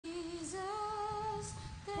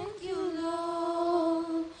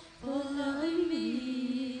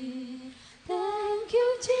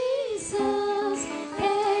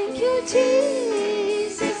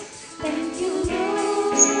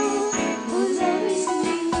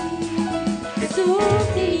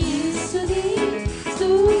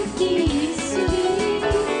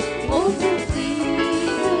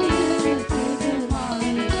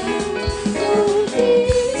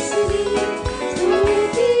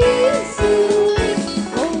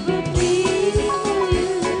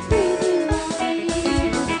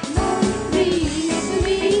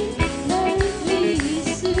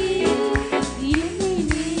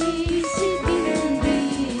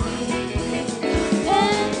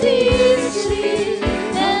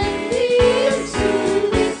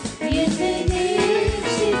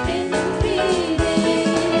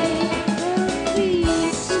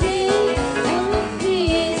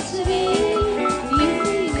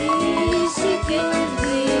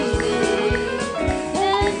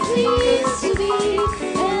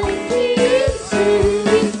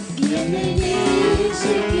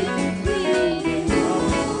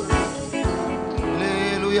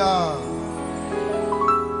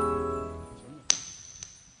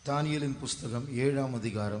தானியேலின் புஸ்தகம் 7ஆம்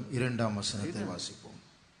அதிகாரம் 2ஆம் வசனத்தை வாசிப்போம்.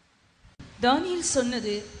 தானியேல்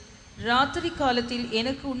சொன்னது, ராத்திரி காலத்தில்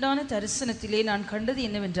எனக்கு உண்டான தரிசனத்திலே நான் கண்டது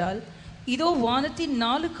என்னவென்றால், இதோ வானத்தின்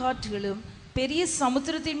 4 காற்றுகளும் பெரிய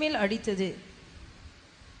சமுத்திரத்தின் மேல் அடித்தது.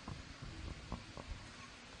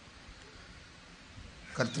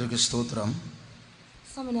 கர்த்தருக்கு ஸ்தோத்திரம்.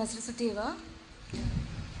 சமநாசிரசுதேவா.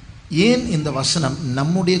 ஏன் இந்த வசனம்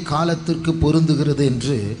நம்முடைய காலத்திற்கு பொருந்துகிறது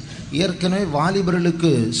என்று ஏற்கனவே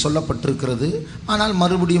வாலிபர்களுக்கு சொல்லப்பட்டிருக்கிறது. ஆனால்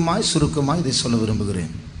மறுபடியுமாய் சுருக்கமாய் இதை சொல்ல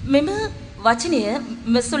விரும்புகிறேன். මෙම වචනය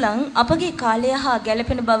මෙසුලං අපගේ කාලය හා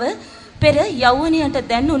ගැලපෙන බව පෙර යෞවනයන්ට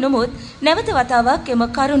දැන් උනමුත් නැවත වතාවක් එම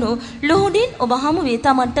කරුණු ලෝහුඩින් ඔබ හමුවේ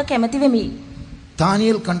තමන්ට කැමැති වෙමි.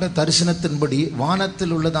 தானியேல் கண்ட தரிசனத்தின்படி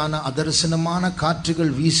வானத்தில் உள்ளதான அதர்சனமான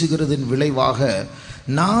காற்றுகள் வீசுகிறதின் விளைவாக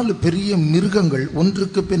 4 பெரிய மிருகங்கள்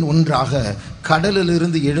ஒன்றுக்கு பின் ஒன்றாக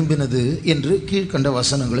கடலிலிருந்து எழும்பினது என்று கீழ்கண்ட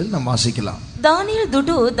வசனங்களில் நாம் வாசிக்கலாம். දානියල්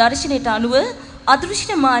දුටු දර්ශනයට අනුව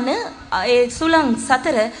අදෘශ්‍යමාන සුලං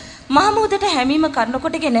 4 මහමුදට හැමීම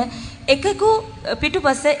කරනකොටගෙන එකකු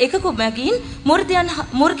පිටුපස එකකු මැගින්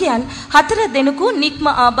මුර්ගයන් 4 දෙනෙකු නික්ම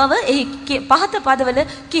ආ බව එහි පහත පදවල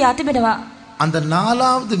කියා තිබෙනවා. அந்த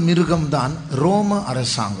 4வது மிருகம்தான் ரோம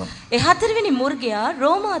அரசாங்கம். ඒ 4වෙනි මුර්ගයා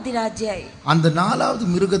රෝම අධිරාජ්‍යයි. அந்த 4வது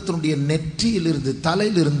மிருகத்தினுடைய நெற்றியிலிருந்து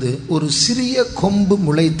தலையிலிருந்து ஒரு சிறிய கொம்பு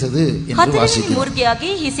முளைத்தது என்று வாசிக்கிறோம். 4වෙනි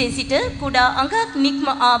මුර්ගයාගේ හිසේ සිට කුඩා අඟක් නික්ම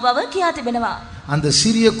ආ බව කියා තිබෙනවා. அந்த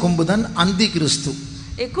சிறிய கொம்பு தான் அந்தி கிறிஸ்து.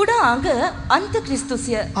 ඒ කුඩා අඟ අන්ත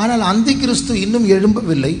ක්‍රිස්තුස්ය. ஆனால் அந்தி கிறிஸ்து இன்னும்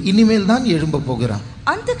எழும்பவில்லை, இனிமேல் தான் எழும்ப போகிறார்.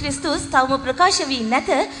 අන්ත ක්‍රිස්තුස් තවම ප්‍රකාශ වී නැත.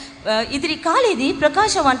 ඉදිරි කාලයේදී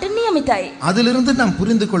ප්‍රකාශ වන්ට නියමිතයි. அதிலிருந்து நாம்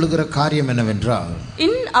புரிந்து கொள்ளுகிற காரியம் என்னவென்றால்,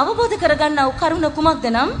 ඉන් අවබෝධ කරගන්නා කරුණ කුමක්ද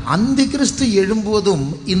නම්, அந்தி கிறிஸ்து எழும்புவதும்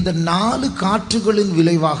இந்த 4 காற்றுகளின்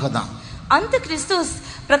விளைவாக தான். අන්ත ක්‍රිස්තුස්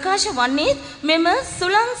ප්‍රකාශ වන්නේ මෙම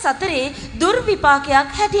සුලං 4 දුර්විපාකයක්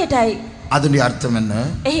හැටියටයි. அதனுடைய அர்த்தம் என்ன?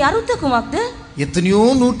 එහි අරුත කුමක්ද? எத்தனையோ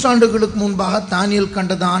நூற்றாண்டுகளுக்கு முன்பாக தானியேல்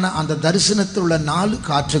கண்டதான அந்த தரிசனத்தில் உள்ள 4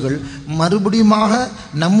 காற்றுகள் மறுபடியுமாக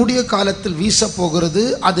நம்முடைய காலத்தில் வீச போகிறது.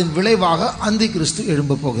 அதன் விளைவாக அந்தி கிறிஸ்து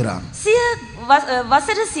எழும்ப போகிறார்.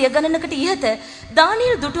 වසර 100 ගණනකට ඉහත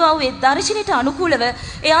දානියල් දුටුවාවේ දර්ශනයට අනුකූලව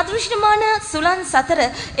ඒ අදෘශ්‍යමාන සුලං 4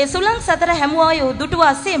 ඒ සුලං 4 හැමුවායෝ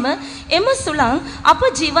දුටුවාසේම එම සුලං අප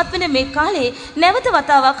ජීවත් වෙන මේ කාලේ නැවත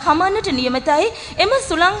වතාවක් හමන්නට නියමිතයි. එම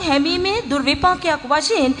සුලං හැමීමේ දුර්විපාකයක්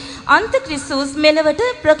වශයෙන් අන්ත ක්‍රිස්තුස් මෙලවට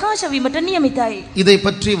ප්‍රකාශ වීමට නියමිතයි. இதை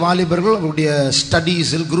பற்றி வாலிபர்கள் அவருடைய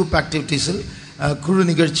ஸ்டடீஸில், குரூப் ஆக்டிவிட்டீஸில், குழு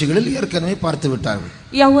நிகழ்ச்சிகளில் ஏற்கனவே பார்த்து விட்டார்கள்.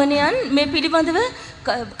 යෞවනයන් මේ පිළිබඳව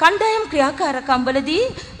කණ්ඩායම් ක්‍රියාකාරකම් වලදී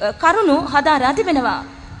කරුණු හදාරා තිබෙනවා.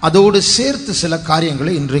 அதோடு சேர்த்து சில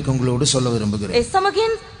காரியங்களை இன்றைக்கு உங்களோடு சொல்ல விரும்புகிறேன். ඒ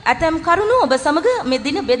සමගින් ඇතම් කරුණු ඔබ සමග මේ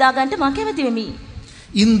දින බෙදා ගන්නට මම කැමති වෙමි.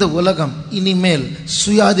 இந்த உலகம் இனிமேல்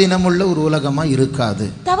சுயாதீனமுள்ள ஒரு உலகமா இருக்காது.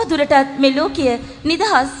 තව දුරටත් මේ ලෝකය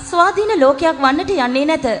නිදහස් ස්වාධීන ලෝකයක් වන්නට යන්නේ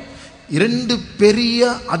නැත. 2 பெரிய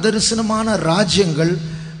அதர்சனமான ராஜ்யங்கள்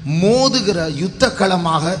மோதுகிற யுத்த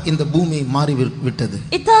களமாக இந்த பூமி மாறி விட்டது.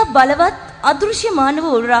 ඉතා බලවත් අදෘශ්‍යමාන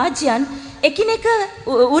වූ රාජ්‍යයන් එකිනෙක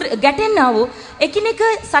ගැටෙන්නා වූ එකිනෙක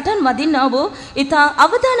සටන් වදින්නා වූ ඉතා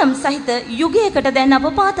අවදානම් සහිත යුගයකට දැන් අප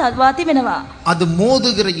පාතවා තිබෙනවා. அது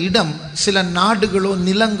மோதுகிற இடம் சில நாடுகளோ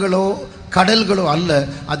நிலங்களோ கடல்களோ அல்ல,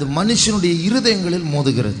 அது மனுஷனுடைய இருதயங்களில்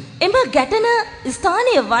மோதுகிறது. එම ගැටෙන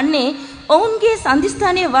ස්ථානය වන්නේ ඔවුන්ගේ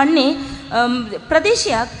සන්ධිස්ථානය වන්නේ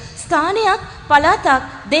ප්‍රදේශයක්, ස්ථානයක්, පළාතක්,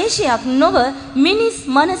 දේශයක් නොව මිනිස්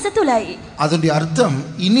මනස තුලයි. அதனுடைய அர்த்தம்,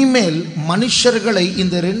 இனிமேல் மனுஷர்களை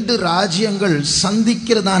இந்த 2 ராஜ்யங்கள்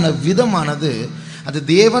சந்திக்கிறதான விதமானது, அது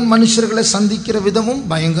தேவன் மனுஷர்களை சந்திக்கிற விதமும்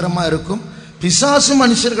பயங்கரமா இருக்கும், பிசாசு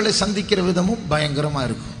மனுஷர்களை சந்திக்கிற விதமும் பயங்கரமா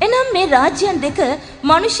இருக்கும். එනම් මේ රාජ්‍යයන් දෙක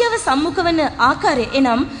මනුෂ්‍යව සම්මුඛ වන ආකාරය,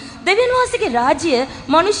 එනම් දෙවියන් වහන්සේගේ රාජ්‍ය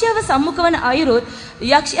මනුෂ්‍යව සම්මුඛ වන අයුරුත්,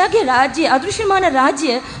 යක්ෂයාගේ රාජ්‍ය, අදෘශ්‍යමාන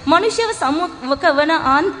රාජ්‍ය මනුෂ්‍යව සම්මුඛ වන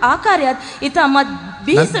ආකාරයත් ඉතාමත්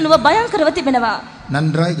බිහිසුණුව භයංකරව තිබෙනවා.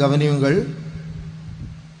 நன்றாய் கவனியுங்கள்.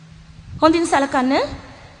 හොඳින් සලකන්න.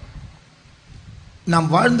 நாம்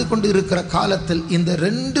வாழ்ந்து கொண்டு இருக்கிற காலத்தில் இந்த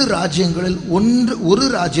 2 ராஜ்யங்களில் ஒரு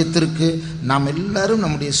ராஜ்யத்திற்கு நாம் எல்லாரும்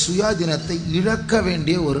நம்முடைய சுயாதீனத்தை இழக்க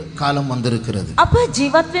வேண்டிய ஒரு காலம் வந்திருக்கிறது. අප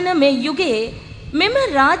ජීවත් වෙන මේ යුගයේ මෙම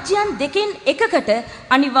රාජ්‍යයන් දෙකෙන් එකකට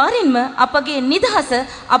අනිවාර්යෙන්ම අපගේ නිදහස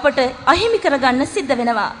අපට අහිමි කරගන්න සිද්ධ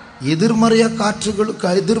වෙනවා.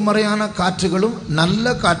 எதிர்மறையான காற்றுகளும் நல்ல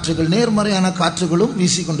காற்றுகள், நேர்மறையான காற்றுகளும்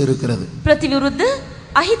வீசிக்கொண்டிருக்கிறது. ප්‍රතිවිරුද්ධ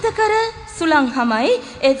අහිතකර සුළං හමයි,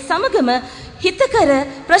 ඒ සමගම හිතකර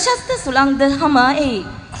ප්‍රශස්ත සුළංද හමයි.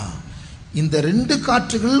 இந்த ரெண்டு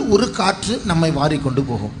காற்றுகள் ஒரு காற்று நம்மை வாரி கொண்டு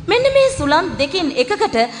போகும். මෙන්න මේ සුළං දෙකෙන්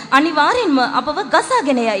එකකට අනිවාර්යෙන්ම අපව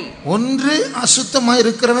ගසාගෙන යයි. ஒன்று அசுத்தமாய்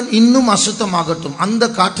இருக்கிறவன் இன்னும் அசுத்தமாகட்டும், அந்த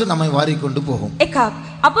காற்று நம்மை வாரி கொண்டு போகும். එකක්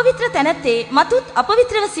අපවිත්‍ර තැනැත්තේ මතුත්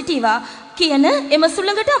අපවිත්‍රව සිටීවා කියන එම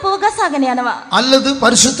සුළඟට අපව ගසාගෙන යනවා. அல்லது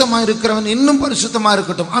பரிசுத்தமாய் இருக்கிறவன் இன்னும் பரிசுத்தமாய்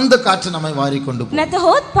இருக்கட்டும், அந்த காற்று நம்மை வாரி கொண்டு போகும்.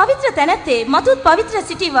 නැතහොත් පවිත්‍ර තැනැත්තේ මතුත් පවිත්‍ර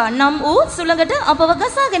සිටීවා නම් වූ සුළඟට අපව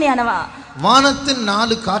ගසාගෙන යනවා. வானத்தின்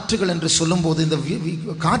 4 காற்றுகள் என்று சொல்லும்போது, இந்த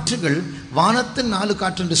காற்றுகள் வானத்தின் 4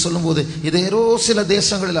 காற்று என்று சொல்லும்போது இது ஏதோ சில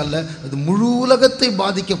தேசங்களில் அல்ல, இது முழு உலகத்தை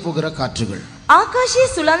பாதிக்க போகிற காற்றுகள். ආකාශයේ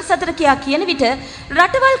සුළං සතර කියා කියන විට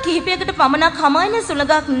රටවල් කිහිපයකට පමණක් හමායන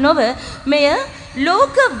සුළඟක් නොව මෙය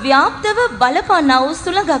ලෝක ව්‍යාප්තව බලපානා වූ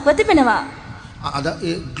සුළඟක්ව තිබෙනවා.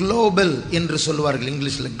 குளோபல் என்று சொல்வார்கள்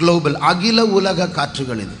இங்கிலீஷ்ல. குளோபல் அகில உலக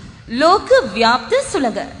காற்றுகள் இது. ලෝක ව්‍යාප්ත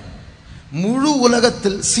සුළඟ. முழு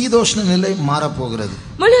உலகத்தில் சீதோஷ்ண நிலை மாறப்போகிறது.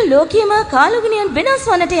 මුළු ලෝකයේම කාලගුණයන් වෙනස්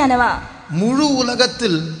වන්නට යනවා. முழு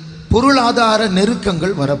உலகத்தில் பொருளாதார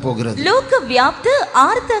நெருக்கங்கள் வரப்போகிறது. ලෝක ව්‍යාප්ත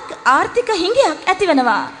ආර්ථික හිඟයක් ඇති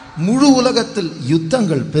වෙනවා. முழு உலகத்தில்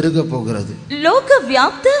யுத்தங்கள் பெருக போகிறது. ලෝක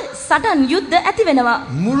ව්‍යාප්ත සටන් යුද්ධ ඇති වෙනවා.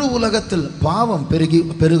 முழு உலகத்தில் பாவம்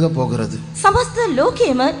பெருக போகிறது. සමස්ත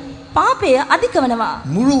ලෝකයේම පාපය අධික වෙනවා.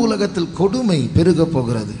 முழு உலகத்தில் கொடுமை பெருக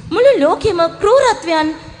போகிறது. මුළු ලෝකෙම ක්‍රූරත්වයන්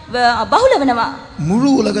බහුල වෙනවා. முழு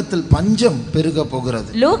உலகத்தில் பஞ்சம் பெருக போகிறது.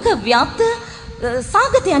 ලෝක ව්‍යාප්ත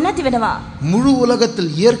සාගතයන් නැති වෙනවා. முழு உலகத்தில்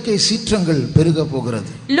இயற்கை சீற்றங்கள் பெருக போகிறது.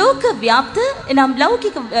 ලෝක ව්‍යාප්ත එනම්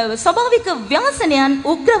ලෞකික ස්වභාවික ව්‍යාසනයන්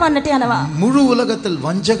උග්‍ර වන්නට යනවා. முழு உலகத்தில்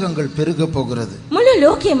வஞ்சகங்கள் பெருக போகிறது. මුළු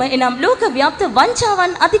ලෝකෙම එනම් ලෝක ව්‍යාප්ත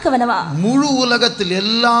වංචාවන් අධික වෙනවා. முழு உலகத்தில்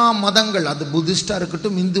எல்லா மதங்கள், அது புத்திஸ்டா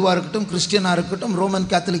இருக்கட்டும், இந்துவா இருக்கட்டும், கிறிஸ்டியனா இருக்கட்டும், ரோமன்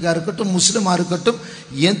கேத்தலிக்கா இருக்கட்டும், முஸ்லிமா இருக்கட்டும்,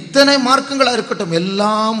 எத்தனை மார்க்கங்களா இருக்கட்டும்,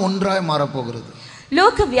 எல்லாம் ஒன்றாய் மாறப்போகிறது.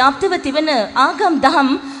 ලෝක ව්‍යාප්තව තිබෙන ආගම්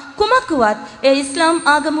දහම් කුමක්වත්, ඒ ඉස්ලාම්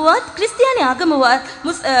ආගමවත්, ක්‍රිස්තියානි ආගමවත්,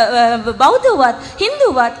 බෞද්ධවත්,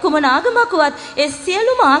 හින්දුවත්, කුමන ආගමකවත් ඒ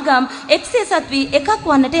සියලුම ආගම් එක්සේසත් වී එකක්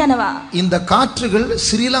වන්නට යනවා. இந்த காற்றுகள்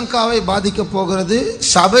ஸ்ரீலங்காவை பாதிக்க போகிறது,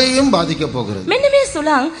 சபையையும் பாதிக்க போகிறது. මෙන්න මේ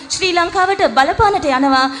සුළං ශ්‍රී ලංකාවට බලපාන්නට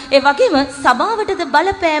යනවා, ඒ වගේම සභාවටද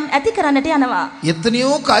බලපෑම් ඇති කරන්නට යනවා.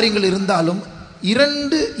 எத்தனையோ காரியங்கள் இருந்தாலும்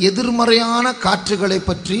 2 எதிர்மறையான காற்றுகளை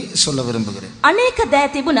பற்றி சொல்ல விரும்புகிறேன். අනේක දෑ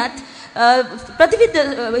තිබුණත් ප්‍රතිවිද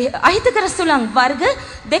අහිතකර සුළං වර්ග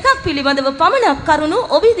දෙකක් පිළිබඳව පමණක් කරුණු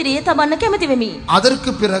ඔබ ඉදිරියේ තබන්න කැමති වෙමි.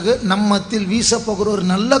 அதற்கு பிறகு நம்மத்தில் வீச போகிற ஒரு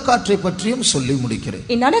நல்ல காற்றை பற்றியும் சொல்லி முடிக்கிறேன்.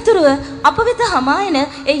 ඉන් අනතුරුව අප වෙත හමායන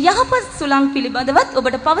ඒ යහපත් සුළං පිළිබඳවත්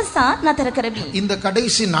ඔබට පවසා නතර කරමි. இந்த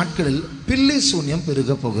கடைசி நாட்களில் பில்லி சூன்யம்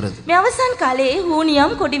பெருக போகிறது. මේ අවසන් කාලයේ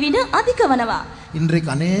හූනියම් කොඩිවින අධික වනවා. இன்றைக்கு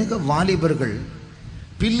அநேக வாலிபர்கள்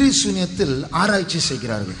பில்லி சூன்யத்தில் ஆராய்ச்சி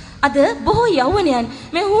செய்கிறார்கள். අද බොහෝ යෞවනයන්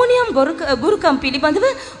මේ හූනියම් ගුරුකම් පිළිබඳව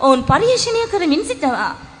ඔවුන් පරිශීලනය කරමින් සිටිනවා.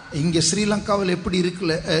 இங்கே ஸ்ரீலங்காவில் எப்படி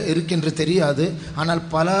இருக்கின்ற தெரியாது, ஆனால்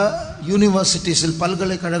பல யூனிவர்சிட்டிஸில்,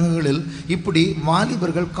 பல்கலைக்கழகங்களில் இப்படி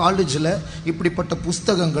வாலிபர்கள் காலேஜில் இப்படிப்பட்ட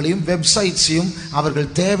புஸ்தகங்களையும் வெப்சைட்ஸையும்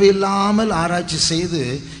அவர்கள் தேவையில்லாமல் ஆராய்ச்சி செய்து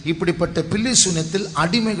இப்படிப்பட்ட பில்லி சூன்யத்தில்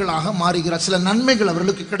அடிமைகளாக மாறுகிறார். சில நன்மைகள்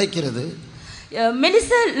அவர்களுக்கு கிடைக்கிறது. මෙලෙස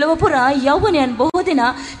ලොව පුරා යෞවනයන් බොහෝ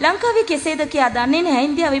දෙනා ලංකාවේ කෙසේද කියා දන්නේ නැහැ.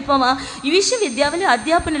 ඉන්දියාවේ පවා විශ්වවිද්‍යාවල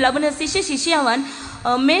අධ්‍යාපන ලබන ශිෂ්‍ය ශිෂ්‍යාවන්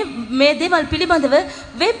මේ දේවල් පිළිබඳව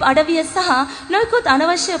වෙබ් අඩවිය සහ නොයෙකුත්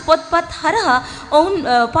අනවශ්‍ය පොත්පත් හරහා ඔවුන්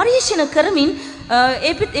පරීක්ෂණ කරමින්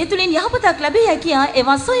ඒ තුලින් යහපතක් ලැබෙයි කියා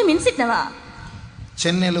ඒවා සොයමින් සිටිනවා.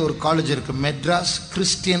 சென்னையில் ஒரு காலேஜ் இருக்கு, மெட்ராஸ்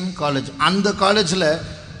கிறிஸ்டியன் காலேஜ். அந்த காலேஜில்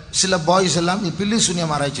சில பாய்ஸ் எல்லாம் பில்லி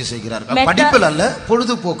சூன்யம் ஆராய்ச்சி செய்கிறார்கள். படிப்பில் அல்ல,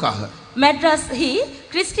 பொழுதுபோக்காக. මැඩ්‍රස් හි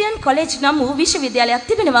ක්‍රිස්ටියන් කොලෙජ් නම් වූ විශ්වවිද්‍යාලයක්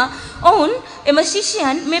තිබෙනවා. ඔවුන් එම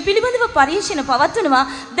ශිෂ්‍යයන් මේ පිළිබඳව පරීක්ෂණ පවත්වනවා,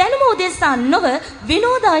 දැනුම උදෙසා නොව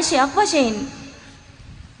විනෝදාංශයක් වශයෙන්.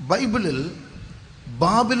 பைபிளில்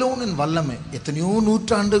பாபிலோனின் வல்லமை, எத்தனையோ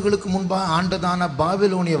நூற்றாண்டுகளுக்கு முன்பாக ஆண்டதான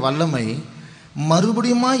பாபிலோனிய வல்லமை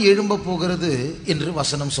மறுபடியும் எழும்ப போகிறது என்று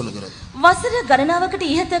வசனம் சொல்கிறது. වසර ගණනාවකට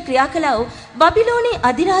ඉහත ක්‍රියා කළ වූ බබිලෝනි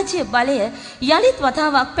අධිරාජ්‍ය බලය යලිත්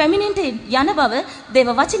වතාවක් පැමිණෙන්නට යන බව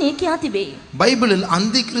දේව වචනේ කියා තිබේ. பைபிளில்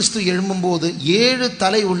அந்தி கிறிஸ்து எழும்பும்போது 7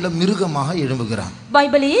 தலை உள்ள மிருகமாக எழும்புகிறான்.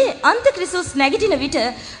 බයිබලයේ අන්තික්‍රිස්තුස් නැගිටින විට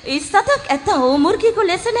සතක් ඇත්තා වූ මුර්ගියෙකු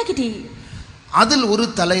ලෙස නැගිටි. அதில் ஒரு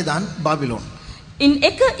தலைதான் பாபிலோன். ඉන්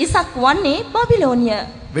එක ඉසක් වන්නේ බබිලෝනිය.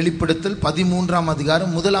 வெளிப்படுத்தல் 13ஆம்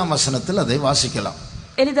அதிகாரம் 1ஆம் வசனத்தில் அதை வாசிக்கலாம்.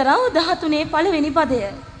 එලිදරව් 13 පළවෙනි පදය.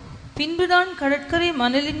 பின்பு நான் கடற்கரை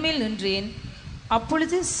மணலின் மேல் நின்றேன்.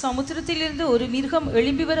 அப்பொழுது சமுத்திரத்திலிருந்து ஒரு மிருகம்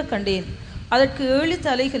எழும்பி வர கண்டேன். அதற்கு 7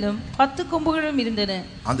 தலைகளும் 10 கொம்புகளும் இருந்தன.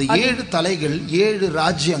 அந்த 7 தலைகள் 7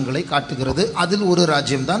 ராஜ்யங்களை காட்டுகிறது. அதில் ஒரு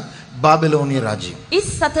ராஜ்யம் தான் பாபிலோனிய ராஜ்யம். ඉස්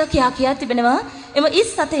සත කියා තිබෙනවා එම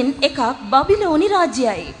 27න් එකක් බබිලෝනි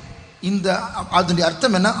රාජ්‍යයයි. இந்த அதனுடைய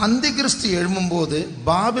அர்த்தம் என்ன? அந்தி கிறிஸ்து எழும்பும்போது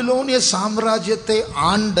பாபிலோனிய சாம்ராஜ்யத்தை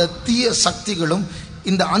ஆண்ட தீய சக்திகளும்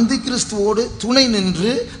இந்த அந்தி கிறிஸ்துவோடு துணை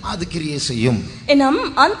நின்று அது கிரியை செய்யும். එනම්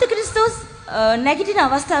අන්තික්‍රිස්තුස් නැගිටින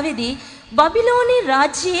අවස්ථාවේදී බබිලෝනි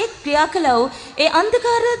රාජ්‍යයේ ක්‍රියා කළ වූ ඒ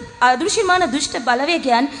අන්ධකාර අදෘශ්‍යමාන දුෂ්ට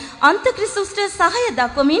බලවේගයන් අන්තික්‍රිස්තුස්ට සහාය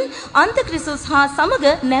දක්වමින් අන්තික්‍රිස්තුස් හා සමග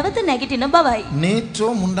නැවත නැගිටින බවයි. நேற்றோ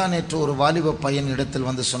முண்டா நேற்றோ ஒரு வாலிப பையன் இடத்தில்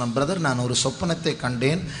வந்து சொன்னான், பிரதர் நான் ஒரு சொப்பனத்தை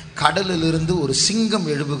கண்டேன், கடலிலிருந்து ஒரு சிங்கம்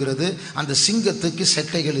எழும்புகிறது, அந்த சிங்கத்துக்கு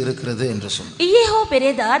செட்டைகள் இருக்கிறது என்று சொன்னான். ඊයේ හෝ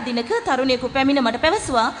පෙරේදා දිනක තරුණයෙකු පැමිණ මට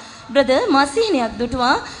පැවසුවා, බ්‍රදර් මා සිහිනයක්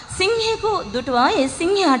දුටුවා, සිංහෙකු දුටුවා, ඒ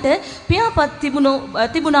සිංහයාට පියාපත්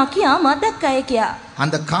තිබුණා කියා මා දැක්කයි කියා.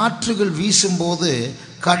 அந்த காற்றுகள் வீசும்போது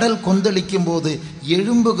கடல் கொந்தளிக்கும் போது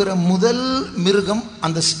எழும்புகிற முதல் மிருகம்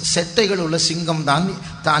அந்த செட்டைகள் உள்ள சிங்கம் தான்.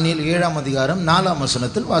 தானியேல் 7ஆம் அதிகாரம் 4ஆம்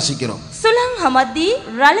வசனத்தில் வாசிக்கிறோம். සුළං හමද්දී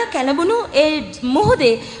රළ කැළඹුණු ඒ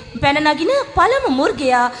මුහුදේ පැන නගින පළමු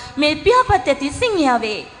මුර්ගයා මේ පියාපත් ඇති සිංහයා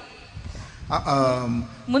වේ.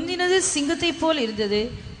 முந்தினது சிங்கத்தை போல் இருந்தது,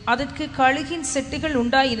 அதற்கு கழுகின் செட்டுகள்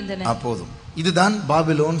உண்டாயிருந்தன. அப்போதும் இதுதான்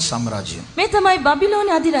பாபிலோன் சாம்ராஜ்யம். මේ තමයි බබිලෝන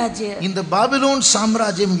අධිරාජ්‍ය. இந்த பாபிலோன்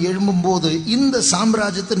சாம்ராஜ்யம் எழும்பும்போது இந்த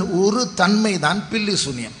சாம்ராஜ்யத்தின் ஒரு தன்மை தான் பில்லி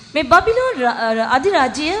சூனியம். මේ බබිලෝන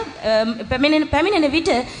අධිරාජ්‍ය පැමිණෙන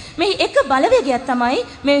විට මේ එක බලවේගයක් තමයි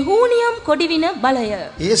මේ හූනියම් කොඩිවින බලය.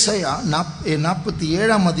 ஏசாயா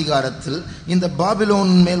 47ஆம் அதிகாரத்தில் இந்த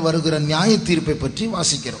பாபிலோன் மேல் வருகிற நியாய தீர்ப்பை பற்றி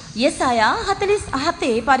வாசிக்கிறோம். යෙසායා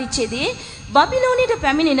 47 පරිච්ඡේදයේ බබිලෝනයට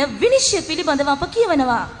පැමිණෙන විනිශ්චය පිළිබඳව අප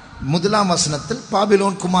කියවනවා. முதலாம் வசனத்தில்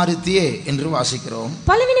பாபிலோன் குமாரத்தியே என்று வாசிக்கிறோம்.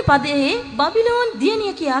 පළවෙනි පදයේ බබිලෝන්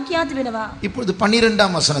දියණිය කියා තිබෙනවා. இப்பொழுது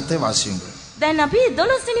 12ஆம் வசனத்தை வாசியுங்கள். දැන් අපි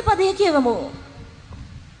 12 වෙනි පදය කියවමු.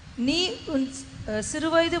 நீ உன்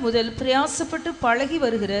சிறுவயது முதல் பிரயாசப்பட்டு பழகி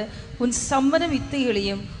வருகிற உன் சம்மன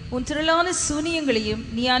வித்தைகளையும் உன் திரளான சூனியங்களையும்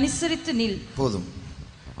நீ அனுசரித்து நில். போதும்.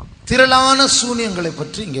 திரளான சூனியங்களை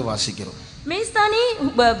பற்றி இங்கே வாசிக்கிறோம். මේ ස්ථානයේ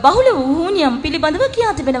බහුල වූනියම් පිළිබඳව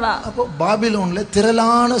කියා තිබෙනවා. அப்போ பாபிலோன்ல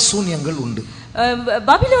திரளான சூனியங்கள் உண்டு.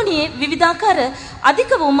 බබිලෝනියේ විවිධාකාර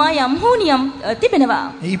අධික වූ මායම් හූනියම් තිබෙනවා.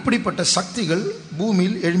 இப்படிப்பட்ட சக்திகள்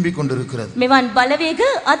பூமியில் எழும்பிக் கொண்டிருக்கிறது. මෙවන් බලවේග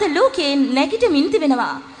අද ලෝකයේ නැගිටමින් තිබෙනවා.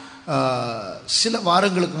 சில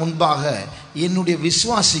வாரங்களுக்கு முன்பாக என்னுடைய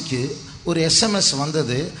விசுவாசிக்கு ஒரு SMS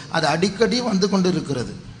வந்தது, அது அடிக்கடி வந்து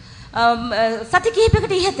கொண்டிருக்கிறது. සති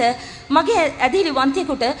කිහිපයකට ඉහත මගේ ඇදිලි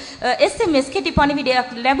වන්තයෙකුට SMS කෙටි පණිවිඩයක්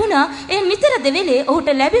ලැබුණා. ඒ නිතර දෙවෙලේ ඔහුට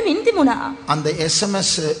ලැබෙමින් තිබුණා. அந்த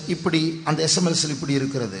SMS இப்படி அந்த SMS இப்படி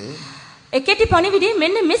இருக்கிறது. ඒ කෙටි පණිවිඩය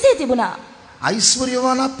මෙන්න මෙසේ තිබුණා.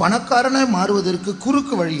 ஐஸ்வர்யவான பணக்காரனாய் மாறுவதற்கு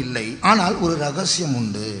குறுக்கு வழி இல்லை, ஆனால் ஒரு ரகசியம்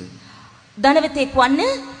உண்டு. ධනවතෙක් වන්න,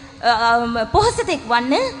 පොහොසතෙක්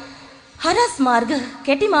වන්න හරස් මාර්ග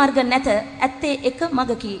කෙටි මාර්ග නැත, ඇත්තේ එක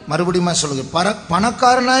මගකි. மறுபடியும் சொல்லுங்க,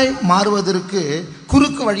 பணக்காரனாய் மாறுவதற்கு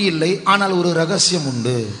குறுக்கு வழி இல்லை, ஆனால் ஒரு ரகசியம்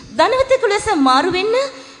உண்டு. ධනවතෙකු ලෙස මාරු වෙන්න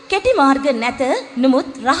කෙටි මාර්ග නැත, නමුත්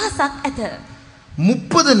රහසක් ඇත.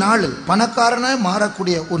 30 நாளில் பணக்காரனாய்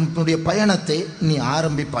மாறக்கூடிய உன்னுடைய பயணத்தை நீ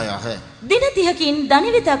ஆரம்பிப்பாயாக. දින 30කින්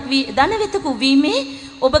ධනවතෙකු වීමේ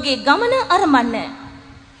ඔබගේ ගමන ආරම්භන්න.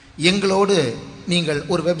 எங்களோடு நீங்கள்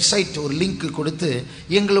ஒரு வெப்சைட் ஒரு லிங்க் கொடுத்து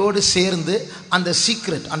எங்களோடு சேர்ந்து அந்த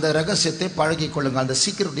சீக்ரெட் அந்த ரகசியத்தை பழகிக் கொள்ளுங்கள். அந்த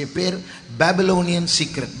சீக்ரெட்டுடைய பேர் பாபிலோனியன்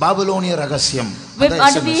சீக்ரெட், பாபிலோனிய ரகசியம். වෙබ්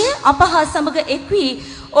අඩවියේ අප හා සමග එක්වී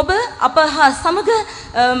ඔබ අප හා සමග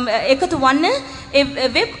එකතු වන්න. ඒ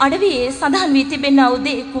වෙබ් අඩවියේ සඳහන් වී තිබෙනා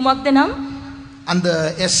උදේ කුමක්ද නම් அந்த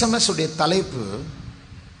SMS உடைய தலைப்பு,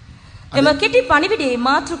 එම කෙටි පණිවිඩයේ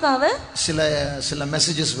මාතෘකාව சில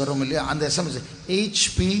மெசேजेस வரும் இல்லையா, அந்த SMS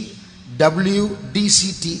HPWDCTR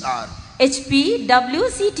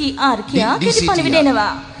HPWCTR කියා කෙටි පණිවිඩ එනවා.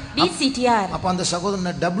 DCTR. அப்ப அந்த சகோதரன்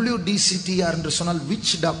WDCTR என்று சொன்னால்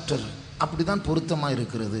விச் டாக்டர், அப்படிதான் பொருத்தமா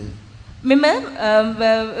இருக்கிறது. මෙම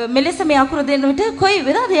මෙලෙස මේ අකුරු දෙන්නට කොයි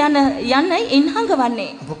වෙලාද යන්නයි ඉන්හංගවන්නේ.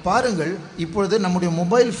 அப்ப பாருங்கள், இப்பொழுது நம்முடைய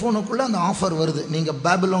மொபைல் போனுக்குள்ள அந்த ஆஃபர் வருது. நீங்க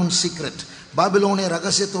பாபிலோன் சீக்ரெட், பாபிலோனிய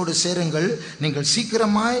ரகசியத்தோடு சேருங்கள், நீங்கள்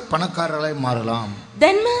சீக்கிரமாய் பணக்காரராய் மாறலாம்.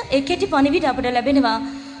 දැන්ම ඒ කෙටි පණිවිඩ අපට ලැබෙනවා.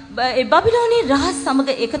 බබිලෝනි රහස් සමග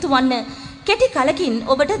එකතු වන්න, කෙටි කලකින්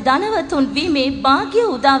ඔබට ධනවතුන් වීමේ වාග්ය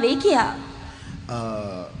උදා වේ කියා.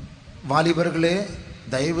 வாலிபர்களே,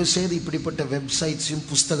 தயவு செய்து இப்படிப்பட்ட வெப்சைட்ஸையும்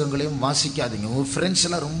புஸ்தகங்களையும் வாசிக்காதீங்க. உங்கள் ஃப்ரெண்ட்ஸ்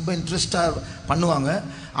எல்லாம் ரொம்ப இன்ட்ரெஸ்டாக பண்ணுவாங்க,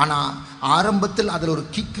 ஆனால் ஆரம்பத்தில் அதில் ஒரு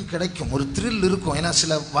கிக்கு கிடைக்கும், ஒரு த்ரில் இருக்கும், ஏன்னா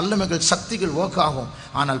சில வல்லமைகள் சக்திகள் ஒர்க் ஆகும்,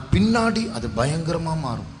 ஆனால் பின்னாடி அது பயங்கரமாக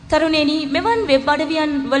மாறும். තරුණේනි මෙවන් වෙබ්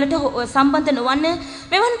අඩවියන් වලට සම්බන්ධ නොවන්න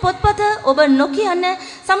මෙවන් පොත්පත ඔබ නොකියන්න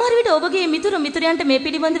සමහර විට ඔබගේ මිතුරු මිතුරයන්ට මේ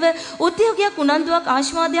පිළිබඳව උද්‍යෝගයක් උනන්දුවක්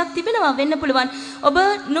ආශාවාදයක් තිබෙනවා වෙන්න පුළුවන් ඔබ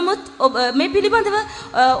නමුත් මේ පිළිබඳව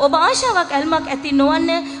ඔබ ආශාවක් ඇල්මක් ඇති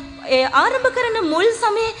නොවන්න ආරම්භ කරන මුල්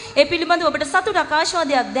සමයේ ඒ පිළිබඳව ඔබට සතුටක්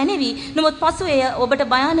ආශාවාදයක් දැනෙවි නමුත් පසු එය ඔබට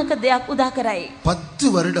භයානක දෙයක් උදා කරයි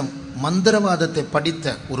 10 வருடம் மந்திரவாதத்தை படித்த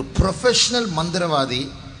ஒரு ப்ரொஃபஷனல் மந்திரவாதி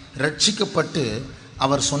ரட்சிக்கப்பட்டு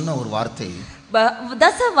அவர் சொன்ன ஒரு வார்த்தை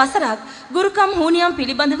දස වසරක් ගුරුකම් හුනියම්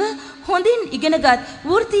පිළිබඳව හොඳින් ඉගෙනගත්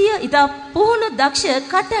වෘත්තීය ඉතා පුහුණු දක්ෂ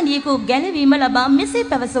කට්ටඩියෙකු ගැලවීම ලබා මෙසේ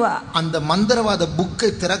පැවසුවා. அந்த மந்திரவாத புக்கை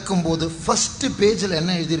திறக்கும் போது ஃபர்ஸ்ட் பேஜ்ல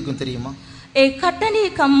என்ன எழுதி இருக்கும் தெரியுமா? ඒ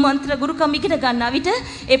කට්ටඩියේ කම් මන්ත්‍ර ගුරුකම් ඉගෙන ගන්නා විට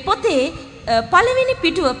ඒ පොතේ පළවෙනි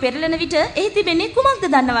පිටුව පෙරලෙන විට එහි තිබෙන්නේ කුමක්ද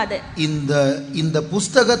දන්නවද? இந்த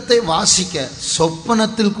புஸ்தகத்தை வாசிக்க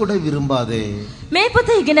சொப்பனத்தில் கூட விரும்பாதே. මේ පොත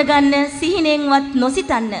ඉගෙන ගන්න සිහිනෙන්වත්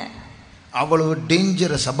නොසිතන්න. அவ்வளவு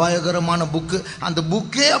டேஞ்சரஸ் அபாயகரமான புக் அந்த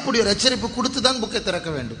புக்கே அப்படி ஒரு எச்சரிப்பு கொடுத்து தான் புக்கை திறக்க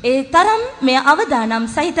வேண்டும். ඒ තරම් මේ අවදානම්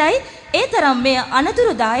සහිතයි ඒ තරම් මේ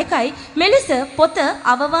අනතුරුදායකයි මෙලෙස පොත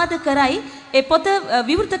අවවාද කරයි ඒ පොත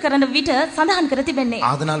විවෘත කරන විට සඳහන් කර තිබෙන්නේ.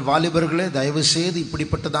 அதனால் வாலிபர்களே தயவு செய்து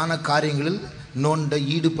இப்படிப்பட்டதான காரியங்களில் நோண்ட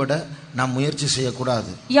ஈடுபட நாம் முயற்சி செய்யக்கூடாது.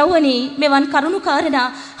 යවනි මෙවන් කරුණු කාරණා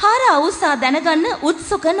හාර අවුසා දැනගන්න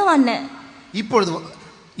උත්සුක නොවන්න. இப்பொழுது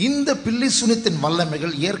இந்த பில்லி சுனித்தின்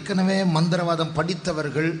வல்லமைகள் ஏற்கனவே மந்திரவாதம்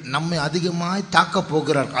படித்தவர்கள் நம்மை அதிகமாய் தாக்க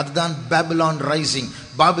போகிறார்கள். அதுதான் பாபிலோன் ரைசிங்,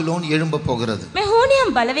 பாபிலோன் எழும்ப போகிறது. මේ හෝනියම්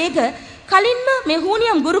බලවේග කලින්ම මේ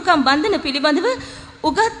හෝනියම් ගුරුකම් බන්ධන පිළිබඳව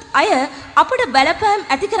උගත් අය අපට බලපෑම්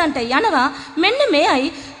ඇති කරන්නට යනවා. මෙන්න මේයි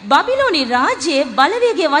බබිලෝනි රාජ්‍යයේ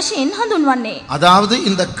බලවේගයේ වශයෙන් හඳුන්වන්නේ. அதாவது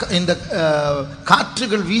இந்த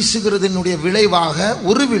காற்றுகள் வீசுகிறதினுடைய விளைவாக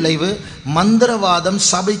ஒரு விளைவு மந்திரவாதம்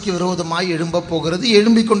சபைக்கு விரோதமாய் எழும்ப போகிறது,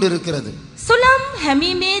 எழும்பிக் கொண்டிருக்கிறது. සුලම්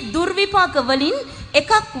හැමීමේ දුර්විපාක වලින්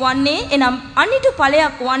එකක් වන්නේ එනම් අනිටු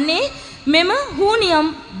ඵලයක් වන්නේ මෙම හූනියම්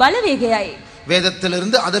බලවේගයයි.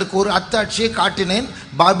 வேதத்திலிருந்து அதற்கு ஒரு அத்தாட்சியை காட்டினேன்.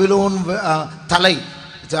 பாபிலோன் தலை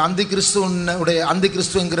அந்த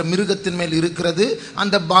கிறிஸ்து என்கிற மிருகத்தின் மேல் இருக்கிறது.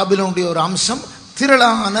 அந்த பாபிலோனுடைய ஒரு அம்சம்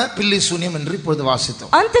திரளான பில்லி சூனியம் என்று இப்பொழுது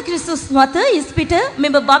வாசித்தோம். අන්ත ක්‍රිස්තුස් මත ඉස්පිට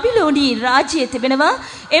මෙම බබිලෝනි රාජ්‍යය තිබෙනවා.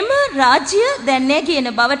 එම රාජ්‍ය දැන්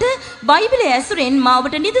නැගින බවට බයිබලයේ ඇසුරෙන්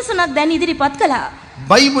මාවට නිදසුනක් දැන් ඉදිරිපත් කළා.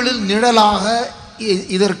 பைபிளில் நிழலாக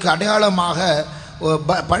இதற்கு அடையாளமாக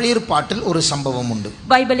பழைய ஏற்பாட்டில் ஒரு சம்பவம் உண்டு.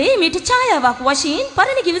 බයිබලයේ මීට ඡායාවක් වශයෙන්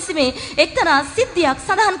පරණ කිවිසුමේ එක්තරා සිද්ධියක්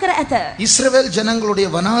සඳහන් කර ඇත. இஸ்ரவேல் ஜனங்களுடைய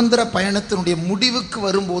வனாந்தர பயணத்தினுடைய முடிவுக்கு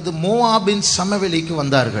வரும்போது மோவாபின் சமவெளிக்கு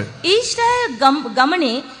வந்தார்கள். ඊශ්‍රායල්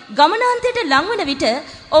ගමනේ ගමනාන්තයට ලංවන විට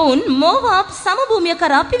ඔවුන් මෝවාබ් සමභූමිය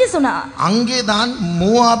කරා පිවිසුණා. அங்கேதான்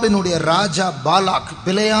மோவாபினுடைய ராஜா பாலாக்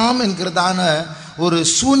பிலேயாம் என்கிறதான ஒரு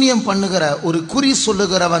சூனியம் பண்ணுகிற ஒரு குறி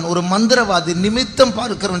சொல்லுகிறவன் ஒரு மந்திரவாதி நிமித்தம்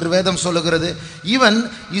பார்க்கிறவன் என்று வேதம் சொல்லுகிறது. இவன்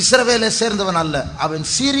இஸ்ரவேலை சேர்ந்தவன் அல்ல, அவன்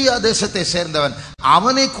சீரியா தேசத்தை சேர்ந்தவன்.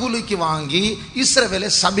 அவனை கூலிக்கு வாங்கி இஸ்ரவேலை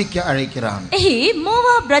சபிக்க அழைக்கிறான். එහි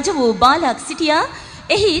මෝවාබ් රජ වූ බාලක් සිටියා.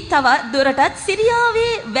 එහි තව දුරටත්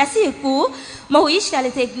සිරියාවේ වැසියෙකු මොහු ඊශ්‍රායල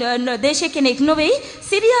දේශයේ කෙනෙක් නොවේ.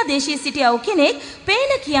 සිරියා දේශයේ සිටියා වූ කෙනෙක්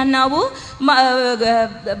පේන කියන්නා වූ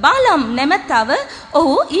බාලම් නැමැත්තව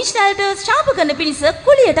ඔහු ඊශ්‍රායලට ශාප කරන පිණිස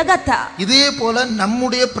කුලියට ගත්තා. இதே போல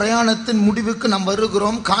நம்முடைய பிரயாணத்தின் முடிவுக்கு நாம்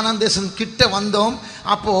வருகிறோம். கானான் தேசம் கிட்ட வந்தோம்.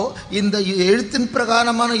 அப்போ இந்த எழுத்தின்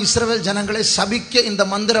பிரகாரமான இஸ்ரவேல் ஜனங்களை சபிக்க இந்த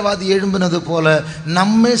மந்திரவாதி எழும்பினது போல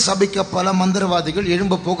நம்மை சபிக்க பல மந்திரவாதிகள்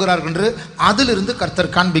எழும்ப போகிறார்கள் என்று அதிலிருந்து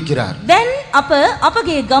கர்த்தர் காண்பிக்கிறார். දැන්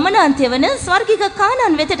අපගේ ගමනාන්තය වන ස්වර්ගික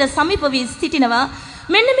කානාන් වෙතට සමීප වී සිටිනවා.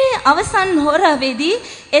 මෙන්න මේ අවසන් හොරාවේදී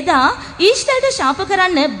එදා ඊශ්‍රායලට ශාප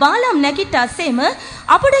කරන්න බාලම් නැගිට්ටාසේම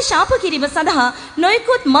අපට ශාප කිරීම සඳහා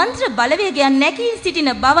නොයෙකුත් මන්ත්‍ර බලවේගයන් නැගී සිටින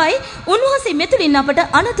බවයි උන්වහන්සේ මෙතුලින් අපට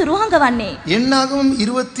අනතුරු හංගවන්නේ. என்னாகும்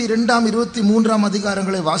 22 23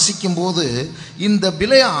 அதிகாரங்களை வாசிக்கும் போது இந்த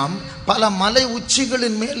பிலேயாம் பல மலை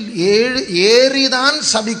உச்சிகளின் மேல் ஏறிதான்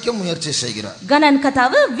சபிக்க முயற்சி செய்கிறார். ගණන්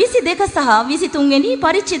කතාව 22 සහ 23 වෙනි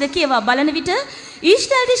පරිච්ඡේද කියවා බලන විට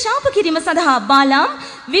ඊශ්‍රායලට ශාප කිරීම සඳහා බාලාම්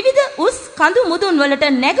විවිධ උස් කඳු මුදුන් වලට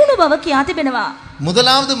නැගුණු බව කියා තිබෙනවා.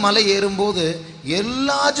 முதலாவது மலை ஏறும்போது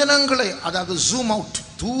எல்லா ஜனங்களை அதாவது ஜூம் அவுட்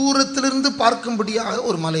தூரத்திலிருந்து பார்க்கும்படியாக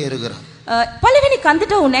ஒரு மலை ஏறுகிறார். පළවෙනි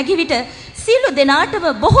කන්දට උ නැගි විට සියලු දෙනාටම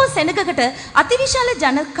බොහෝ සෙනගකට අතිවිශාල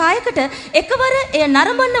ජනකායකට එකවර එය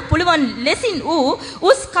නරඹන්න පුළුවන් ලෙසින් වූ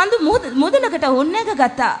උස් කඳු මුදුනකට උන්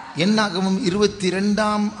නැගගත්තා. என்னாகமம்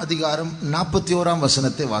 22 அதிகாரம் 41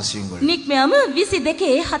 வசனத்தை வாசியுங்கள். නික්මයම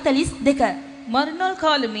 22:42. மறுநாள்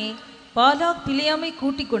காலமே பாலாக் பிலேயாமை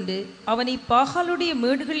கூட்டிக் கொண்டு அவனை பாகாலுடைய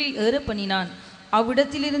மேடுகளில் ஏற பண்ணினான்.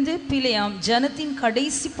 அவ்விடத்திலிருந்து பிலேயாம் ஜனத்தின்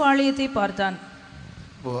கடைசி பாளையத்தை பார்த்தான்.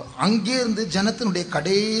 அங்கே இருந்து ஜனத்தினுடைய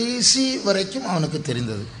கடைசி வரைக்கும் அவனுக்கு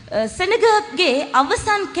தெரிந்தது. සෙනගගේ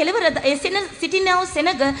අවසාන කෙළවර එසෙන සිටිනව සෙනග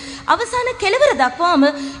අවසාන කෙළවර දක්වාම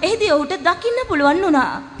එහිදී ඔහුට දකින්න පුළුවන් වුණා.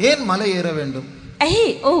 ஏன் மலை ஏற வேண்டும்? ඇයි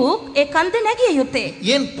ඔහු ඒ කන්ද නැගිය යුත්තේ?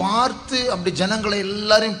 ஏன் பார்த்து அப்படி ஜனங்களை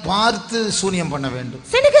எல்லாரையும் பார்த்து சூனியம் பண்ண வேண்டும்?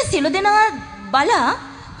 සෙනග සිළු දෙනා බලා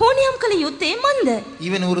හෝනියම් කළ යුත්තේ මන්ද?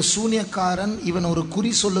 இவன் ஒரு சூனியக்காரன், இவன் ஒரு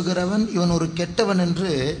குறி சொல்லுகிறவன், இவன் ஒரு கெட்டவன்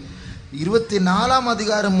என்று 24ஆம்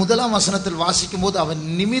அதிகாரம் 1ஆம் வசனத்தில் வாசிக்கும் போது அவன்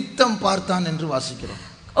நிமித்தம் பார்த்தான் என்று வாசிக்கிறோம்.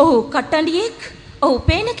 ඔහු කට්ටඬියෙක්, ඔහු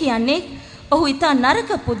පේන කියන්නේ, ඔහු ඊට නරක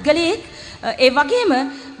පුද්ගලයෙක්. ඒ වගේම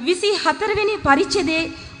 24 වෙනි පරිච්ඡේදයේ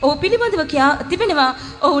ඔහු පිළිබඳව කියා තිබෙනවා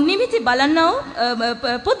ඔහු නිමිති බලන්නව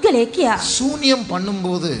පුද්ගලයෙක් කියා. சூனியம்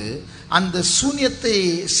பண்ணும்போது அந்த சூனியத்தை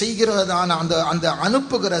செய்கிறதான அந்த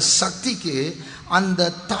அனுப்புகிற சக்திக்கு அந்த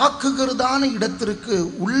தாக்குகிறதான இடத்திற்கு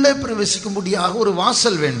உள்ளே பிரவேசிக்கும்படியாக ஒரு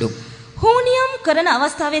வாசல் வேண்டும். හෝනියම් කරන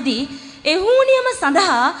අවස්ථාවේදී ඒ හෝනියම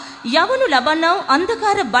සඳහා යවනු ලබන්නව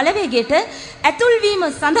අන්ධකාර බලවේගයට ඇතුල්වීම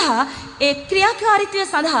සඳහා ඒ ක්‍රියාකාරීත්වය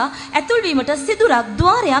සඳහා ඇතුල්වීමට සිදුරක්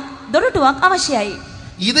ద్వාරයක් දොරටුවක් අවශ්‍යයි.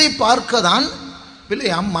 இதை பார்க்கதான்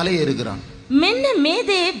பிலேயாம் மலை ஏறுகிறான். මෙන්න මේ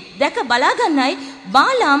දේ දැක බලා ගන්නයි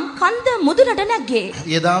බාලාම් කන්ද මුදුනට නැග්ගේ.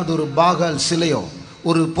 ஏதாவது ஒரு பாகால் சிலையோ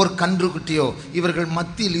ஒரு பொற்கன்றுக்குட்டியோ இவர்கள்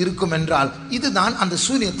மத்தியில் இருக்கும் என்றால் இதுதான் அந்த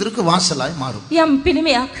சூனியத்திற்கு வாசலாய் மாறும். යම්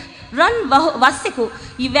පිළිමයක් රන් වස්සෙකු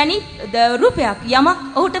ඉවැනි රූපයක් යමක්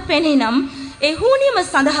ඔහුට පෙනේ නම් ඒ හෝනියම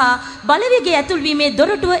සඳහා බලවේගය ඇතුල්වීමේ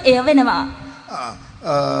දොරටුව එය වෙනවා.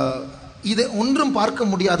 இதை ஒன்றும்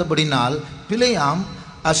பார்க்க முடியாதபடினால் பிலேயாம்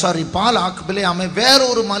பாலாக் பிலேயாமை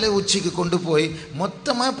வேறொரு மலை உச்சிக்கு கொண்டு போய்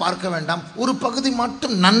மொத்தமாக பார்க்க வேண்டாம், ஒரு பகுதி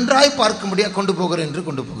மட்டும் நன்றாய் பார்க்க முடியாது கொண்டு போகிறார் என்று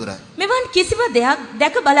கொண்டு போகிறார். මෙවන් කිසිම දෙයක්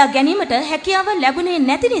දැක බලා ගැනීමට හැකියාව ලැබුණේ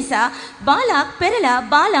නැති නිසා බාලාක් පෙරලා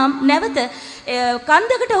බාලාම් නැවත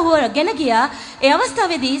කන්දකට හොර ගෙන ගියා. ඒ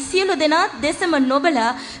අවස්ථාවේදී සියලු දෙනා දෙසම නොබලා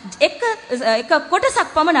එක කොටසක්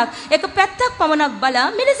පමණක් එක පැත්තක් පමණක් බලා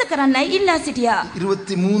මෙලෙස කරන්නයි ඉල්ලා සිටියා.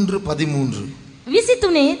 23:13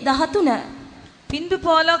 23:13 பின்பு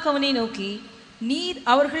பாலாக் அவனை நோக்கி, நீர்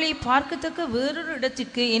அவர்களை பார்க்கத்தக்க வேறொரு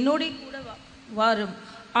இடத்திற்கு என்னோட கூட வாரும்,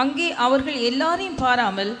 அங்கே அவர்கள் எல்லாரையும்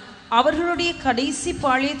பாராமல் அவர்களுடைய கடைசி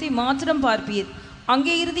பாளையத்தை மாத்திரம் பார்ப்பீர்,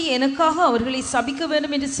 அங்கே இருந்து எனக்காக அவர்களை சபிக்க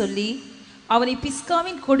வேண்டும் என்று சொல்லி அவனை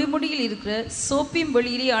பிஸ்காவின் கொடிமுடியில் இருக்கிற சோப்பின்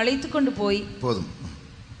வெளியிலே அழைத்து கொண்டு போய் போதும்.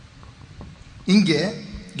 இங்கே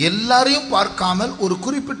எல்லாரையும் பார்க்காமல் ஒரு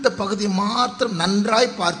குறிப்பிட்ட பகுதியை மாத்திரம்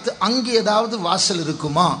நன்றாய் பார்த்து அங்கே ஏதாவது வாசல்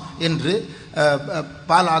இருக்குமா என்று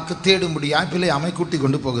பாலாக்கு தேடும்படியாக பிலேயாமை கூட்டி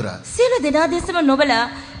கொண்டு போகிறார். සියලු දෙනා දෙසම නොබලා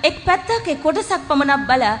එක් පැත්තක් එක් කොටසක් පමණක්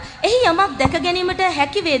බලා එහි යමක් දැක ගැනීමට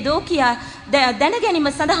හැකි වේදෝ කියා දැන ගැනීම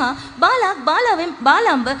සඳහා බාලාක්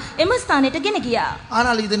බාලාම්ව එම ස්ථානයට ගෙන ගියා.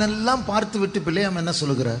 ஆனால் இதனெல்லாம் பார்த்துவிட்டு பிலேயாம் என்ன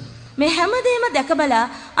சொல்கிறார்? මේ හැමදේම දැක බලා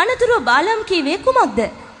අනතුරුව බාලාම් කීවේ කුමක්ද?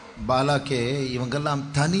 பாலாக்கே, இவங்கெல்லாம்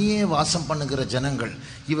தனியே வாசம் பண்ணுகிற ஜனங்கள்,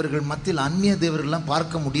 இவர்கள் மத்தியில் அந்நிய தேவர்கள்லாம்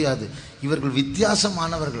பார்க்க முடியாது, இவர்கள்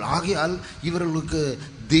வித்தியாசமானவர்கள், ஆகையால் இவர்களுக்கு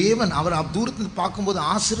தேவன் அவர் தூரத்தில் பார்க்கும்போது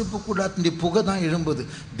ஆசிரிப்பு கூடாத்தினுடைய புகை தான் எழும்புது,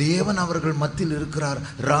 தேவன் அவர்கள் மத்தியில் இருக்கிறார்,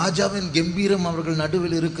 ராஜாவின் கம்பீரம் அவர்கள்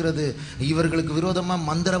நடுவில் இருக்கிறது, இவர்களுக்கு விரோதமாக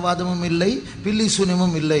மந்திரவாதமும் இல்லை பில்லி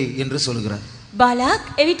சூனியமும் இல்லை என்று சொல்கிறார். බාලාම්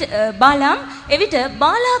එවිට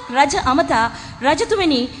බාලාක් රජ අමතා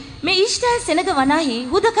රජතුමනි, මේ ඊශ්‍රායල් සෙනග වනාහි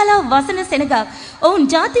හුදකලා වසන සෙනගක් ඔවුන්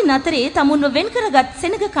ජාතින් අතරේ තමුන්ව වෙන් කරගත්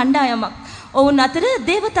සෙනග කණ්ඩායමක්. ඔවුන් අතර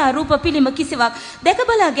දේවතා රූප පිළිම කිසිවක් දැක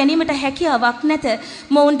බලා ගැනීමට හැකියාවක් නැත.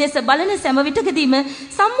 මොවුන් දෙස බලන සෑම විටකදීම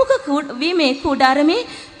සම්මුඛ වීමේ කුඩාරමේ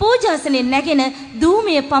பூஜாசனின் නැගෙන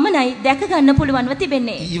ධූමය පමණයි දැක ගන්න පුළුවන්ව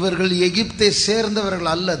තිබෙන්නේ. இவர்கள் எகிப்தை சேர்ந்தவர்கள்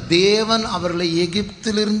அல்ல, தேவன் அவர்களை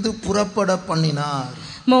எகிப்திலிருந்து புறப்பட பண்ணினார்.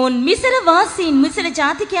 මොවුන් මිසර වාසීන් මිසර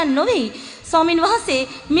ජාතිකයන් නොවේ. ස්වාමීන් වහන්සේ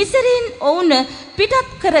මිසරින් ඔවුන් පිටත්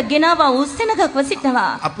කර ගෙනාවා වූ සෙනගක්ව සිටනවා.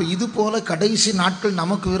 அப்ப இது போல கடைசி நாட்கள்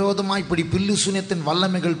நமக்கு விரோதமாய் இப்படி பில்லி சூனியத்தின்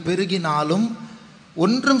வல்லமைகள் பெருகினாலும்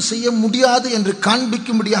ஒன்றும் செய்ய முடியாது என்று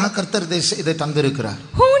காண்பிக்கும்படியாக கர்த்தர் இதை தந்திருக்கிறார்.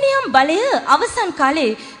 හෝනියම් බලය අවසන්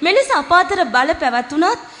කාලේ මෙලෙස අපාතර බල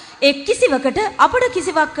පැවැතුණත් එක් කිසිවකට අපට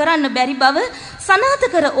කිසිවක් කරන්න බැරි බව සනාථ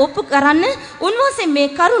කර ඔප්පු කරන්න උන්වහන්සේ මේ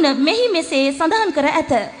කරුණ මෙහි මෙසේ සඳහන් කර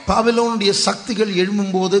ඇත. பாபிலோனுடைய சக்திகள்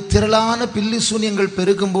எழும்பும்போது, திரளான பில்லி சூனியங்கள்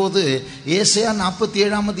பெருகும்போது, ஏசாயா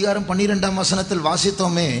 47ஆம் அதிகாரம் 12ஆம் வசனத்தில்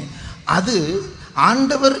வாசித்தோமே, அது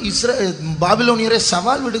ஆண்டவர் பாபிலோனியரை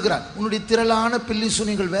சவால் விடுகிறார். உன்னுடைய திரளான பில்லி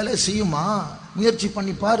சூனியங்கள் வேலை செய்யுமா, முயற்சி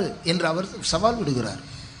பண்ணி பாரு என்று அவர் சவால் விடுகிறார்.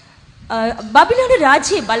 බබිලෝන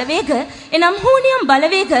රාජ්‍යයේ බලවේග එනම් හෝනියම්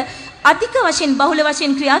බලවේග අධික වශයෙන් බහුල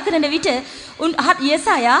වශයෙන් ක්‍රියා කරන විට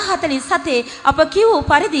යෙසායා 47 අප කියූ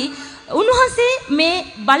පරිදි උන්වහන්සේ මේ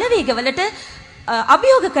බලවේගවලට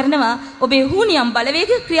අභියෝග කරනවා ඔබේ හුනියම්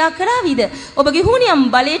බලවේග ක්‍රියා කරාවිද ඔබගේ හුනියම්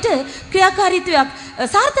බලයට ක්‍රියාකාරීත්වයක්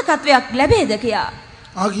සාර්ථකත්වයක් ලැබේද කියා.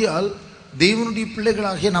 ஆகையால் தேவனுடைய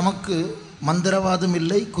பிள்ளைகளாகிய நமக்கு மந்திரவாதம்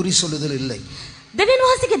இல்லை, குறி சொல்லுதல் இல்லை. දෙවියන්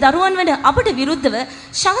වහන්සේගේ දරුවන් වන අපට විරුද්ධව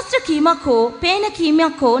ශාස්ත්‍ර කීමක් හෝ පේන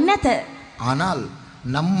කීමක් හෝ නැත. ஆனால்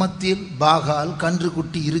நம் மத்தியில் பாகால்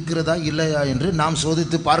கன்றுக்குட்டி இருக்கிறதா இல்லையா என்று நாம்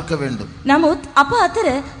சோதித்து பார்க்க வேண்டும். නමුත් අප අතර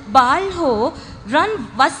බාල් හෝ රන්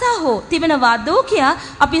වසා හෝ තිබෙනවාදෝ කියා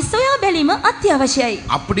අපි සොයා බැලීම අත්‍යවශ්‍යයි.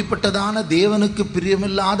 அப்படிப்பட்டதான தேவனுக்கு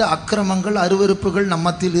பிரியமில்லாத அக்கிரமங்கள் அருவருப்புகள் நம்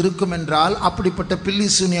மத்தியில் இருக்கும் என்றால் அப்படிப்பட்ட பில்லி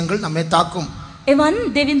சூனியங்கள் நம்மை தாக்கும். එවන්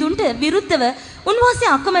දෙවිඳුන්ට විරුද්ධව උන්වහන්සේ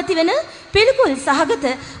අකමැති වෙන පිළිකුල් සහගත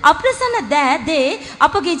අප්‍රසන්න දේ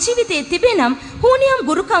අපගේ ජීවිතයේ තිබෙනම් හුනියම්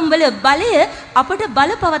ගුරුකම් වල බලය අපට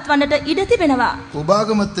බලපවත්වන්නට ඉඩ තිබෙනවා.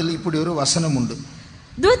 உபாகமத்தில் இப்படி ஒரு வசனம் உண்டு.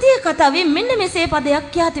 ද්විතීය කතාවේ මෙන්න මෙසේ පදයක්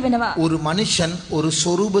කියා තිබෙනවා. ஒரு மனுஷன் ஒரு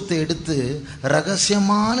சொரூபத்தை எடுத்து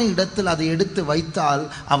ரகசியமான இடத்தில் அதை எடுத்து வைத்தால்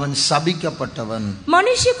அவன் சபிக்கப்பட்டவன்.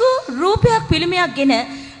 මිනිසෙකු රූපයක් පිළිමයක් ගෙන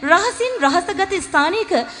රහසින් රහසගත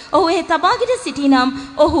ස්ථානයක ඔහු එහි තබාගෙන සිටිනම්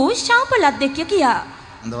ඔහු ශාප ලද්දෙක්ය කියා.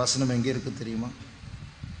 அந்த வசனம் எங்கே இருக்கு தெரியுமா?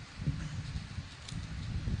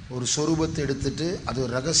 ஒரு சொரூபத்தை எடுத்துட்டு அது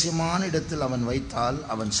ஒரு ரகசியமான இடத்தில் அவன் வைத்தால்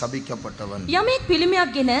அவன் சபிக்கப்பட்டவன். යමෙක් පිළිමයක්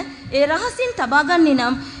ගෙන ඒ රහසින් තබා ගන්නේ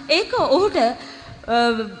නම් ඒක ඔහුට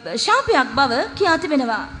ශාපයක් බව කියා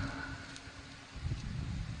තිබෙනවා.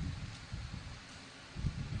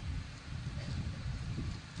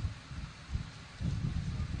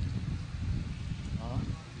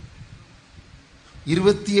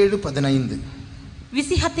 இருபத்தேழு 15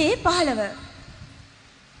 27:15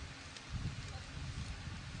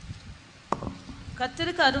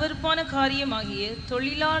 கர்த்தருக்கு அருவருப்பான காரியமாகிய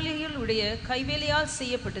தொழிலாளிகளுடைய கைவேலையால்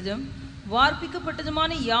செய்யப்பட்டதும்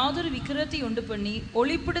வார்ப்பிக்கப்பட்டதுமான யாதொரு விக்கிரத்தை உண்டு பண்ணி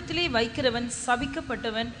ஒளிப்பிடத்திலே வைக்கிறவன்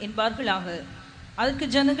சபிக்கப்பட்டவன் என்பார்களாக. அதற்கு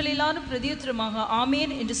ஜனங்கள் எல்லாரும் பிரதியுத்தரமாக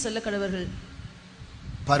ஆமேன் என்று சொல்ல கடவர்கள்.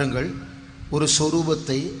 பாருங்கள், ஒரு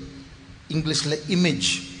சொரூபத்தை இங்கிலீஷில் இமேஜ்,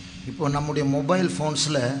 இப்போ நம்முடைய மொபைல்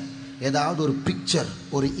ஃபோன்ஸில் ஏதாவது ஒரு பிக்சர்,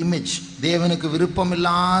 ஒரு இமேஜ், தேவனுக்கு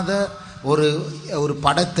விருப்பமில்லாத ஒரு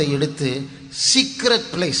படத்தை எடுத்து சீக்ரெட்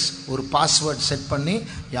பிளேஸ் ஒரு பாஸ்வேர்ட் செட் பண்ணி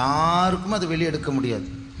யாருக்கும் அது வெளியே எடுக்க முடியாது.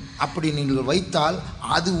 அப்படி நீங்கள் வைத்தால்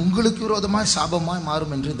அது உங்களுக்கு விரோதமாய் சாபமாய்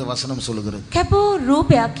மாறும் என்று இந்த வசனம் சொல்லுகிறது. කැපෝ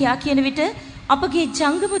රූපයක් කියා කියන විට අපගේ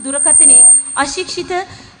ජංගම දුරකථනයේ අශික්ෂිත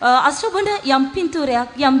අශ්‍රවණ යම් පින්තූරයක්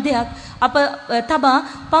යම් දෙයක් අප තබා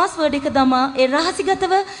පාස්වර්ඩ් එක දමා ඒ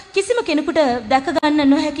රහසිගතව කිසිම කෙනෙකුට දැක ගන්න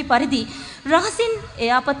නොහැකි පරිදි රහසින්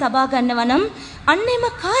ඒ අප තබා ගන්නවා නම් අන්නේම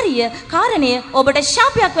කාරණය ඔබට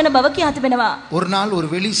ශාපයක් වෙන බව කියා තිබෙනවා. ஒரு நாள் ஒரு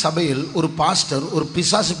வெளி சபையில் ஒரு பாஸ்டர் ஒரு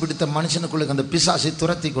பிசாசு பிடித்த மனுஷனுக்குள்ள அந்த பிசாசை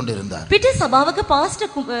துரத்தி கொண்டிருந்தார். පිට සභාවක පාස්ටර්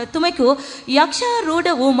තුමෙකු යක්ෂයා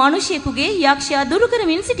රූඪ වූ මිනිසෙකුගේ යක්ෂයා දුරු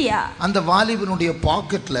කරමින් සිටියා. அந்த வாலிபனுடைய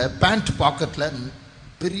பாக்கெட்ல, பேண்ட் பாக்கெட்ல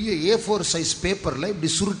பெரிய A4 சைஸ் பேப்பர்ல இப்படி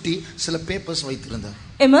சுருட்டி சில பேப்பர்ஸ் வைத்திருந்தார்.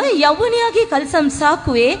 එම යෞවනයාගේ කල්සම්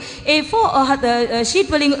සාක්කුවේ A4 ෂීට්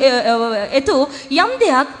වලින් එතු යම්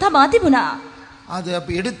දෙයක් තබා තිබුණා. அது அப்ப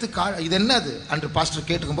எடுத்து இது என்னது என்று பாஸ்டர்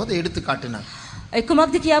கேட்டுக்கும்போது எடுத்து காட்டினார்.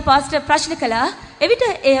 කුමක්ද කියා පාස්ටර් ප්‍රශ්න කළා. එවිට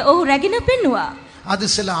ඔහු රැගෙන පෙන්නුවා. அது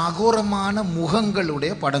சில அகோரமான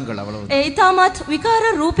முகங்களுடைய படங்கள், அவ்வளவு. ඊටමත් විකාර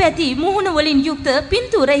රූප ඇති මුහුණ වලින් යුක්ත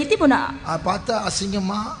පින්තූර එහි තිබුණා. பார்த்தா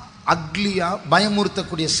அசிங்கமா, அக்லியா,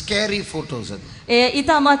 பயமுறுத்தக்கூடிய ஸ்கேரி போட்டோஸ் அது.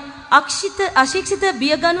 ඊටමත් අශික්ෂිත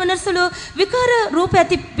බිය ගන්වන සුළු විකාර රූප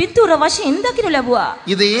ඇති පින්තූර වශයෙන් දකින්න ලැබුවා.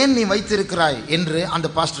 இதை ஏன் நீ வைத்திருக்கிறாய் என்று அந்த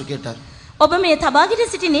பாஸ்டர் கேட்டார். ඔබ මේ තබාගෙන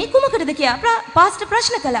සිටිනේ කුමකටද කියා පාස්ටර්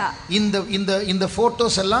ප්‍රශ්න කළා. இந்த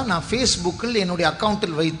போட்டோஸ் எல்லாம் நான் ஃபேஸ்புக்கில் என்னுடைய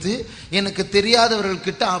அக்கவுண்டில் வைத்து எனக்கு தெரியாதவர்கள்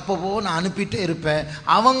கிட்ட அப்பப்போ நான் அனுப்பிட்டே இருப்பேன்.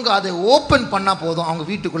 அவங்க அதை ஓபன் பண்ணா போதும் அவங்க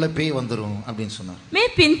வீட்டுக்குள்ள பேய் வந்துரும் அப்படின்னு சொன்னார். මේ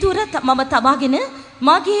පින්තූර මම තබාගෙන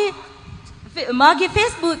මාගේ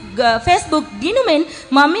Facebook ගිණුමෙන්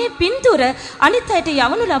මම මේ පින්තූර අනිත් අයට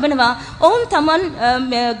යවනු ලබනවා. ඔවුන් තමන්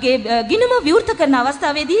ගිණුම විවෘත කරන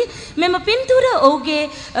අවස්ථාවේදී මෙම පින්තූර ඔහුගේ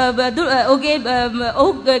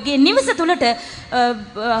නිවස තුළට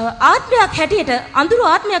ආත්මයක් හැටියට අඳුරු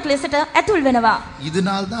ආත්මයක් ලෙසට ඇතුල් වෙනවා.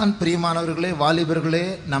 இதனால் தான் பிரியமானவர்களே, வாலிபர்களே,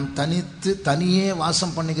 நாம் தனியே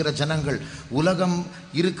வாசம் பண்ணுகிற ஜனங்கள், உலகம்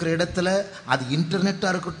இருக்கிற இடத்துல அது இன்டர்நெட்டா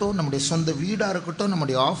இருக்கட்டும், நம்முடைய சொந்த வீடா இருக்கட்டும்,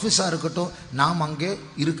 நம்முடைய ஆபீஸா இருக்கட்டும், நாம் அங்கே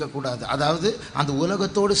இருக்கக்கூடாது. அதாவது அந்த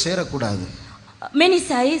உலகத்தோடு சேரக்கூடாது.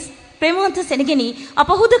 මෙනිසයි ප්‍රේමවන්ත සෙනගෙනි අප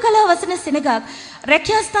හුදකලා වසන සෙනගක්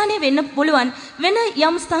රැකියා ස්ථානයේ වෙන්න පුළුවන්, වෙන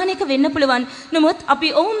යම් ස්ථානයක වෙන්න පුළුවන්. නමුත් අපි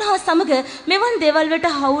ඔවුන් හා සමග මෙවන් දේවල් වලට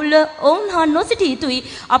හවුල් ඔවුන් හා නොසිටිය යුතුයි.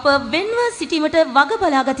 අප වෙන්ව සිටීමට වග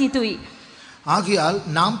බලා ගත යුතුයි. ஆகையால்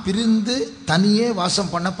நாம் பிரிந்து தனியே வாசம்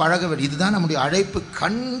பண்ண பழக வேண்டும். இதுதான் நம்முடைய அழைப்பு.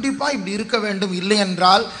 கண்டிப்பா இப்படி இருக்க வேண்டும். இல்லை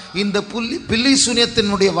என்றால் இந்த பில்லி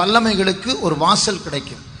சூனியத்தினுடைய வல்லமைகளுக்கு ஒரு வாசல்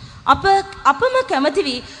கிடைக்கும். අපම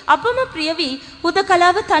කැමතිවි අපම ප්‍රියවි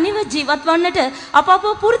හුදකලාව තනිව ජීවත් වන්නට අප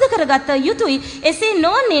පුරුදු කරගත යුතුයි. එසේ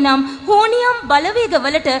නොවන්නේ නම් හෝනියම්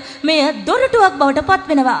බලවේගවලට මෙය දොරටුවක් බවට පත්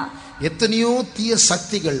වෙනවා. எத்தனையோ தீய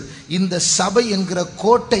சக்திகள் இந்த சபை என்கிற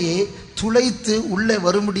கோட்டையை துளைத்து உள்ளே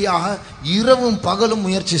வரும்படியாக இரவும் பகலும்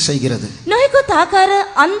முயற்சி செய்கிறது. නොයෙකුත් ආකාර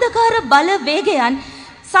අන්ධකාර බල වේගයන්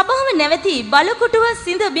සභාව නැවති බලකොටුව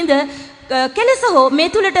සිඳ බිඳ කෙලෙස හෝ මේ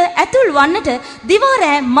තුලට ඇතුල් වන්නට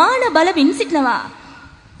දිවාරෑ මාන බලමින් සිටිනවා.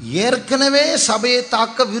 ஏற்கனவே சபையை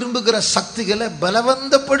தாக்க விரும்புகிற சக்திகளை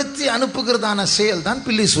பலவந்தப்படுத்தி அனுப்புகிறதான செயல் தான்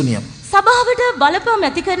பில்லி சூனியம். සභාවට බලපෑම්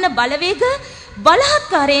ඇති කරන බලවේග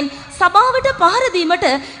බලහත්කාරයෙන් සභාවට පහර දීමට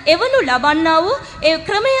එවනු ලබන්නා වූ ඒ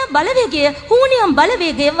ක්‍රමය බලවේගය හූනියම්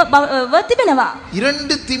බලවේගය තිබෙනවා.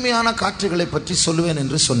 இரண்டு தீமையான காற்றுகளை பற்றி சொல்லுவேன்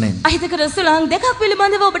என்று சொன்னேன். අහිතකර සුළං දෙකක්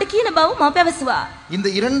පිළිබඳව ඔබට කියන බව මම පැවසුවා. இந்த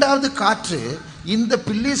இரண்டாவது காற்று இந்த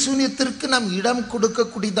பில்லி சூனியத்திற்கு நாம் இடம்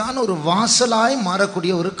கொடுக்கக்கூடியதான ஒரு வாசலாய்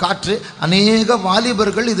மாறக்கூடிய ஒரு காற்று. அநேக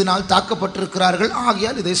வாலிபர்கள் இதனால் தாக்கப்பட்டிருக்கிறார்கள்.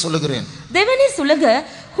 ஆகையால் இதை சொல்லுகிறேன். දෙවැනි සුළඟ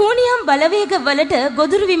හූනියම් බලවේග වලට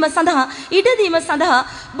ගොදුරු වීම සඳහා ඉඩ දීම සඳහා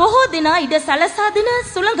බොහෝ දෙනා ඉඩ සලසා දෙන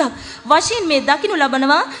සුළඟක් වශයෙන් මේ දකින්න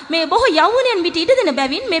ලබනවා. මේ බොහෝ යෞවනයන් මිට ඉඩ දෙන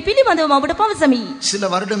බැවින් මේ පිළිබඳව ඔබට පවසමි. சில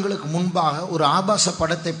வருடங்களுக்கு முன்பாக ஒரு ஆபாச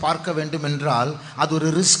படத்தை பார்க்க வேண்டும் என்றால் அது ஒரு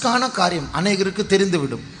ரிஸ்கான காரியம். அநேகருக்கு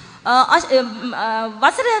தெரிந்துவிடும்.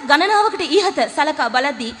 වසර ගණනාවකට ඉහත සලකා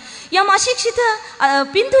බලද්දී යම් අශික්ෂිත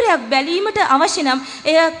පින්තූරයක් බැලීමට අවශ්‍ය නම්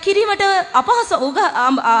එය කිරීමට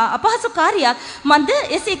අපහසු කාර්යයක්. මන්ද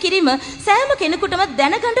එසේ කිරීම සෑම කෙනෙකුටම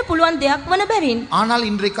දැනගන්න පුළුවන් දෙයක් වන බැවින්. ஆனால்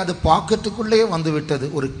இன்றைக்கு அது பாக்கெட்டுக்குள்ளே வந்து விட்டது.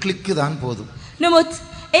 ஒரு கிளிக் தான் போதும். නමුත්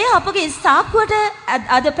එය අපගේ සාක්කුවට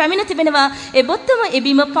අද පැමිණ තිබෙනවා. ඒ බොත්තම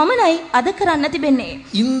එබීම පමණයි අද කරන්න තිබෙන්නේ.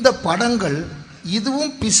 இந்த படங்கள்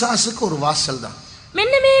இதுவும் பிசாசுக்கு ஒரு வாசல் தான்.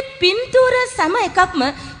 මෙන්න මේ පින්තූර සෑම එකක්ම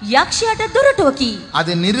යක්ෂයාට දොරටුවකි.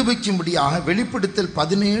 அதை நிரூபிக்கும்படியாக வெளிப்படுத்தல்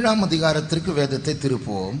 17ஆம் அதிகாரத்திற்கு வேதத்தை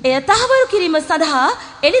திருப்புவோம். එය තහවුරු කිරීම සඳහා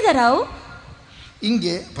එළිදරව්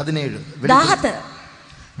இங்கே 17 17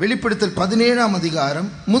 வெளிப்படுத்தல் 17ஆம் அதிகாரம்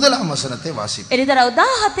முதலாம் வசனத்தை வாசிப்போம். එළිදරව්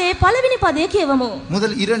 17 පළවෙනි පදය කියවමු.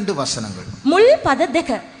 முதல் 2 வசனங்கள். මුල් පද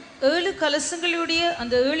 2. 7 கலசங்களுடைய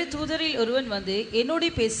அந்த 7 தூதரில் ஒருவன் வந்து என்னோட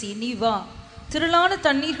பேசி, நீ வா, திரளான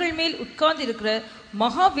தண்ணீர்கள் மேல் உட்கார்ந்து இருக்கிற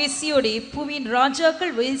மகா வேசியோடே பூமியின்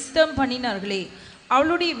ராஜாக்கள் வேசித்தனம் பண்ணினார்களே,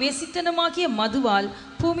 அவளுடைய வேசித்தனமாகிய மதுவால்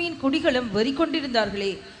பூமியின் குடிகளும் வரி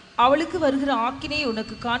கொண்டிருந்தார்களே, அவளுக்கு வருகிற ஆக்கினை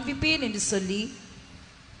உனக்கு காண்பிப்பேன் என்று சொல்லி.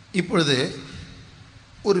 இப்பொழுது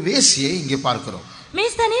ஒரு வேசியை இங்கே பார்க்கிறோம். මේ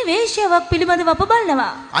ස්ථානයේ වේශ්‍යාවක් පිළිබඳව අප බලනවා.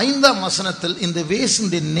 5ஆம் வசனத்தில் இந்த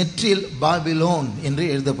வேசியின் நெற்றியில் பாபிலோன் என்று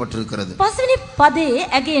எழுதப்பட்டிருக்கிறது. පස්වෙනි පදේ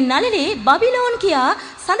ඇගේ නළලේ බබිලෝන් කියා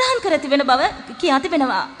සඳහන් කර තිබෙන බව කියා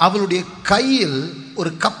තිබෙනවා. அவளுடைய கையில் ஒரு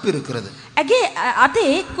கப் இருக்கிறது. ඇගේ අතේ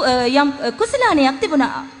යම් කුසලානයක් තිබුණා.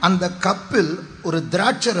 அந்த கப்பில் ஒரு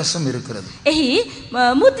திராட்சை ரசம் இருக்கிறது. එහි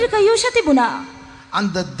මුද්‍රික යූෂ තිබුණා.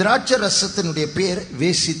 அந்த திராட்சை ரசத்தினுடைய பேர்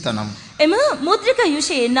வேசித்தனம். එම මුද්‍රික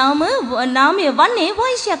යූෂේ නාමය වන්නේ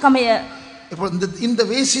වෛශ්‍යකමය. இப்போ இந்த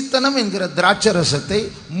வேசித்தனம் என்கிற திராட்சை ரசத்தை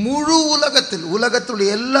முழு உலகத்தில்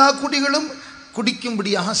எல்லா குடிகளும்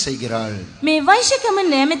குடிக்கும்படியாக செய்கிறாள். මේ වෛශ්‍යකම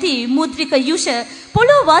නැමැති මුද්‍රික යූෂ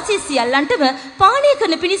පොළොව වාසී සියල්ලන්ටම පානය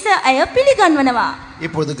කරන පිණිස අය පිළිගන්වනවා.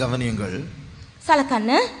 இப்பொழுது கவனியுங்கள்.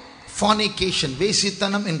 සලකන්න. fornication,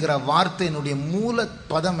 வேசித்தனம் என்கிற வார்த்தையினுடைய மூல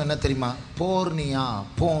பதம் என்ன தெரியுமா? போர்னியா,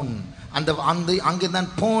 போன். அங்கேதான்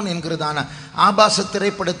போன் என்கிறதான ஆபாச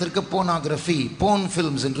திரைப்படத்திற்கு போனோகிராஃபி, போன்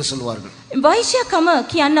ஃபிலிம்ஸ் என்று சொல்வார்கள். වෛශ්‍යකම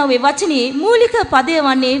කියනා වේ වචනේ මූලික පදය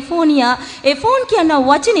වන්නේ ෆෝනියා. ඒ ෆෝන් කියනා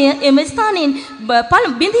වචනය එම ස්ථානයෙන්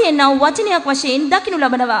බිඳියනා වචනයක් වශයෙන් දකින්න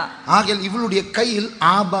ලබනවා. ஆகையால் இவளுடைய கையில்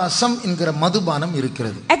ஆபாசம் என்கிற மதுபானம்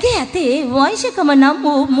இருக்கிறது. ඇගේ ඇතේ වෛශ්‍යකම නම්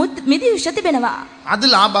වූ මිදියුෂ තිබෙනවා.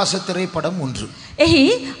 அதில் ஆபாச திரைப்படம் ஒன்று. එහි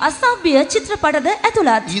අසභ්‍ය චිත්‍රපටද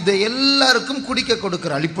ඇතුළත්. இதை எல்லாருக்கும் குடிக்க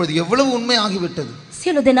கொடுக்கிறாள். இப்பொழுது எவ்வளவு உண்மை ஆகிவிட்டது.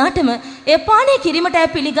 සියලු දෙනාටම ඒ පානය කිරීමට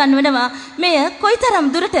පිළිගන්වනවා. මෙය කොයිතරම්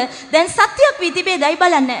දුරට දැන් සත්‍යයක් වී තිබේදයි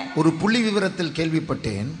බලන්න. ஒரு புள்ளி விவரத்தில்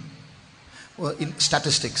கேள்விப்பட்டேன்.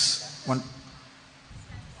 ஸ்டாட்டிஸ்டிக்ஸ்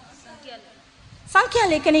සංඛ්‍යා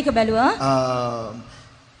ලේඛනයක බැලුවා.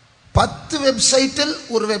 10 வெப்சைட்டில்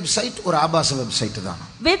ஒரு வெப்சைட் ஒரு ஆபாச வெப்சைட் தான்.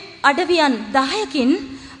 වෙබ් අඩවියන් 10කින්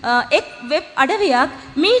එක් වෙබ් අඩවියක්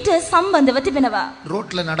මීට සම්බන්ධව තිබෙනවා.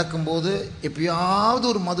 ரோட்ல நடக்கும்போது எப்பயாவது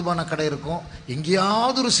ஒரு மதுபான கடை இருக்கும்,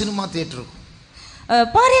 எங்கேயாவது ஒரு சினிமா தியேட்டர் இருக்கும்.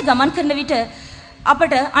 පාරේ ගමන් කරන විට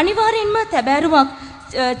අපට අනිවාර්යෙන්ම තැබෑරුමක්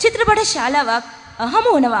චිත්‍රපට ශාලාවක්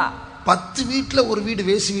හමු වෙනවා. 10 வீட்ல ஒரு வீடு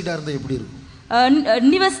வேசி வீடா இருந்தா எப்படி இருக்கும்?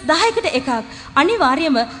 නිවස් 10කට එකක්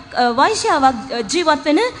අනිවාර්යයෙන්ම වෛශ්‍යාවක් ජීවත්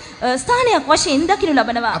වෙන ස්ථානයක් වශයෙන් දකින්න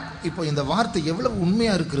ලබනවා. இப்போ இந்த வார்த்தை எவ்வளவு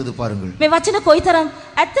உண்மையா இருக்கிறது பாருங்கள். මේ වචන කොයිතරම්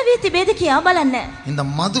ඇත්ත වී තිබේද කියා බලන්න. இந்த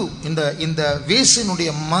மது இந்த வேசினுடைய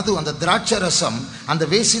மது அந்த திராட்சை ரசம் அந்த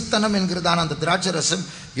வேசித்தனம் என்கிறதான அந்த திராட்சை ரசம்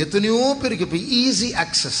எத்தனையோ பேருக்கு இப்போ ஈஸி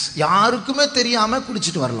ஆக்சஸ் யாருக்குமே தெரியாம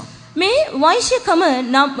குடிச்சிட்டு வரலாம். මේ වෛශ්‍යකම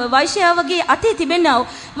නම් වෛශ්‍යාවගේ අතේ තිබෙනා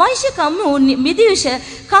වෛශ්‍යකම මිදිවිෂ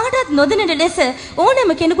කාටත් නොදැනෙන ලෙස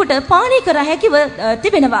ඕනෑම කෙනෙකුට පානය කර හැකිව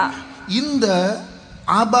තිබෙනවා. இந்த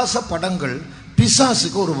ஆபாச படங்கள்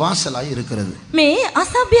பிசாசுக்கு ஒரு வாசலாய் இருக்கிறது. මේ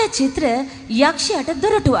අසභ්‍ය චිත්‍ර යක්ෂයාට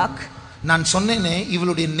දොරටුවක්. நான் சொன்னேனே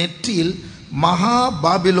இவளுடைய நெற்றியில் மகா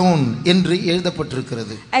பாபிலோன் என்று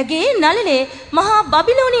எழுதப்பட்டிருக்கிறது. ඇගේ නළලේ මහා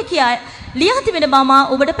බබිලෝනිය කියා ලියා තිබෙන බව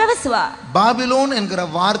ඔබට පැවසුවා. பாபிலோன் என்கிற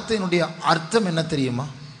வார்த்தையினுடைய அர்த்தம் என்ன தெரியுமா?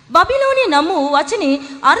 බබිලෝනිය නම් වූ වචනේ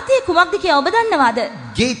අර්ථය කුමක්ද කියා ඔබ දන්නවාද?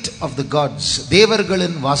 Gate of the gods,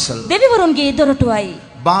 தேவர்களின் வாசல். දෙවිවරුන්ගේ දොරටුවයි.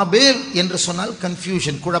 பாபேல் என்று சொன்னால்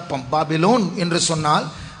கன்ஃபியூஷன், குழப்பம். பாபிலோன் என்று சொன்னால்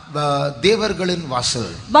தேவர்களின்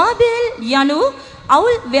வாசல். බාබෙල් යනු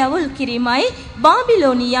අවුල් වැවුල් කිරීමයි,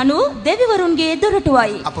 බාබිලෝනි යනු දෙවිවරුන්ගේ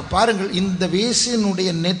දොරටුවයි. அப்ப பாருங்கள், இந்த வேசினுடைய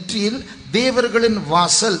நெற்றியில் தேவர்களின்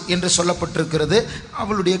வாசல் என்று சொல்லப்பட்டிருக்கிறது.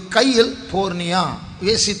 அவளுடைய கையில் போர்னியா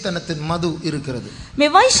வேசித்தனத்தின் மது இருக்கிறது. මේ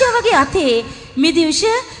වෛශ්‍යාවගේ අතේ මිදිවිෂ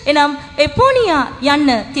එනම් එපෝනියා යන්න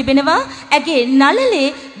තිබෙනවා. ඇගේ නළලේ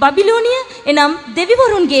බබිලෝනිය එනම්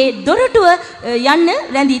දෙවිවරුන්ගේ දොරටුව යන්න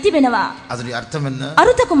රැඳී තිබෙනවා. அதனுடைய அர்த்தம் என்ன?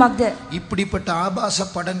 අරුත කුමක්ද? இப்படிப்பட்ட ஆபாச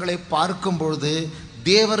படங்களை பார்க்கும் பொழுது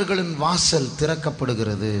தேவர்களின் வாசல்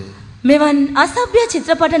திறக்கப்படுகிறது. මෙවන් අසභ්‍ය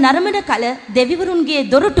චිත්‍රපට නරඹන කල දෙවිවරුන්ගේ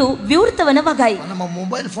දොරටු විවෘත වන වගයි. நம்ம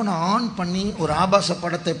மொபைல் போனை ஆன் பண்ணி ஒரு ஆபாச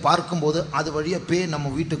படத்தை பார்க்கும்போது அது வழியா பேய் நம்ம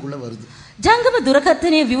வீட்டுக்குள்ள வருது. ජංගම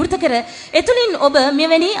දුරකථනය විවෘත කර එතුලින් ඔබ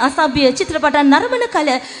මෙවැනි අසභ්‍ය චිත්‍රපට නරඹන කල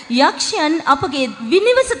යක්ෂයන් අපගේ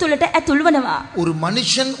විනිවස තුලට ඇතුල් වනවා. ஒரு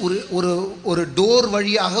மனுஷன் ஒரு டோர்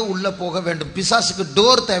வழியாக உள்ள போக வேண்டும். பிசாசுக்கு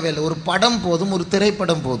டோர் தேவையில்லை, ஒரு படம் போதும், ஒரு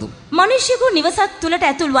திரைப்படம் போதும். මිනිසෙකු නිවසක් තුලට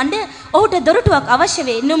ඇතුල් වන්න ඔහුට දොරටුවක් අවශ්‍ය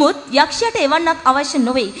වේ. නමුත් යක්ෂයාට එවන්නක් අවශ්‍ය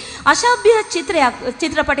නොවේ. අසභ්‍ය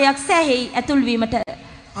චිත්‍රපටයක් සෑහෙයි ඇතුල් වීමට.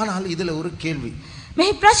 ஆனால் இதுல ஒரு கேள்வி.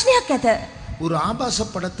 මෙහි ප්‍රශ්නයක් ඇත. ஒரு ஆபாச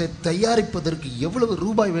படத்தை தயாரிப்பதற்கு எவ்வளவு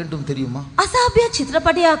ரூபாய் வேண்டும் தெரியுமா? අසභ්‍ය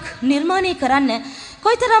චිත්‍රපටයක් නිර්මාණය කරන්න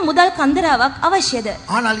කොයිතරම් මුදල් කන්දරාවක් අවශ්‍යද?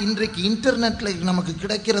 ஆனால் இன்றைக்கு இன்டர்நெட்ல நமக்கு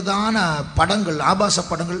கிடைக்கிறதான படங்கள், ஆபாச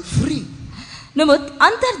படங்கள் ஃப்ரீ. නමුත්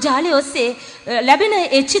අන්තර්ජාලය ඔස්සේ ලැබෙන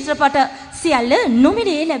ඒ චිත්‍රපට සියල්ල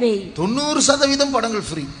නොමිලේ ලැබෙයි. 90% படங்கள்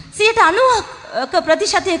ஃப்ரீ. 90%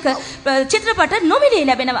 ප්‍රතිශතයක චිත්‍රපට නොමිලේ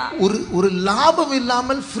ලැබෙනවා. ஒரு லாபம்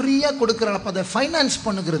இல்லாமல் ஃப்ரீயா கொடுக்கறாங்க. அப்ப அதை ஃபைனான்ஸ்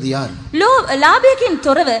பண்ணுகிறது யார்? ලාභයකින්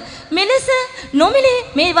තොරව මෙලෙස නොමිලේ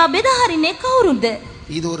මේවා බෙදා හරින්නේ කවුරුන්ද?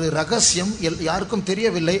 இது ஒரு ரகசியம், யாருக்கும்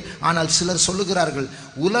தெரியவில்லை. ஆனால் சிலர் சொல்லுகிறார்கள்,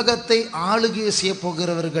 உலகத்தை ஆளுகை செய்ய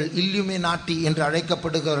போகிறவர்கள், இல்லுமினாட்டி என்று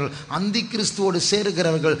அழைக்கப்படுகிறவர்கள், அந்தி கிறிஸ்துவோடு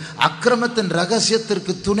சேருகிறவர்கள், அக்கிரமத்தின்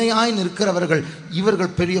ரகசியத்திற்கு துணையாய் நிற்கிறவர்கள்,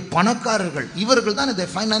 இவர்கள் பெரிய பணக்காரர்கள். இவர்கள் தான் இதை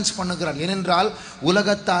ஃபைனான்ஸ் பண்ணுகிறார்கள். ஏனென்றால்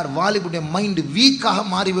உலகத்தார் வாலிபுடைய மைண்ட் வீக்காக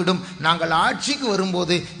மாறிவிடும். நாங்கள் ஆட்சிக்கு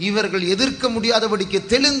வரும்போது இவர்கள் எதிர்க்க முடியாதபடிக்கு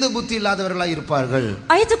தெளிந்த புத்தி இல்லாதவர்களாய் இருப்பார்கள்.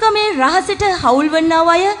 අයිතුකමේ රහසට හවුල් වන්නව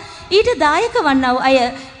අය, ඊට දායක වන්නව අය,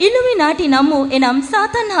 ඉලුමිනාටි නම් වූ එනම්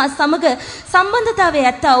සාතන් හා සමග සම්බන්ධතාවය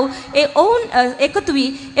ඇත්තව ඒ ඔවුන් එකතු වී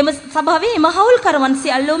එම සභාවේ එම හවුල්කරවන්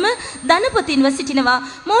සියල්ලෝම ධනපතින්ව සිටිනවා.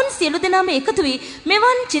 මොවුන් සියලු දෙනාම එකතු වී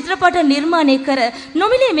මෙවන් චිත්‍රපට නිර්මාණය කර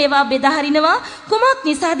නොමිලේ මේවා බෙදා හරිනවා. කුමක්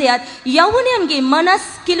නිසාදයත් යෞවනයන්ගේ මනස්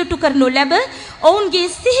කිලුටු කරනු ලැබ ඔවුන්ගේ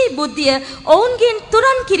සිහි බුද්ධිය ඔවුන්ගෙන්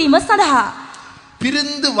තුරන් කිරීම සඳහා.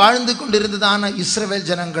 பிரிந்து வாழ்ந்து கொண்டிருந்ததான இஸ்ரவேல்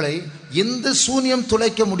ஜனங்களை எந்த சூனியம்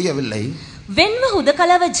துளைக்க முடியவில்லை. වෙන්ව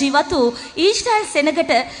හුදකලව ජීවත් වූ ඊශ්‍රායල්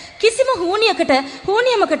සෙනගට කිසිම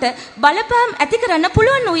හූනියමකට බලපෑම් ඇති කරන්න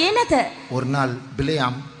පුළුවන් වූයේ නැත. ஒரு நாள்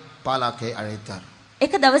பிலேயாம் பாலாக்கை அழைத்தார்.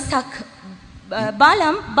 එක දවසක්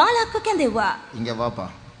බාලම් බාලක්ව කැඳෙව්වා. இங்க வாப்பா,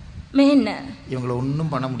 මෙන්න இவங்களை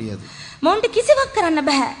ஒன்றும் பண்ண முடியாது. මොවුන්ට කිසිවක් කරන්න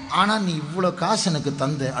බෑ. ஆனா நீ இவ்வளவு காசு எனக்கு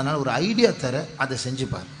தந்த, அதனால ஒரு ஐடியா தர, அதை செஞ்சு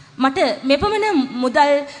பார். මට මෙපමණ මුදල්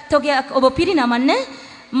තොගයක් ඔබ පිරිනමන්න,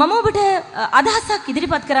 මම ඔබට අදහසක්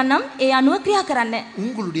ඉදිරිපත් කරන්නම්, ඒ අනුව ක්‍රියා කරන්න.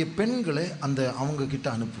 உங்களுடைய பெண்களை அந்த அவங்க கிட்ட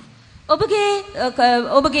அனுப்பு.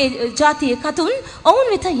 ඔබගේ ජාතිය කතුන් ඔවුන්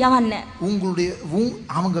වෙත යවන්න.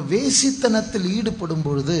 அவங்க வேசித்தனத்தில் ஈடுபடும்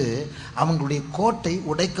பொழுது அவங்களுடைய கோட்டை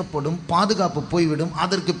உடைக்கப்படும், பாதுகாப்பு போய்விடும்.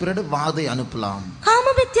 அதற்கு பிறகு வாதை அனுப்பலாம். කාම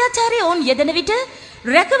මිත්‍යාචාරයේ ඔවුන් යෙදෙන විට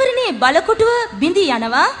රැකවරණේ බලකොටුව බිඳී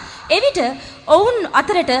යනවා. එවිට ඔවුන්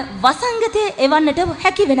අතරට වසංගතය එවන්නට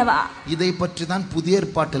හැකි වෙනවා. இதை பற்றி தான் புதிய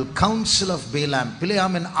ஏற்பாட்டில் கவுன்சில் ஆஃப்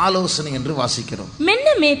பிலேயாமின் ஆலோசனை என்று வாசிக்கிறோம். මෙන්න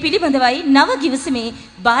මේ පිළිබඳවයි නව ගිවිසුමේ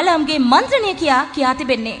බාලාම්ගේ මන්ත්‍රණය කියා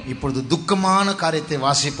තිබෙන්නේ. இப்பொழுது துக்கமான காரியத்தை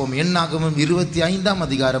வாசிப்போம். என்னாகமம் 25ஆம்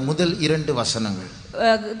அதிகாரம் முதல் 2 வசனங்கள்.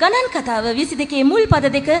 ගණන් කතාව 22 මුල් පද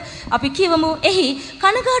දෙක අපි කියවමු. එහි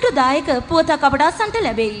කනගාටුදායක පුවතක් අපට අසන්නට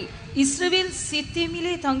ලැබෙයි. இஸ்ரவேல்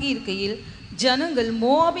சித்தீமிலே தங்கி இருக்கையில் ஜனங்கள்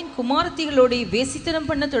மோவாபின் குமாரத்திகளோடு வேசித்தனம்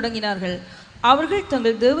பண்ண தொடங்கினார்கள். அவர்கள்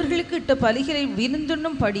தங்கள் தேவர்களுக்கு இட்ட பலிகளை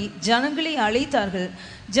விருந்துண்ணும்படி ஜனங்களை அழைத்தார்கள்.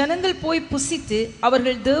 ஜனங்கள் போய் புசித்து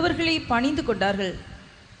அவர்கள் தேவர்களை பணிந்து கொண்டார்கள்.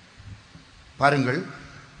 பாருங்கள்,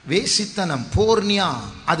 வேசித்தனம் போர்னியா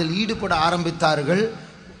அதில் ஈடுபட ஆரம்பித்தார்கள்.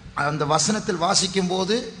 அந்த வசனத்தில் வாசிக்கும்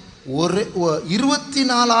போது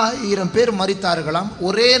 24,000 பேர் மரித்தார்களாம்.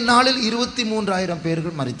 ஒரே நாளில் 23,000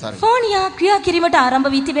 பேர்கள் மரித்தார்கள். ෆෝනියා ක්‍රියා කිරීමට ආරම්භ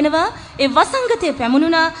වී තිබෙනවා. ඒ වසංගතය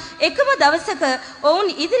පැමුණුණා. එකම දවසක ඔවුන්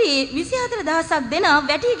ඉදිරියේ 24,000ක් දෙනා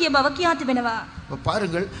වැටී ගිය බව කියා තිබෙනවා.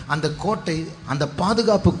 பாருங்கள், அந்த கோட்டை, அந்த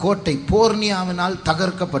பாதுகாப்பு கோட்டை போர்னியாவினால்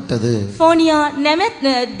தகர்க்கப்பட்டது. ෆෝනියා නැමැත්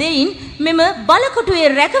දෙයින් මෙම බලකොටුවේ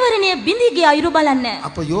රැකවරණය බිඳී ගිය අයුරු බලන්න.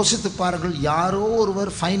 அப்ப யோசித்து பாருங்கள், யாரோ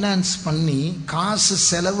ஒருவர் ஃபைனான்ஸ் பண்ணி காசு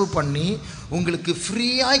செலவு பண்ணி உங்களுக்கு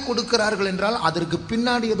ஃப்ரீயாய் கொடுக்கிறார்கள் என்றால் அதற்கு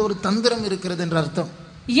பின்னாடி ஏதோ ஒரு தந்திரம் இருக்கிறது என்ற அர்த்தம்.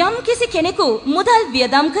 යම් කිසි කෙනෙකු මුදල්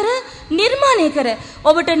වියදම් කර නිර්මාණය කර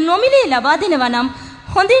ඔබට නොමිලේ ලබා දෙනවා නම්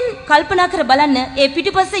හොඳින් කල්පනා කර බලන්න ඒ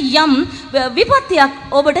පිටිපස්සේ යම් විපත්තියක්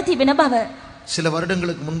ඔබට තිබෙන බව. சில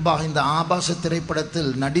வருடங்களுக்கு முன்பாக இந்த ஆபாச திரைப்படத்தில்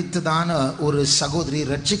நடித்ததான ஒரு சகோதரி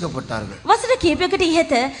ரட்சிக்கப்பட்டார்கள். වසර කිහිපයකට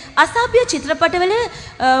ඉහත අසභ්‍ය චිත්‍රපටවල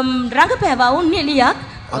රංගපෑවා වූ නිලියක්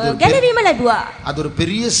ගැලවීම ලැබුවා. அது ஒரு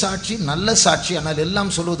பெரிய சாட்சி, நல்ல சாட்சி. ஆனால்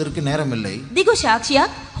எல்லாம் சொல்வதற்கு நேரம் இல்லை. දිගු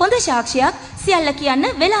සාක්ෂියක්, හොඳ සාක්ෂියක් සියල්ල කියන්න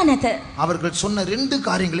වෙලා නැත. அவர்கள் சொன்ன 2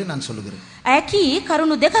 காரியங்களை நான் சொல்லுகிறேன். ඇය කී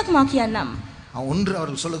කරුණු දෙකක් මා කියන්නම්. ஒன்று,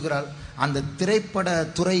 அவர்கள் சொல்லுகிறார், அந்த திரைப்பட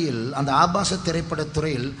துறையில், அந்த ஆபாச திரைப்பட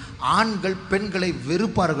துறையில் ஆண்கள் பெண்களை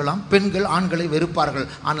வெறுப்பார்களாம், பெண்கள் ஆண்களை வெறுப்பார்கள்.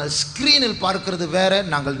 ஆனால் ஸ்கிரீனில் பார்க்கிறது வேற,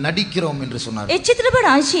 நாங்கள் நடிக்கிறோம் என்று சொன்னார். ඒ චිත්‍රපට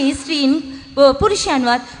අංශයේ ස්ත්‍රීන්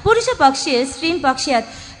පුරුෂයන්වත් පුරුෂ පක්ෂයේ ස්ත්‍රීන් පක්ෂයත්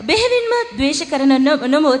බෙහෙවින්ම ද්වේෂ කරන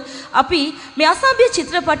නමුත් අපි මේ අසභ්‍ය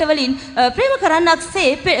චිත්‍රපටවලින් ප්‍රේම කරන්නක්සේ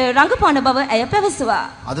රංගපාන බව ඇය පැවසුවා.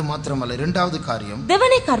 அது மாத்திரமல்ல, இரண்டாவது காரியம்,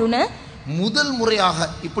 දෙවැනි කරුණ, முதல் முறையாக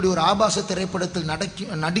இப்படி ஒரு ஆபாச திரைப்படத்தில்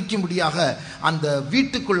நடிக்கும்படியாக அந்த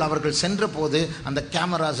வீட்டுக்குள் அவர்கள் சென்ற போது, அந்த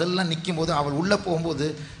கேமராஸ் எல்லாம் நிற்கும் போது, அவள் உள்ள போகும்போது,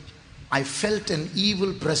 I felt an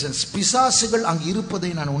evil presence. பிசாசுகள் அங்கு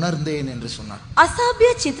இருப்பதை நான் உணர்ந்தேன் என்று சொன்னார்.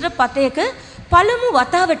 අසභ්‍ය චිත්‍රපටයක පළමු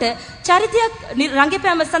වතාවට චරිතයක්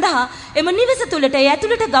රංගපෑම සඳහා එම නිවස තුළට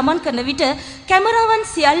ඇතුළට ගමන් කරන විට කැමරාවන්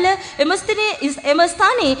සියල්ල එම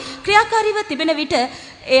ස්ථානයේ ක්‍රියාකාරීව තිබෙන විට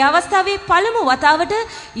ඒ අවස්ථාවේ පළමු වතාවට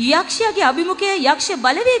යක්ෂයාගේ අභිමුඛය, යක්ෂ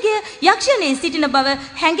බලවේගය යක්ෂණේ සිටින බව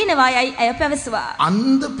හැඟෙනවා යයි ඇය පැවසුවා.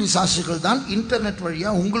 அந்த பிசாசுகள் தான் இன்டர்நெட்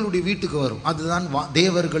வழியா உங்களுடைய வீட்டுக்கு வரும். அதுதான்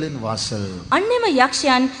தேவர்களின் வாசல். අන්නෙම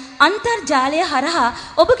යක්ෂයන් අන්තර්ජාලය හරහා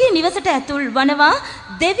ඔබගේ නිවසට ඇතුල් වනවා.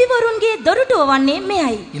 දෙවිවරුන්ගේ දොරටුව වන්නේ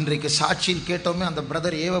මෙයයි. இன்றைக்கு சாட்சியில் கேட்டோமே, அந்த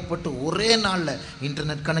பிரதர் ஏவப்பட்டு ஒரே நாள்ல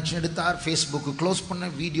இன்டர்நெட் கனெக்ஷன் எடுத்தார், ஃபேஸ்புக் க்ளோஸ் பண்ண,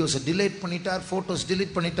 வீடியோஸ் டிலீட் பண்ணிட்டார், போட்டோஸ்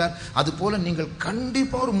டிலீட் பண்ணிட்டார். அது போல நீங்கள்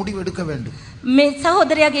கண்டிப்பா ஒரு முடிவு எடுக்க வேண்டும். මේ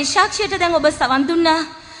සහෝදරයාගේ සාක්ෂියට දැන් ඔබ සවන් දුන්නා.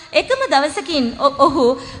 එකම දවසකින් ඔහු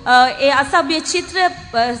ඒ අසභ්‍ය චිත්‍ර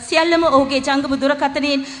සියල්ලම ඔහුගේ ජංගම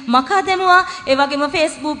දුරකථනයෙන් මකා දැමුවා. ඒ වගේම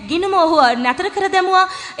Facebook ගිණුම ඔහු නතර කර දැමුවා.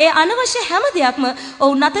 ඒ අනවශ්‍ය හැම දෙයක්ම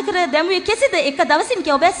ඔහු නතර කර දැමුවේ කෙසේද එක දවසින්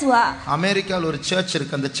කියලා බැසුවා. அமெரிக்காவில் ஒரு சர்ச்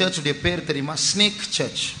இருக்கு. அந்த சர்ச்சுடைய பேர் தெரியுமா? ஸ்னேக்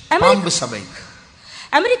சர்ச், பாம்பு சபை.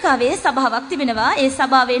 ඇමරිකාවේ සභාවක් තිබෙනවා. ඒ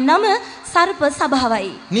සභාවේ නම සර්ප සභාවයි.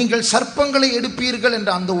 நீங்கள் சர்ப்பங்களை எடுப்பீர்கள் என்ற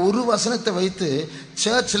அந்த ஒரு வசனத்தை வைத்து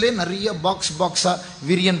சர்ச்சிலே நிறைய பாக்ஸா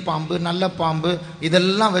விரியன் பாம்பு, நல்ல பாம்பு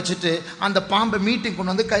இதெல்லாம் வச்சுட்டு அந்த பாம்பை மீட்டிங்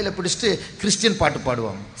கொண்டு வந்து கையில பிடிச்சிட்டு கிறிஸ்டியன் பாட்டு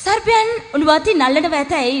பாடுவாங்க. සර්පයන් උණුවති නල්ලන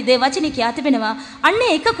වැතයි දේ වචනේ කියා තිබෙනවා. අන්න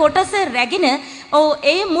එක කොටස රැගෙන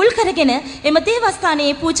ඒ මුල් කරගෙන එම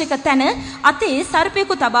දේවස්ථානයේ පූජක තැන අතේ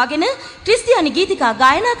සර්පයෙකු තබාගෙන ක්‍රිස්තියානි ගීතිකා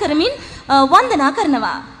ගායනා කරමින් වන්දනා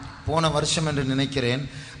කරනවා. போன வருஷம் என்று நினைக்கிறேன்,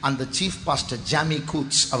 அந்த சீஃப் பாஸ்டர் ஜாமி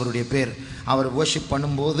கூட்ஸ் அவருடைய பேர், அவர் வர்ஷிப்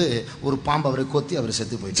பண்ணும்போது ஒரு பாம்பு அவரை கொத்தி அவர்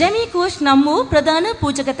செத்து போயிட்டார். ජැමි කෝෂ් නම් වූ ප්‍රධාන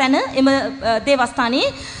පූජක තැන එම දේවස්ථානයේ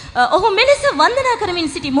ඔහු මෙලෙස වන්දනා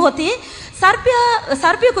කරමින් සිටි මොහොතේ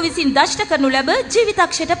සර්පයෙකු විසින් දෂ්ට කරනු ලැබ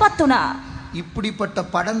ජීවිතක්ෂයට පත් වුණා. இப்படிப்பட்ட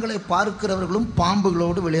படங்களை பார்க்கிறவர்களும்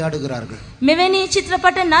பாம்புகளோடு விளையாடுகிறார்கள். මෙවැනි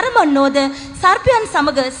චිත්‍රපට නරඹන්නෝද සර්පයන්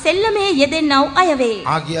සමග සෙල්ලමේ යෙදෙන්නව අය වේ.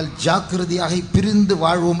 ஆகையால் ஜாக்கிரதையாக பிரிந்து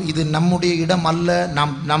வாழ்வோம். இது நம்முடைய இடம் அல்ல.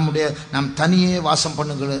 நாம் தனியே வாசம்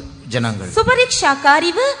பண்ணுகிற ஜனங்கள்.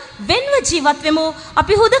 සුපරීක්ෂාකාරීව වෙන්ව ජීවත් වෙමු.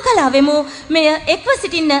 අපි හුදකලා වෙමු. මෙය එක්ව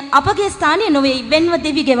සිටින්න අපගේ ස්ථානය නොවේ. වෙන්ව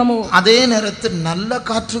දෙවි ගෙවමු. அதே நேரத்தில் நல்ல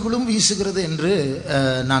காற்றுகளும் வீசுகிறது என்று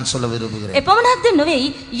நான் சொல்ல விரும்புகிறேன். එපමණක්ද නොවේ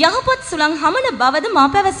යහපත් සුළං හමන බවද මා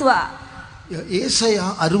පැවසුවා. ஏசாயா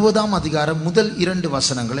 60ஆம் அதிகாரம் முதல் 2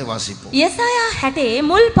 வசனங்களை வாசிப்போம். යසායා 60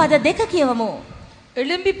 මුල් පද දෙක කියවමු.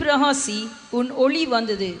 எழும்பி பிரகாசி, உன் ஒளி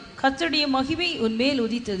வந்தது, கர்த்தருடைய மகிமை உன் மேல்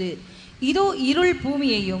உதித்தது. இதோ இருள்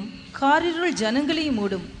பூமியையும் காரிருள் ஜனங்களையும்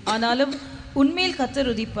மூடும், ஆனாலும் உன்மேல்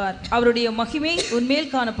கர்த்தர் உதிப்பார், அவருடைய மகிமை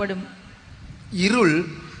உன்மேல் காணப்படும். இருள்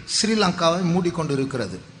ஸ்ரீலங்காவை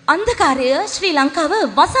மூடிக்கொண்டிருக்கிறது. අන්ධකාරය ශ්‍රී ලංකාව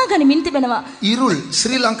වසා ගනිමින් තිබෙනවා. இருள்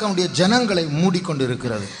ஸ்ரீலங்காவுடைய ஜனங்களை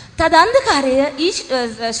மூடிக்கொண்டிருக்கிறது. තද අන්ධකාරය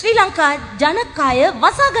ශ්‍රී ලංකා ජනකාය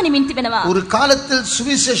වසා ගනිමින් තිබෙනවා. ஒரு காலத்தில்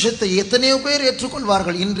சுவிசேஷத்தை எத்தனையோ பேர்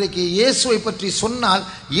ஏற்றுக்கொள்வார்கள். இன்றைக்கு இயேசுவை பற்றி சொன்னால்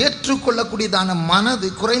ஏற்றுக்கொள்ளக்கூடியதான மனது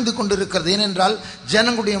குறைந்து கொண்டிருக்கிறது. ஏனென்றால்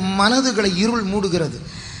ஜனங்களுடைய மனதுகளை இருள் மூடுகிறது.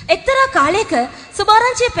 එක්තරා කාලයක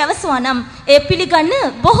සුභාරංචිය පැවසුවා නම් ඒ පිළිගන්න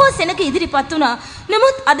බොහෝ සෙනග ඉදිරිපත් වුණා.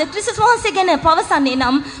 නමුත් අද ක්‍රිස්තුස් වහන්සේ ගැන පවසන්නේ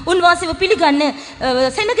නම් උන්වහන්සේව පිළිගන්න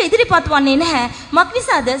සෙනග ඉදිරිපත් වන්නේ නැහැ.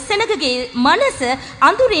 මක්නිසාද සෙනගගේ මනස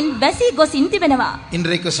අඳුරින් බැසී ගොසින් තිබෙනවා.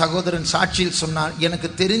 இன்றைக்கு சகோதரன் சாட்சியில் சொன்னார், எனக்கு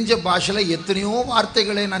தெரிஞ்ச பாஷையில எத்தனையோ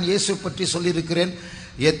வார்த்தைகளை நான் இயேசுவை பற்றி சொல்லியிருக்கிறேன்,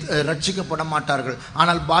 ரட்சிக்கப்பட மாட்டார்கள்.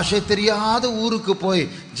 ஆனால் பாஷை தெரியாத ஊருக்கு போய்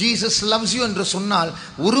ஜீசஸ் லவ்ஸ் யூ என்று சொன்னால்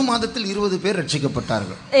ஒரு மாதத்தில் 20 பேர்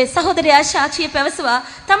ரட்சிக்கப்பட்டார்கள். සහෝදරයා ශාක්ෂිය පැවසුවා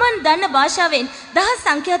තමන් දන්න භාෂාවෙන් දහස්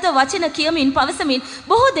සංඛ්‍යාත වචන කියමින් පවසමින්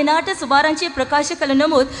බොහෝ දෙනාට සුභාරංචිය ප්‍රකාශ කළ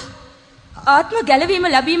නමුත් ආත්ම ගැලවීම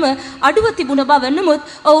ලැබීම අඩුව තිබුණ බව. නමුත්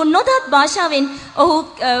ඔහු නොදත් භාෂාවෙන් ඔහු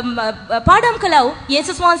පාඩම් කළා.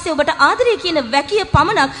 යේසුස් වහන්සේ ඔබට ආදරය කියන වැකිය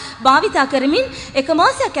පමණක් භාවිතා කරමින් එක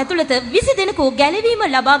මාසයක් ඇතුළත 20 දෙනෙකු ගැලවීම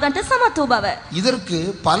ලබා ගන්නට සමත් වූ බව. இதற்கு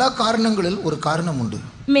பல காரணங்களில் ஒரு காரணம் உண்டு.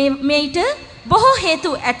 මේට බොහෝ හේතු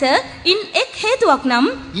ඇත. ඉන් එක් හේතුවක් නම්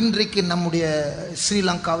இன்றைக்கு நம்முடைய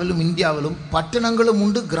ஸ்ரீலங்காவிலும் இந்தியாவிலும் பட்டணங்களும்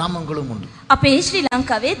உண்டு, கிராமங்களும் உண்டு. අපේ ශ්‍රී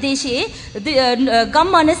ලංකාවේ දේශයේ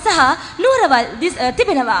ගම්මාන සහ නුවරවල්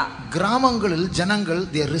තිබෙනවා. கிராமங்களில் ஜனங்கள்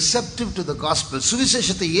they are receptive to the gospel,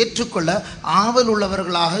 சுவிசேஷத்தை ஏற்றுக்கொள்ள ஆவல்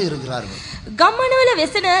உள்ளவர்களாக இருக்கிறார்கள். ගම්මානවල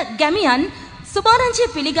වෙසෙන ගැමියන්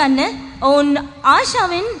සුභාරංචිය පිළිගන්න ඔවුන්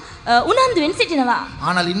ආශාවෙන් උනන්දුවෙන් සිටිනවා.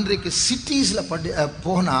 ஆனால் இன்றைக்கு சிட்டிஸ்ல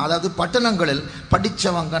போனா, அதாவது பட்டணங்களில்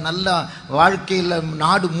படிச்சவங்க நல்ல வாழ்க்கையில்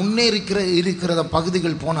நாடு இருக்கிற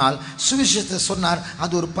பகுதிகள் போனால் சுவிசேஷத்தை சொன்னார்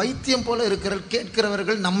அது ஒரு பைத்தியம் போல இருக்கிற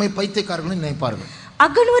கேட்கிறவர்கள் நம்மை பைத்தியக்காரர்கள் நினைப்பார்கள்.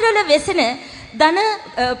 අගනුවරවල වෙසෙන දන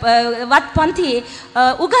වත් පන්තියේ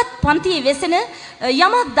උගත් පන්තියේ වෙසෙන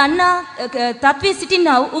යමක් දන්නා තත්වයේ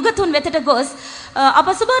සිටිනා උගතුන් වෙතට ගොස් අප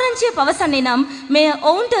සුභාරංචිය පවසන්නේ නම් මේ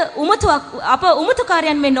ඔවුන්ට උමතුවක් අප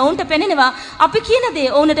උමතුකාරයන් මෙන් ඔවුන්ට පෙනෙනවා. අපි කියන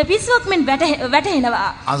දේ ඔවුන්ට පිස්සුවක් මෙන් වැටහෙනවා.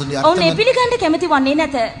 ඔවුන් ඒ පිළිගන්න කැමති වන්නේ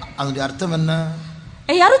නැත. அதனுடைய அர்த்தம் என்ன?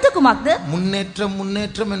 ඒ අරුත කුමක්ද? முன்னேற்றம்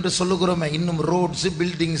முன்னேற்றம் என்று சொல்லுகிறோமே, இன்னும் ரோட்ஸ்,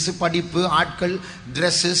 பில்டிங்ஸ், படிப்பு, ஆட்கள்,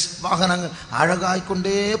 டிரெஸ்ஸஸ், வாகனங்கள் அழகாய்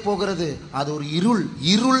கொண்டே போகிறது. அது ஒரு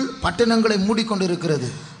இருள் பட்டணங்களை மூடிக்கொண்டிருக்கிறது.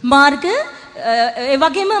 මාර්ග ඒ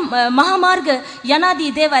වගේම මහා මාර්ග යනාදී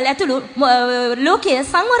දේවල් ඇතුළු ලෝකයේ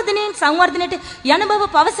සංවර්ධනයට යන බව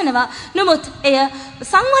පවසනවා. නමුත් එය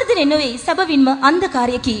සංවර්ධනය නොවේ, සැබවින්ම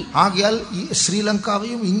අන්ධකාරයකි. ஆகையால்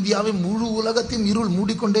ஸ்ரீலங்காவையும் இந்தியாவையும் முழு உலகத்தையும் இருள்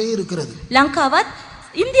மூடிக்கொண்டே இருக்கிறது. ලංකාවත්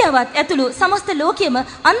ඉන්දියාවත් ඇතුළු සමස්ත ලෝකයේම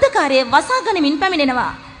අන්ධකාරය වසා ගනිමින් පැමිණෙනවා.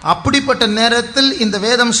 அப்படிப்பட்ட நேரத்தில் இந்த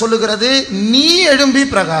வேதம் சொல்லுகிறது, நீ எழும்பி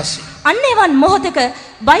பிரகாசி. අන්නේවන් මොහොතක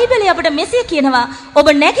බයිබලය අපට මෙසේ කියනවා, ඔබ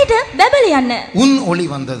නැගිට බැබල යන්න. உன் ஒளி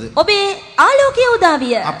வந்தது. ඔබේ ආලෝකය උදා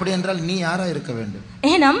විය. அப்படி என்றால் நீ யாரா இருக்க வேண்டும்?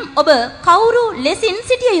 එහෙනම් ඔබ කවුරු ලෙසින්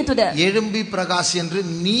සිටිය යුතුද? எழும்பி பிரகாசி என்று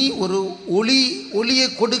நீ ஒரு ஒளியை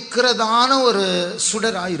கொடுக்கிறதான ஒரு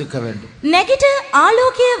சுடராய் இருக்க வேண்டும். නැගිට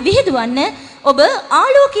ආලෝකය විහිදුවන්න ඔබ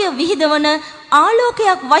ආලෝකය විහිදවන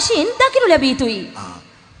ආලෝකයක් වශයෙන් දකිනු ලැබිය යුතුයි.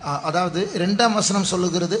 அதாவது 2ஆம் வசனம்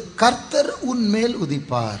சொல்லுகிறது, கர்த்தர் உன்மேல்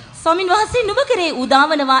உதிப்பார். ස්වාමින් වහන්සේ නුඹ කෙරේ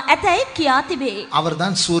උදාවනවා ඇතැයි කියා තිබේ.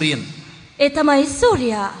 அவர்தான் சூரியன். ඒ තමයි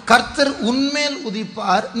සූර්යයා. கர்த்தர் உன்மேல்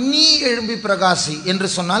உதிப்பார், நீ எழும்பி பிரகாசி என்று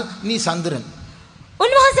சொன்னால் நீ சந்திரன்.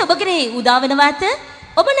 උන්වහන්සේ ඔබ කෙරේ උදාවනවා ඇත,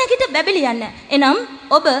 ඔබ නැගිට බැබලි යන්න. එනම්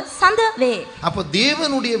ඔබ සඳ වේ. அப்போ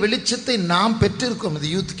தேவனுடைய வெளிச்சத்தை நாம் பெற்றிருக்கோம். இந்த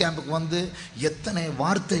யூத் கேம்புக்கு வந்து எத்தனை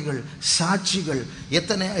வார்த்தைகள், சாட்சிகள்,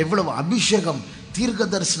 எவ்வளவு அபிஷேகம், தீர்க்க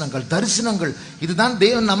தரிசனங்கள், இதுதான்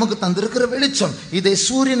தேவன் நமக்கு தந்திருக்கிற வெளிச்சம். இதை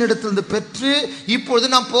சூரியனிடத்திலிருந்து பெற்று இப்பொழுது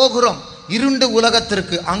நாம் போகிறோம் இருண்ட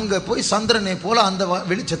உலகத்திற்கு. அங்க போய் சந்திரனை போல அந்த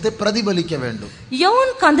வெளிச்சத்தை பிரதிபலிக்க வேண்டும். යෝන්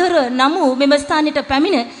කඳර නමු මෙම ස්ථානයට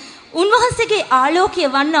පැමිණ උන්වහන්සේගේ ආලෝකය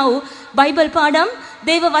වන්නා වූ බයිබල් පාඩම්,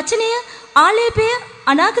 දේව වචනය, ආලේපය,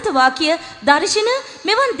 අනාගත වාක්‍ය, දර්ශන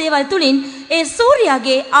මෙවන් දේවල් තුලින් ඒ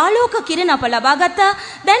සූර්යාගේ ආලෝක කිරණ අප ලබා ගත්තා.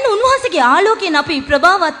 දැන් උන්වහන්සේගේ ආලෝකයෙන් අපි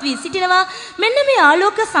ප්‍රභාවත් වී සිටිනවා. මෙන්න මේ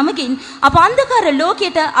ආලෝක සමගින් අප අන්ධකාර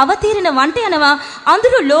ලෝකයට අවතීර්ණ වන්ට යනවා.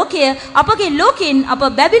 අඳුරු ලෝකය අපගේ ලෝකයෙන් අප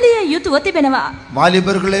බැබිලිය යුතුව තිබෙනවා.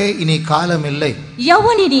 வாலிபர்களே இனி காலம் இல்லை.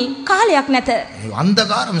 යෞවනිනි කාලයක් නැත.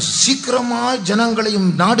 அந்தகாரம் சீக்கிரமாய் ஜனங்களையும்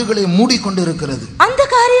நாடுகளையும் மூடிக்கொண்டிருக்கிறது.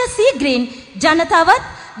 අන්ධකාරය සීග්‍රයෙන් ජනතාවත්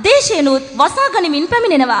දේශයනුත් වසා ගනිමින්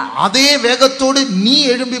පැමිණෙනවා. அதே வேகத்தோடு நீ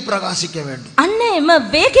எழும்பி பிரகாசிக்க வேண்டும். අන්න එම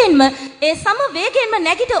වේගයෙන්ම ඒ සම වේගයෙන්ම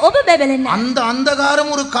නැගිට ඔබ බැබලෙන්න. அந்த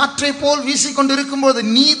அந்தகாரம் ஒரு காற்றை போல் வீசிக்கொண்டிருக்கும்போது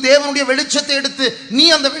நீ தேவனுடைய வெளிச்சத்தை எடுத்து நீ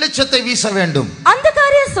அந்த வெளிச்சத்தை வீச வேண்டும்.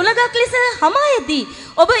 අන්ධකාරය සුළඟක් ලෙස හමායදී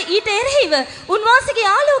ඔබ ඊට එරෙහිව උන්වහන්සේගේ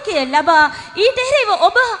ආලෝකය ලබා ඊට එරෙහිව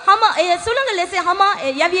ඔබ සුළඟ ලෙස හමා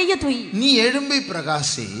යවිය යුතුයි. நீ எழும்பி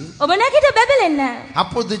பிரகாசி. ඔබ නැගිට බැබලෙන්න.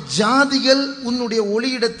 அப்போது ஜாதிகள் உன்னுடைய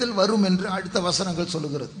ஒளியிடத்தில் வரும் என்று அடுத்த வசனங்கள்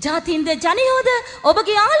சொல்லுகிறது. ජාතින්ද ජනයෝද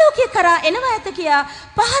ඔබගේ ආලෝකය කරා එනවා ඇත කියා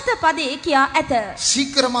පහත පදේ කියා ඇත.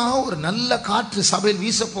 சீக்கிரமாக ஒரு நல்ல காற்று சபையில்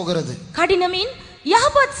வீச போகிறது. කඩිනමින්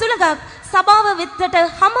යහපත් සුළඟක් සභාව වෙතට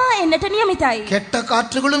හමා එන්නට නියමිතයි. கெட்ட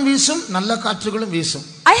காற்றுகளும் வீசும் நல்ல காற்றுகளும் வீசும்.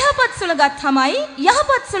 අයහපත් සුළඟත් හමයි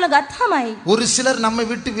යහපත් සුළඟත් හමයි. ஒரு சிலர் நம்மை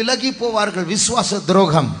விட்டு விலகி போவார்கள் விசுவாச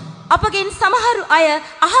துரோகம். අපගෙන් සමහරු අය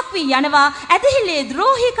අහක් වී යනවා. ඇදහිල්ලේ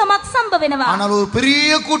ද්‍රෝහීකමක් සම්භව වෙනවා. ஆனால் ஒரு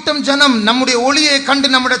பெரிய கூட்டம் ஜனம் நம்முடைய ஒளியை கண்டு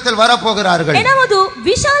நம்மிடத்தில் வரப்போகிறார்கள். එනමුදු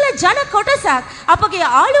විශාල ජන කොටසක් අපගේ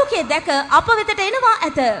ආලෝකය දැක අප වෙතට එනවා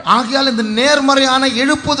ඇත. ஆகையால் இந்த நேர்மறையான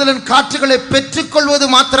எழுப்புதலின் காற்றுகளை பெற்றுக்கொள்வது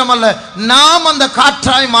மாத்திரமல்ல நாம் அந்த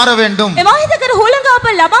காற்றாய் மாற வேண்டும். එම අහිතකර හුළඟ අප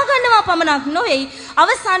ලබා ගන්නවා පමණක් නොවේ.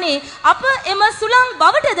 අවසානයේ අප එම සුළං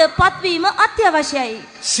බවටද පත්වීම අත්‍යවශ්‍යයි.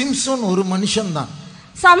 சிம்சோன் ஒரு மனுஷன்தான்.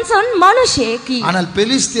 සම්සොන් මනුෂයෙකි. ஆனால்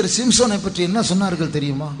பெலிஸ்தியர் சிம்சோனை பற்றி என்ன சொன்னார்கள்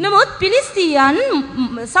தெரியுமா? නමුත් පිලිස්තියන්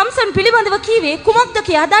සම්සොන් පිළිබඳව කීවේ කුමක්ද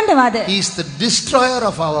කියා දන්නවද? He is the destroyer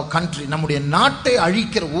of our country. நம்முடைய நாட்டை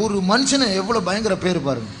அழிக்கிற ஒரு மனுஷனை எவ்வளவு பயங்கர பேர்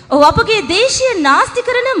பாருங்க. ඔව් අපගේ දේශය නාස්ති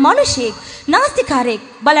කරන මනුෂයෙක් නාස්තිකාරයෙක්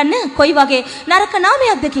බලන්න කොයි වගේ නරක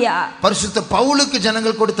නාමයක්ද කියා. பரிசுத்த பவுலுக்கு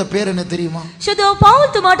ஜனங்கள் கொடுத்த பேர் என்ன தெரியுமா? ශුද්ධ පවුල්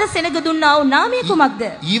තුමාට සෙනග දුන්නා වූ නාමය කුමක්ද?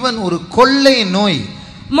 இவன் ஒரு கொள்ளை நோய்.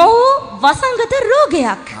 මොහු වසංගත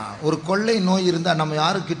රෝගයක්. ஒரு கொள்ளை நோய் இருந்தா நம்ம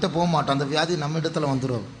யாரும் கிட்ட போக மாட்டோம். அந்த வியாதி நம்ம இடத்துல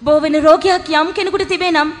வந்துரும். බොවෙන රෝගයක් යම් කෙනෙකුට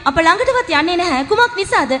තිබේ නම් අප ළඟටවත් යන්නේ නැහැ. කුමක්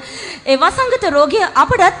නිසාද? ඒ වසංගත රෝගය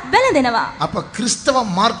අපටත් බැලඳෙනවා. அப்ப கிறிஸ்தவ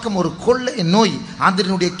மார்க்கம் ஒரு கொள்ளை நோய்.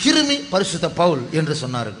 அதனுடைய கிருமி பரிசுத்த பவுல் என்று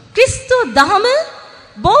சொன்னார்கள். ක්‍රිස්තු දහම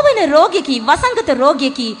බොවෙන රෝගයකි වසංගත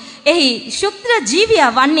රෝගයකි. එහි ශුද්ධ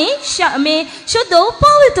ජීවියා වන්නේ මේ ශුද්ධ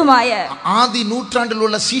පවුල් තුමාය. ஆதி நூற்றாண்டில்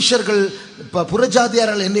உள்ள சீஷர்கள்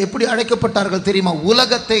புறஜாதியார்கள் என்று எப்படி அழைக்கப்பட்டார்கள் தெரியுமா?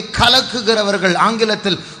 உலகத்தை கலக்குகிறவர்கள்,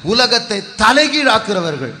 ஆங்கிலத்தில் உலகத்தை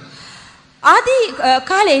தலைகீழாக்குறவர்கள். ආදී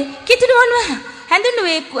කාලේ කිතුණුවන්ව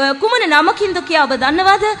හැඳින්වුවේ කුමන නමකින්ද කියා ඔබ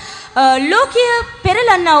දන්නවද? ලෝකය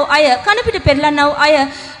පෙරලන්නව අය, කනපිට පෙරලන්නව අය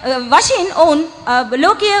වශයෙන් ඔවුන්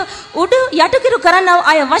ලෝකය උඩු යටකිරු කරන්නව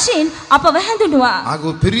අය වශයෙන් අපව හැඳින්වුවා.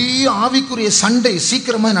 ஆக பெரிய ஆவிக்குரிய சண்டை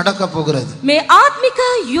சீக்கிரமா நடக்க போகிறது. මේ ආත්මික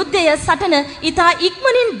යුද්ධය සටන ඊතා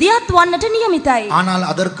ඉක්මනින් දියත් වන්නට නියමිතයි. ஆனால்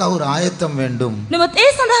அதற்கு ஒரு ஆயத்தம் வேண்டும். නමුත් ඒ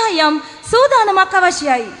සඳහා යම් சூதானமாக்க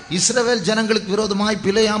அவசியයි. இஸ்ரவேல் ஜனங்களுக்கு விரோதமாய்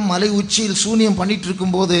பிழையாம் மலை உச்சியில் சூனியம் பண்ணிட்டு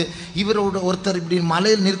இருக்கும்போது இவரோட ஒருத்தர் இப்படி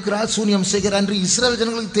மலையில் நிற்கிறார், சூனியம் செய்கிறார் என்று இஸ்ரவேல்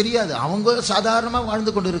ஜனங்களுக்கு தெரியாது. அவங்க சாதாரணமா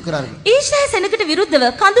வாழ்ந்து கொண்டு இருக்கிறார்கள். ඊශ්‍රායල් සෙනඟට විරුද්ධව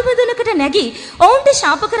කඳු බඳුනකට නැගී ඔවුන්ට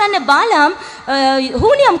ශාප කරන්න බාලාම්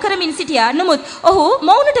හූනියම් කරමින් සිටියා. නමුත් ඔහු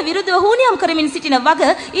මොවුන්ට විරුද්ධව හූනියම් කරමින් සිටින වග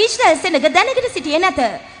ඊශ්‍රායල් සෙනඟ දැනගෙන සිටියේ නැත.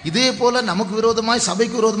 இதே போல நமக்கு விரோதமாய்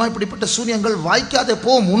சபைக்கு விரோதமாய் இப்படிப்பட்ட சூனியங்கள் வாய்க்காதே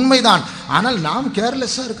போகும், உண்மைதான். ஆனால் நாம்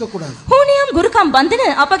கேர்லெஸ்ஸா இருக்க கூடாது. හූනියම් ගුරුකම්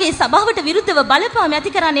බන්ධන අපගේ සභාවට විරුද්ධව බලපෑම්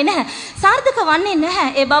ඇති කරන්නේ නැහැ. සාර්ථක වන්නේ නැහැ.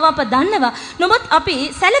 ඒ බව අප දන්නවා. නමුත් අපි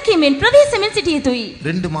සැලකීමෙන් ප්‍රවේශමෙන් සිටිය යුතුයි.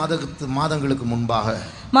 2 மாதங்களுக்கு முன்பாக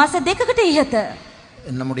මාස 2කට ඉහත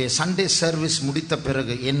நம்முடைய சண்டே சர்வீஸ் முடித்த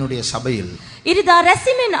பிறகு என்னுடைய சபையில் ඉරිදා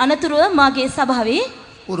රැස්වීමෙන් අනතුරුව මාගේ සභාවේ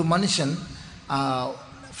ஒரு மனுஷன்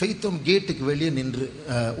ஃபெய்த்தோம் கேட்டுக்கு வெளியே நின்று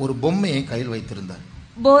ஒரு பொம்மையை கையில் வைத்திருந்தார்.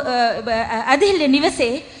 ඇදහිල්ල නිවසේ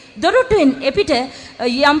දොරටුවෙන් එපිට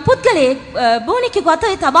යම් පුද්ගලයෙක් බෝනිකෙකු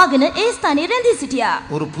අතේ තබාගෙන ඒ ස්ථානයේ රැඳී සිටියා.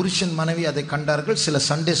 ஒரு புருஷன் மனைவி அதை கண்டார்கள். சில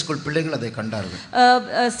சண்டே ஸ்கூல் பிள்ளைகள் அதை கண்டார்கள்.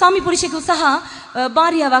 ස්වාමි පුරුෂයෙකු සහ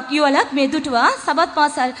භාර්යාවක් යුවලක් මේ දුටුවා. සබත්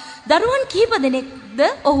පාසල් දරුවන් කීප දෙනෙක්ද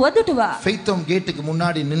ඔහුව දුටුවා. ஃபெய்த்தோம் கேட்டுக்கு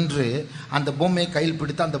முன்னாடி நின்று அந்த பொம்மையை கையில்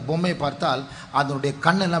பிடித்து அந்த பொம்மையை பார்த்தால் அதனுடைய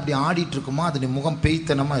கண்ணெல்லாம் அப்படி ஆடிட்டு இருக்குமா, அதனுடைய முகம்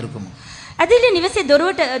பேய்த்தனமா இருக்குமா. ඇදිලි නිවසේ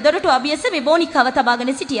දොරටු අභියස මේ බෝනිකාව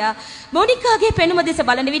තබාගෙන සිටියා. බෝනිකාගේ පෙනුම දෙස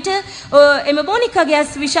බලන විට එම බෝනිකාගේ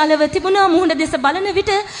ඇස් විශාලව තිබුණා. මුහුණ දෙස බලන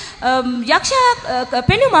විට යක්ෂයා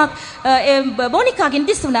පෙනුමක් බෝනිකාගෙන්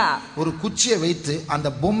දිස්ුණා. ஒரு குச்சியை வைத்து அந்த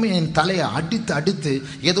பொம்மையின் தலையை அடித்து அடித்து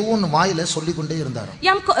ஏதோ ஒன்று வாயில சொல்லிக் கொண்டே இருந்தார்.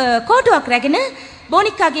 යම් කෝටුවක් රැගෙන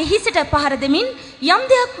බෝනිකාගේ හිසට පහර දෙමින් යම්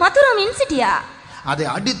දෙයක් මතුරමින් සිටියා. அதை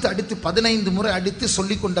அடித்து அடித்து 15 முறை அடித்து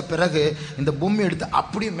சொல்லிக் கொண்ட பிறகு இந்த பொம்மை எடுத்து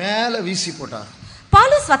அப்படியே மேலே வீசி போட்டார்.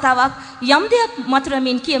 15 වතාවක් යම් දෙයක්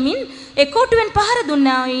මතුරමින් කියමින් ඒ කෝටුවෙන් පහර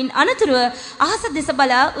දුන්නායින් අනතුරුව අහස දෙස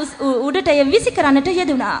බලා උඩට විසි කරන්නට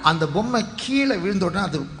යෙදුණා. அந்த பொம்மை கீழே விழுந்த உடனே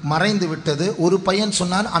அது மறைந்து விட்டது. ஒரு பையன்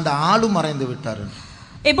சொன்னான் அந்த ஆளும் மறைந்து விட்டார்.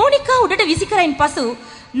 ඒ බෝනිකා උඩට විසි කරයින් පසු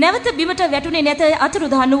නැවත බිමට වැටුනේ නැත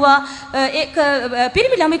අතුරුදහන් වූවා. ඒක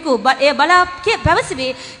පිරිමි ළමෙකු එය බලා පැවසුවේ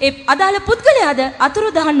ඒ අදාළ පුද්ගලයාද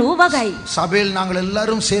අතුරුදහන් වූ වගයි. சபையில் நாங்கள்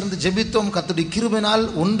எல்லாரும் சேர்ந்து ஜெபித்தோம். கர்த்தருடைய கிருபையினால்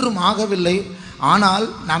ஒன்றும் ஆகவில்லை. ஆனால்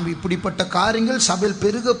நாம் இப்படிப்பட்ட காரியங்கள் சபையில்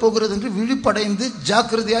பெருக போகிறது என்று விழிப்படைந்து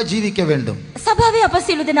ஜாக்கிரதையாக ஜீவிக்க வேண்டும். සභාවේ අප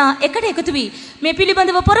සියලු දෙනා එකට එකතු වී මේ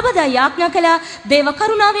පිළිබඳව පොරබදා යාඥා කළා. දේව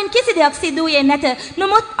කරුණාවෙන් කිසි දෙයක් සිදු වූයේ නැත.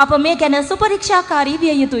 නමුත් අප මේ ගැන සුපරීක්ෂාකාරී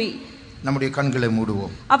විය යුතුයි. நம்முடைய கண்களை மூடுவோம்.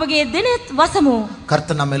 අපගේ දෙනෙත් වසමු.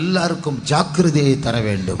 கர்த்தர் நம்ம எல்லாருக்கும் ஜாக்கிரதையை தர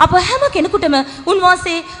வேண்டும். අප හැම කෙනෙකුටම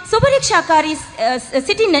උන්වහන්සේ සුපරීක්ෂාකාරී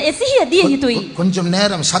සිටින්න සිහිය දිය යුතුයි. கொஞ்சம்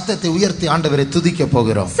நேரம் சத்தத்தை உயர்த்தி ஆண்டவரை துதிக்க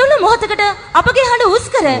போகிறோம். සුළු මොහොතකට අපගේ හඬ උස්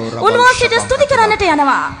කර උන්වහන්සේට ස්තුති කරන්නට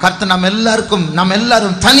යනවා. கர்த்தர் நம்ம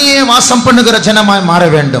எல்லாரும் தனியே வாசம் பண்ணுகிற ஜனமாய் மாற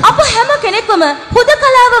வேண்டும். අප හැම කෙනෙක්වම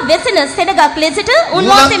හුදකලාව වෙසෙන සෙනගක් ලෙසට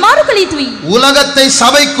උන්වහන්සේ මාරු කළ යුතුයි. உலகத்தை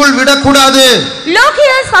சபைக்குள் விடக்கூடாது.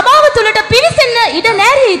 ලෝකීය සභාව තුලට පිවිසෙන්න ඉඩ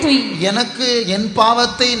නැරිය යුතුයි. எனக்கு என்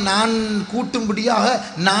பாவத்தை நான் கூட்டும்படியாக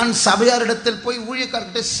நான் சபையாரிடத்தில் போய்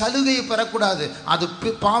ஊழியக்காரர்கிட்ட சலுகையை பெறக்கூடாது. அது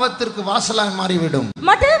பாவத்திற்கு வாசலாய் மாறிவிடும்.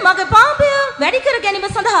 මට මගේ පාපය වැඩි කර ගැනීම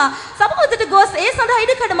සඳහා සභාවකට ගොස් ඒ සඳහා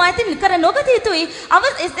ඉඩ කඩ මායිතින් කර නොගත යුතුයි.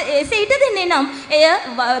 එසේ ඉඩ දෙන්නේ නම් එය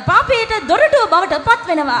පාපයට දොරටුව බවට පත්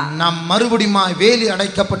වෙනවා. நாம் மறுபடியும் வேலி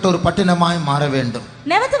அடைக்கப்பட்ட ஒரு பட்டணமாய் மாற வேண்டும்.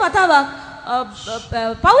 නැවත වතාවක්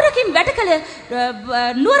பௌரකින් වැට කළ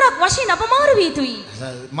නුවරක් වශයෙන් අප මාරු විය යුතුයි.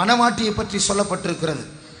 மனவாட்டியை பற்றி சொல்லப்பட்டிருக்கிறது.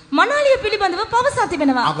 මනාලිය පිළිබඳව පවසා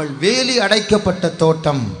තිබෙනවා. அவள் வேலி அடைக்கப்பட்ட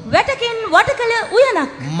தோட்டம். වැටකින් වට කළ උයනක්.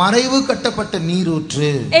 மறைவு கட்டப்பட்ட நீரூற்று.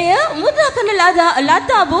 එය මුද්‍රා කරන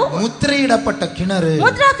ලද්දා වූ முத்திரையிடப்பட்ட கிணறு.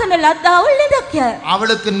 මුද්‍රා කරන ලද්දා වූ ලිඳක්ය.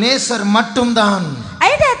 அவளுக்கு நேசர் மட்டும்தான்.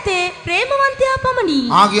 ඇයට ඇත්තේ ප්‍රේමවන්තයා පමණි.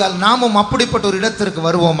 ஆகையால் நாமும் அப்படிப்பட்ட ஒரு இடத்திற்கு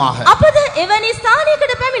வருவோமாக. අපද එවැනි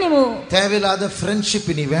ස්ථානයකට පැමිණෙමු. தேவையில்லாத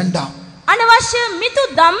ஃப்ரெண்ட்ஷிப் இனி வேண்டாம். අනවශ්‍ය මිතු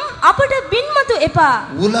දම් අපට බින්මතු එපා.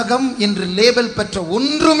 உலகம் என்று லேபல் பெற்ற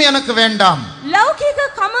ஒன்றும் எனக்கு வேண்டாம். ලෞකික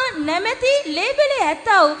කම නැමැති ලේබලේ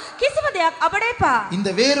ඇත්තව කිසිම දෙයක් අපට එපා. இந்த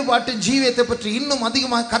வேறுபாட்டின் ஜீவியத்தை பற்றி இன்னும்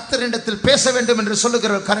அதிகமாக கர்த்தரிடத்தில் பேச வேண்டும் என்று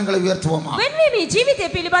சொல்லுகிற கரங்களை உயர்த்துவோமா. වෙන්වීමේ ජීවිතය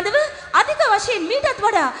පිළිබඳව අධික වශයෙන් මීටත්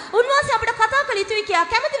වඩා උන්වහන්සේ අපට කතා කළ යුතුයි කියා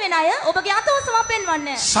කැමති වෙන අය ඔබගේ අතවසම පෙන්වන්න.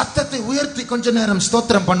 சத்தத்தை உயர்த்தி கொஞ்ச நேரம்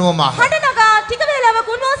ஸ்தோத்திரம் பண்ணுவோமா. හඬ නගා ටික වේලාවක්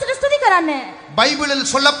උන්වහන්සේට ස්තුති කරන්න. பைபிளில்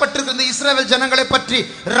சொல்லப்பட்டிருக்கிற இஸ்ரவேல் ஜனங்களை பற்றி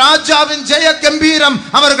ராஜாவின் ஜெய கம்பீரம்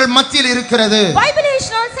அவர்கள் மத்தியில் இருக்கிறது. பைபிளில்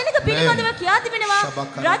இஸ்ரவேல் සෙනග පිළිබඳව කියා තිබෙනවා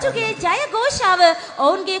රාජුගේ ජය ഘോഷාව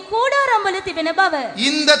ඔවුන්ගේ කෝඩාරම්වල තිබෙන බව.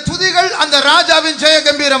 இந்த துதிகள் அந்த ராஜாவின் ஜெய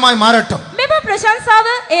கம்பீரமாய் மாறட்டும். මෙම ප්‍රශංසාව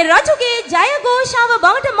ඒ රාජුගේ ජය ഘോഷාව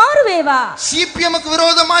බවට මාරු වේවා. சிபிஎம்க்கு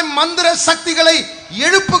விரோதமாய் மந்திர சக்திகளை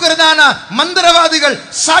எழுப்புகிறதான மந்திரவாதிகள்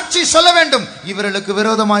சாட்சி சொல்ல வேண்டும். இவர்களுக்கு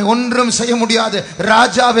விரோதமாய் ஒன்றும் செய்ய முடியாது.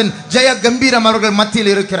 ராஜாவின் ஜெய கம்பீரம் அவர்கள்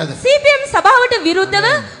மத்தியில் இருக்கிறது. சிபிஎம் சபாවට විරුද්ධව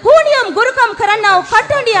හුනියම් ගුරුකම් කරන්නා වූ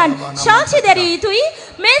කට්ටඩියන් සාක්ෂි දැරිය යුතුයි.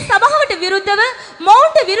 මේ සභාවට විරුද්ධව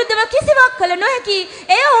මවුන්ට විරුද්ධව කිසිවක් කළ නොහැකි.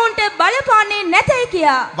 එය ඔවුන්ට බලපාන්නේ නැතයි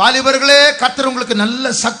කියා. வாலிபர்களே கர்த்தர் உங்களுக்கு நல்ல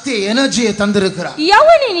சக்தியை எனர்ஜியை தந்திருக்கிறார்.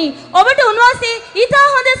 යවණිනි ඔබට උන්වහන්සේ ඊතා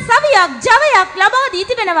හොඳ සවියක් ජවයක් ලබා දී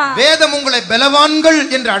තිබෙනවා. வேதம் உங்களை பலவான்கள்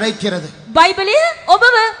என்று அழைக்கிறது. பைபிளில்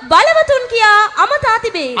ඔබව බලවතුන් කියා අමතා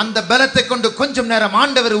තිබේ. அந்த பலத்தை கொண்டு கொஞ்சம் நேரம்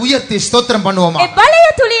ஆண்டவரை உயர்த்தி ஸ்தோத்திரம் பண்ணுவோமா. ඒ බලය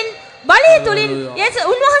තුලින්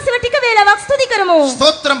උන්වහන්සේව ටික වේලාවක් ස්තුති කරමු.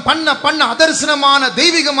 ஸ்தோத்திரம் பண்ண அதர்சனமான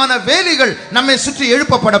தெய்வீகமான வேலிகள் நம்மை சுற்றி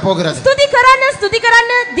எழுப்பப்பட போகிறது. ස්තුති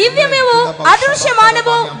කරන්න දිව්‍යමය වූ අදෘශ්‍යමාන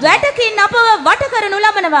වූ වැටකින් අපව වට කරනු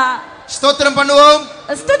ලබනවා. ஸ்தோத்திரம் பண்ணுவோம்.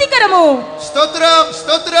 ස්තුති කරමු. ஸ்தோத்திரம்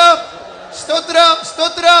ஸ்தோத்திரம் ஸ்தோத்திரம்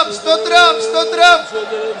ஸ்தோத்திரம் ஸ்தோத்திரம் ஸ்தோத்திரம்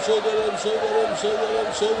சோதரம் சோதரம் சோதரம்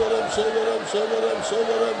சோதரம் சோதரம் சோதரம் சோதரம்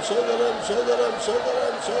சோதரம் சோதரம் சோதரம்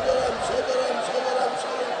சோதரம் சோதரம் சோதரம் சோதரம்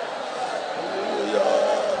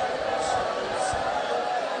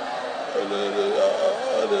ஹalleluya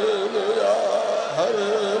ஹalleluya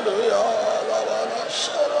ஹalleluya லலலா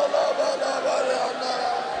ஷரலா பலா பலா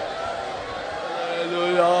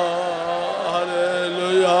ஹalleluya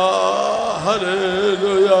ஹalleluya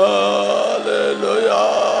Hallelujah, hallelujah,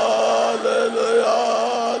 hallelujah,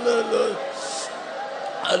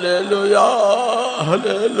 hallelujah,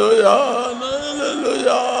 hallelujah,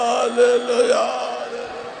 hallelujah.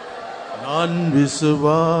 நான்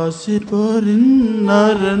விசுவாசிப்போரின்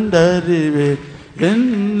நரண்டறிவே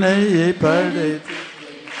என்னை படைத்து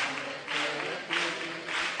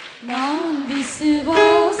நான்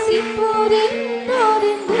விசுவாசிப்போரின்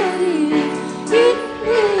நரண்டறிவே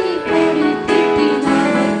என்னை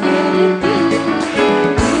படைத்திட்டினார்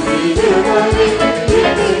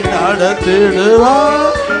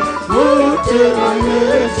நடத்திடுவார் மூச்சு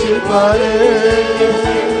முயற்சி பாரே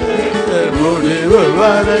முடிவு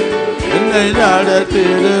வரை என்னை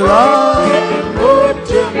நடத்திடுவார்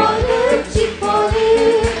மூச்சு முயற்சி பாரே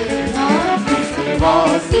நான்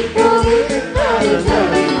விசுவாசிப்போரின்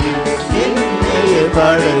நரண்டறிவே என்னை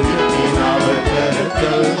படைத்திட்டினார்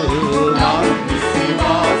நான்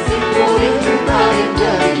விசுவாசிப்போரின்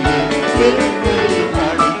நரண்டறிவே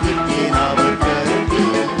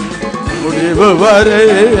முடிவு வரை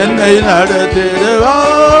என்னை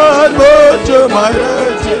நடத்திடுவார் மூச்சு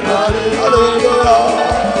மகிழ்ச்சி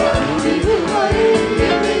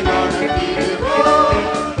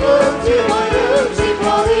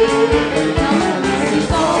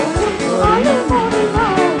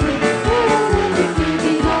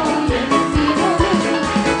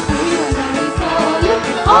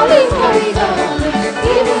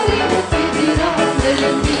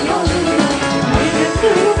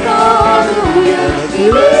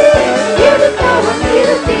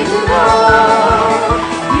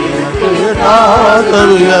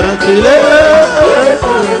உயரத்திலே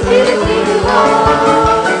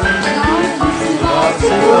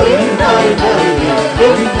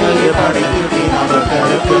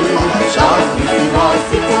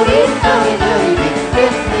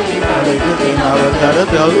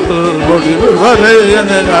முடிவு வரை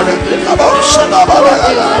என்னை நடத்தி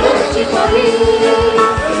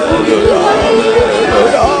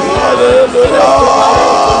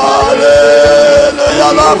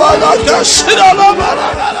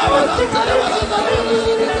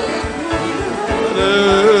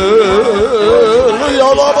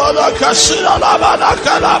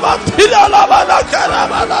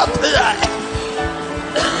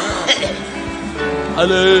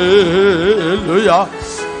Hallelujah,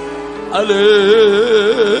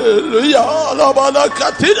 hallelujah, la balaka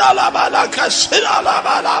tira la balaka shira la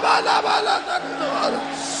balaka,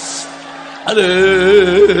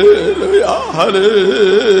 hallelujah,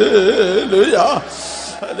 hallelujah,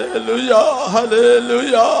 hallelujah,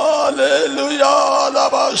 hallelujah, hallelujah, la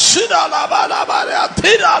bashira la balaka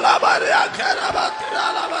tira la balaka tira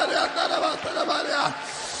la balaka.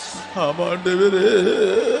 Amandevere,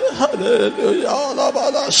 hallelujah, la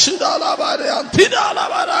bala shira la bala, tira la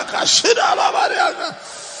bala, kashira la bala.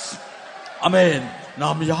 Amen.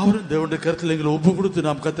 நாம் யாவரும் தேவனுடைய கருத்தில் எங்களை ஒப்பு கொடுத்து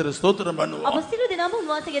நாம் கர்த்தரை ஸ்தோத்திரம் பண்ணுவோம். அவசியம் தினமும்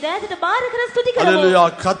உன்வாசையை தேவனுடைய பாரகர ஸ்துதிக்கிறோம். ஹalleluya.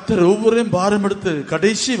 கர்த்தர் ஒவ்வொருவரையும் பாரம் எடுத்து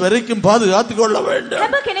கடைசி வரைக்கும் பாதுகாத்துக் கொள்ள வேண்டும்.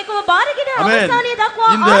 හැම කෙනෙකුම බාරගෙන අවසානයේ දක්වා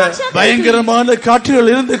இந்த பயங்கரமான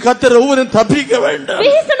காற்றுகளில் இருந்து கர்த்தர் ஒவ்வொருவரையும் தப்பிக்க வேண்டும்.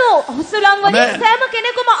 විහිසුණු අසුලන් වලින් සෑම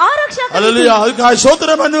කෙනෙකුම ආරක්ෂා කරගන්න. ஹalleluya. அதுக்காக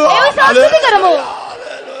ஸ்தோத்திரம் பண்ணுவோம்.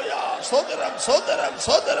 හalleluya. ஸ்தோத்திரம் ஸ்தோத்திரம்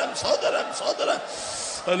ஸ்தோத்திரம் ஸ்தோத்திரம் ஸ்தோத்திரம்.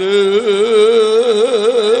 Hallelujah,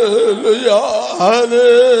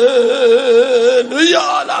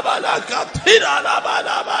 hallelujah, la balaka tira la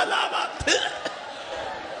balaka tira.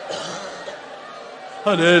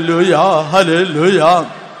 Hallelujah, hallelujah.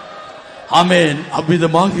 Amen.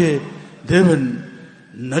 அவ்விதமாக தேவன்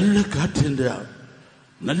நல்ல காற்றின்றார்.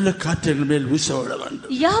 நல்ல காற்றின் மேல் வீச விட வேண்டும்.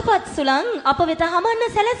 යහපත් සුළං අප වෙත හමන්න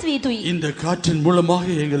සැලැස්විය යුතුයි. இந்த காற்றின் மூலமாக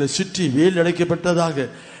எங்களை சுற்றி வேல் அடைக்கப்பட்டதாக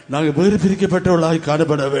நாங்கள் வேறு பிரிக்கப்பட்டவர்களாய்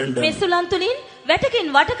காணப்பட வேண்டும். මේ සුළං තුලින් වැටකින්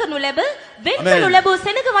වට කරනු ලැබ වෙන්කරනු ලැබූ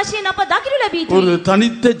සෙනග වශයෙන් අප දකිනු ලැබී යුතුයි. ஒரு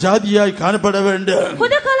தனித்த ஜாதியாய் காணப்பட வேண்டும்.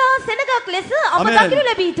 හුදකලා සෙනගක් ලෙස අප දකිනු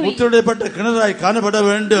ලැබී යුතුයි. முத்திரையிடப்பட்ட கிணறாய் காணப்பட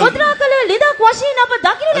வேண்டும். මුද්‍රා කළ ලිදක් වශයෙන් අප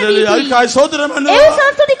දකිනු ලැබී යුතුයි. அதுக்காக ஸ்தோத்திரம் பண்ணுவோம். ඒ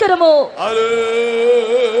සතුටි කරමු. ஹalleluya.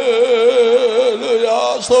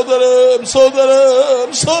 ஸ்தோத்திரம்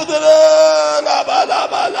ஸ்தோத்திரம் ஸ்தோத்திரம். லா பா லா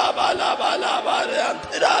பா லா பா லா பா லா பா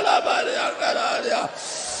ரா லா பா ரா கரா.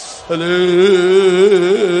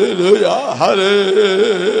 Hallelujah,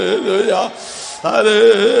 hallelujah,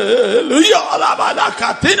 hallelujah, la balaka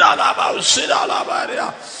tira la baushira la baria.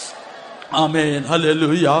 Amen,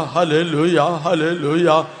 hallelujah, hallelujah,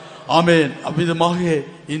 hallelujah, amen. அவ்விதமாக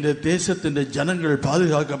இந்த தேசத்தின் ஜனங்கள்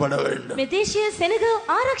பாதுகாக்கப்பட வேண்டும். මේ දේශීය සෙනග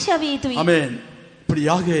ආරක්ෂා විය යුතුයි. ஆமென்.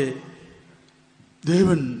 இப்படியாக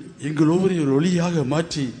தேவன் எங்கள் ஒவ்வொரு ஒளியாக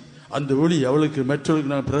மாற்றி அந்த ஒளி அவளுக்கு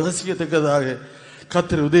மற்றவர்களுக்கு நான் பிரகாசிக்கத்தக்கதாக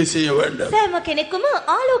கர்த்தர் உதவி செய்ய வேண்டும். සෑම කෙනෙකුම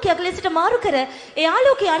ආලෝකයක් ලෙසට මාරු කර ඒ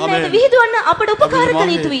ආලෝකය අන්නයට විහිදුවන්න අපට උපකාර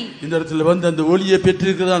කළ යුතුයි. இந்த இடத்துல வந்து அந்த ஒளியை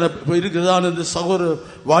பெற்றிருக்கிறதான இந்த சகோதர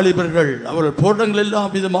வாலிபர்கள் அவர்கள் போராட்டங்கள் எல்லாம்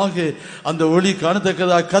விதமாக அந்த ஒளி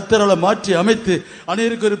காணத்தக்கதாக கர்த்தரால் மாற்றி அமைத்து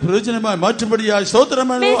அநேகருக்கு ஒரு பிரயோஜனமாய் மாற்றும்படியாய்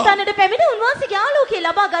ஸ்தோத்திரம். මේ ස්ථානයට පැමිණ උන්වහන්සේගේ ආලෝකය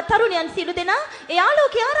ලබාගත් තරුණයන් සියලු දෙනා ඒ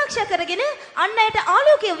ආලෝකය ආරක්ෂා කරගෙන අන්නයට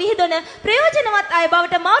ආලෝකය විහිදුවන ප්‍රයෝජනවත් අය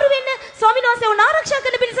බවට මාරු වෙන්න ස්වාමීන් වහන්සේ උන් ආරක්ෂා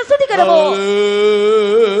කරන පිණිස ස්තුති කරමු.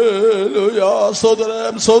 Hallelujah.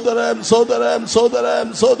 Sodaram, sodaram, sodaram, sodaram,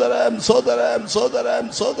 sodaram, sodaram, sodaram,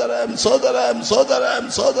 sodaram, sodaram, sodaram,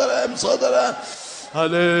 sodaram, sodaram.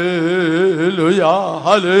 Hallelujah,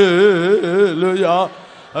 hallelujah,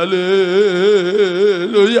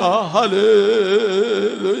 hallelujah,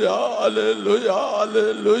 hallelujah, hallelujah,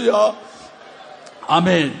 hallelujah.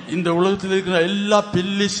 ஆமென். இந்த உலகத்தில் இருக்கிற எல்லா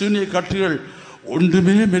பில்லி சூனிய கட்டுகள்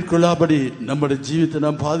ஒன்றுமே மேற்கொள்ளாபடி நம்முடைய ஜீவித்தை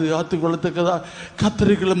நாம் பாதுகாத்துக் கொள்ளத்தக்கதா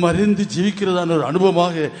கர்த்தரைகளும் அறிந்து ஜீவிக்கிறதான ஒரு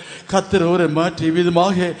அனுபவமாக கர்த்தர் அவரை மாற்றி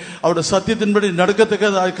விதமாக அவருடைய சத்தியத்தின்படி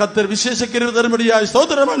நடக்கத்தக்கதா கர்த்தர் விசேஷ கிருபை தரும்படியாய்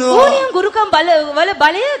ஸ்தோத்திரம். ඕනියම් ගුරුකම් වල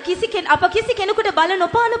බලය අප කිසි කෙනෙකුට බල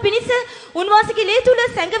නොපානු පිණිස උන්වහන්සේගේ ලේ තුල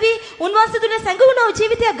සැඟවි උන්වහන්සේ තුල සැඟවුණු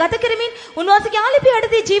ජීවිතයක් ගත කරමින් උන්වහන්සේගේ ආලිපි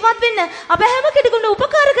යටතේ ජීවත් වෙන්න අප හැම කෙනෙකුට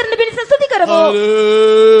උපකාර කරන පිණිස ස්තුති කරමු.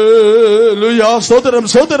 Hallelujah. Sodaram,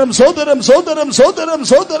 sodaram, sodaram, sodaram, sodaram,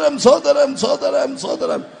 sodaram, sodaram, sodaram,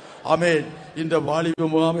 sodaram. ஆமென். இந்த வாலிப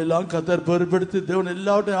முகாமெல்லாம் கர்த்தர் பொறுப்பெடுத்து தேவன்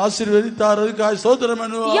எல்லாவற்றையும் ஆசீர்வதித்தார். அதுக்காக ஸ்தோத்திரம்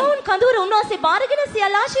பண்ணுவோம். යවුන් කඳුර උන්වහන්සේ බාරගෙන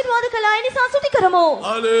සියල්ල ආශිර්වාද කළා. ඒ නිසා ස්තුති කරමු.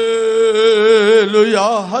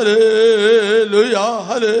 Hallelujah, hallelujah,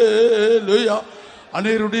 hallelujah.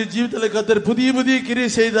 அநேகருடைய ஜீவிதத்தில் கர்த்தர் புதிய புதிய கிரியை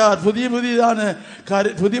செய்தார். புதிய புதிய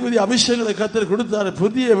அபிஷேகங்களை கர்த்தர் கொடுத்தார்.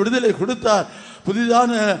 புதிய விடுதலை கொடுத்தார்.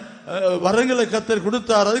 புதிதான வரங்களை கர்த்தர்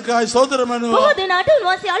கொடுத்தார். அதுக்காக ஸ்தோத்திரம் பண்ணுவோம். බොහෝ දෙනාට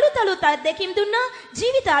උන්වහන්සේ අලුත් අත්දැකීම් දුන්නා.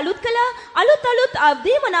 ජීවිත අලුත් කළා. අලුත්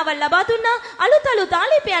දීමනාවල් ලබා දුන්නා. අලුත්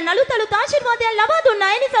ආලේපයන් අලුත් ආශිර්වාදයන් ලබා දුන්නා.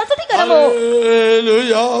 ඒ නිසා ස්තුති කරමු.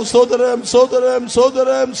 Hallelujah. Sodaram, sodaram,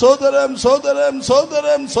 sodaram, sodaram, sodaram,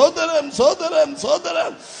 sodaram, sodaram, sodaram,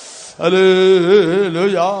 sodaram.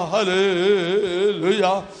 Hallelujah,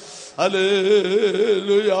 hallelujah,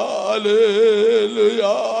 hallelujah,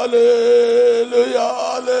 hallelujah, hallelujah,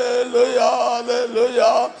 hallelujah,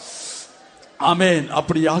 hallelujah. ஆமென்.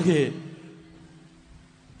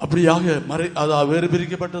 அப்படியாக வேறு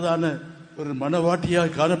பிரிக்கப்பட்டதான ஒரு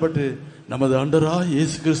மனவாட்டியாக காணப்பட்டு நமது ஆண்டவராய்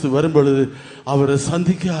இயேசு கிறிஸ்து வரும்பொழுது அவரை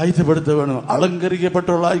சந்திக்க ஆயத்தப்படுத்த வேண்டும்.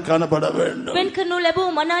 அலங்கரிக்கப்பட்டவர்களாய் காணப்பட வேண்டும். වෙන් කරනු ලැබූ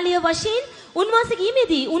මනාලිය වශයෙන්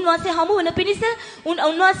උන්වහන්සේගේ ීමේදී උන්වහන්සේ හමු වන පිණිස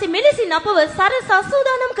උන්වහන්සේ මෙලෙසින් අපව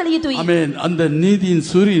සරසස්සෝදානම් කළ යුතුයි. ஆமென். அந்த நீதியின்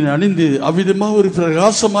சூரியன் அணிந்து அவ்விதமாக ஒரு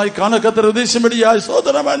பிரகாசமாய் காண கர்த்தர் உதேசமடியாய்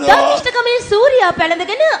ஸ்தோத்திரம் பண்ணுவோம். ධර්මිෂ්ඨකමේ සූර්යයා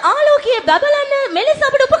පැලඳගෙන ආලෝකයේ බබලන්න මෙලෙස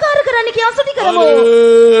අපට උපකාර කරන්න කියා ස්තුති කරමු.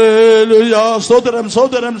 Hallelujah. Sodaram,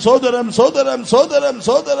 sodaram, sodaram, sodaram, sodaram,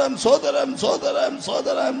 sodaram, sodaram, sodaram,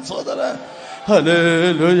 sodaram, sodaram.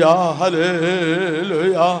 Hallelujah,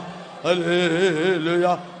 hallelujah,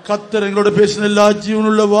 hallelujah. கர்த்தர் எங்களோட பேசின எல்லா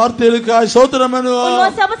ஜீவனுள்ள வார்த்தைகளுக்காக ஸ்தோத்திரம் பண்ணுவோம்.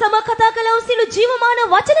 උන්වහන්සේ අප සමග කතා කළ සියලු ජීවමාන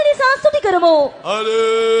වචන නිසා ස්තුති කරමු.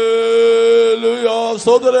 Hallelujah.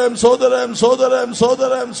 Sodaram, sodaram, sodaram,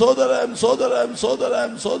 sodaram, sodaram, sodaram,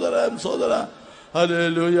 sodaram, sodaram, sodaram.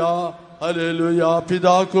 Hallelujah. Hallelujah.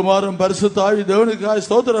 பிதா குமாரன் பரிசுத்த ஆவி தேவனுக்காக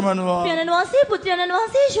ஸ்தோத்திரம் பண்ணுவோம். පියාණන් වහන්සේ පුත්‍රයන්න්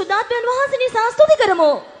වහන්සේ ශුද්ධාත්මයන් වහන්සේ නිසා ස්තුති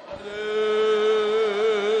කරමු.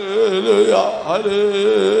 Hallelujah,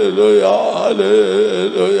 hallelujah,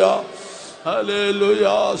 hallelujah,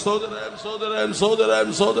 hallelujah. Sodaram, sodaram, sodaram,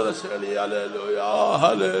 sodaram, hallelujah,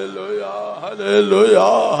 hallelujah,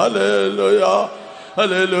 hallelujah, hallelujah,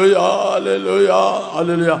 hallelujah, hallelujah,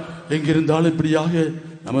 hallelujah. எங்கிருந்தாலும் இப்படியாக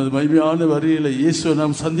நமது மகிமையான வரியில இயேசுவை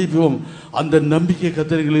நாம் சந்திப்போம். அந்த நம்பிக்கை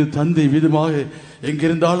கர்த்தர்களுக்கு தந்தை விதமாக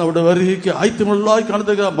எங்கிருந்தாலும் அவருடைய வருகைக்கு ஆயத்தமுள்ளவர்களாய்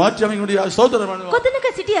காணத்தக்க மாற்றி அமைக்கக்கூடிய ஸ்தோத்திரம் பண்ணுவோம். කොතනක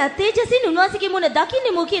සිටිය තේජසින් උන්වහන්සේගේ මුණ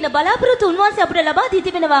දකින්නෙමු කියන බලාපොරොත්තු උන්වහන්සේ අපට ලබා දී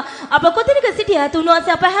තිබෙනවා. අප කොතනක සිටියත්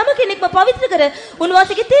උන්වහන්සේ අප හැම කෙනෙක්ම පවිත්‍ර කර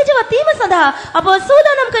උන්වහන්සේගේ තේජවත් වීම සඳහා අප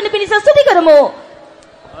සූදානම් කරන පිණිස ස්තුති කරමු.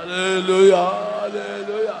 Hallelujah,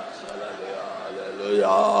 hallelujah,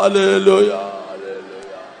 hallelujah, hallelujah.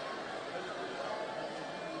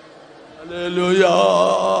 Hallelujah,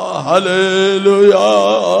 hallelujah,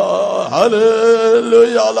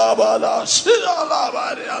 hallelujah, la bala, shira la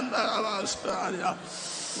bari anda la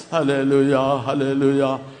hallelujah,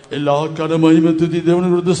 hallelujah. எல்லா கடமையும் துதி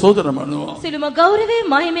தேவனுக்கு கொடுத்து ஸ்தோத்திரம் பண்ணுவோம். සිළුම ගෞරවයේ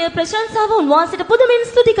මහිමය ප්‍රශංසාව උන්වහන්සේට පුදුමින්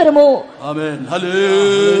ස්තුති කරමු. ஆமென்.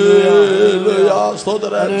 hallelujah.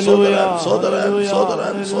 ஸ்தோத்திரம், ஸ்தோத்திரம், ஸ்தோத்திரம்,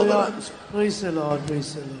 ஸ்தோத்திரம், ஸ்தோத்திரம். praise the Lord,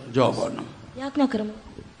 praise the Lord. ஜெபம். යාඥා කරමු.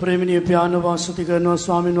 ප්‍රේමණීය පියාණන් වහන්සේ ස්තුති කරනවා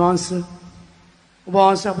ස්වාමීන් වහන්සේ. ඔබ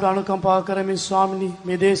වහන්සේ අපට අනුකම්පා කරමින් ස්වාමිනී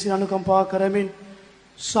මේ දේශය අනුකම්පා කරමින්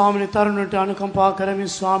ස්වාමිනී තරුණට අනුකම්පා කරමින්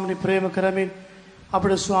ස්වාමිනී ප්‍රේම කරමින්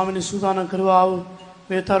අපේ ස්වාමිනී සූදානම් කරවා වූ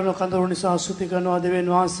මේ තරුණ කඳවුරු නිසා ස්තුති කරනවා දෙවියන්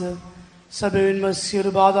වහන්සේ. සැබවින්ම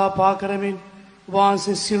සියලු බාධා පා කරමින්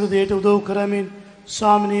වහන්සේ සියලු දේට උදව් කරමින්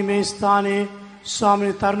ස්වාමිනී මේ ස්ථානයේ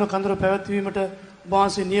ස්වාමිනී තරුණ කඳවුර පැවැත්වීමට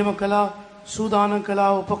වහන්සේ නියම කළා, සූදානම්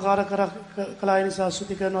කළා, උපකාර කළා. ඒ නිසා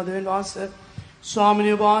ස්තුති කරනවා දෙවියන් වහන්සේ.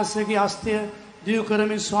 ස්වාමිනී වහන්සේගේ හස්තය දියු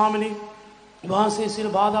කරමින් ස්වාමිනී වහන්සේ සියලු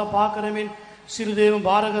බාධා පා කරමින් සියලු දේම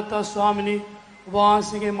බාරගත්තා. ස්වාමිනී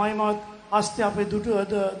වහන්සේගේ මහිමවත් හස්තය අපේ දුටු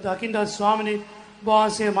දකින්නත් ස්වාමිනී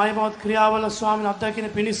වහන්සේ මහිමවත් ක්‍රියාවල ස්වාමිනී අත්දකින්න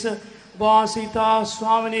පිණිස වහන්සේ ඊතා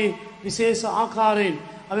ස්වාමිනී විශේෂ ආකාරයෙන්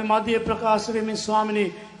අපි මධ්‍ය ප්‍රකාශ වෙමින්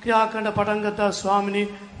ස්වාමිනී ක්‍රියා කරන්න පටන් ගත්තා. ස්වාමිනී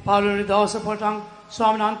 15 වෙනි දවසේ පටන්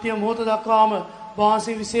ස්වාමිනී අන්තිම මොහොත දක්වාම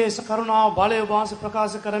වහන්සේ විශේෂ කරුණාව බලය වහන්සේ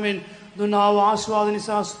ප්‍රකාශ කරමින් දුන්නා වූ ආශිර්වාද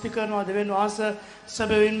නිසා ස්තුති කරනවා දෙවියන් වහන්සේ.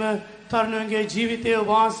 සැබවින්ම තරුණයන්ගේ ජීවිතයේ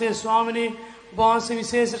වහන්සේ ස්වාමිනී වහන්සේ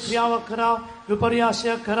විශේෂ ක්‍රියාවක් කරා,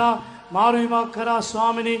 විපර්යාසයක් කරා, මාරුවීමක් කරා.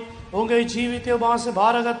 ස්වාමිනී ඔවුන්ගේ ජීවිතය වහන්සේ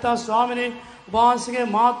බාරගත්තා. ස්වාමිනී වහන්සේගේ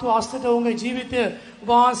මාතු හස්තයට ඔවුන්ගේ ජීවිතය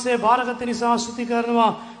වහන්සේ බාරගත් නිසා ස්තුති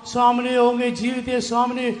කරනවා. ස්වාමිනී ඔවුන්ගේ ජීවිතයේ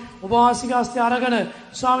ස්වාමිනී වහන්සේගේ හස්තය අරගෙන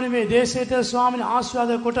ස්වාමිනී මේ දේශයට ස්වාමිනී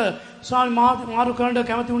ආශිර්වාද කොට ස්වාමිනී මාරු කරන්න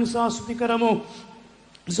කැමති වූ නිසා ස්තුති කරමු.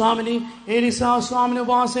 ස්වාමිනී ඒ නිසා ස්වාමිනී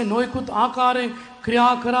වහන්සේ නොයෙකුත් ආකාරයෙන්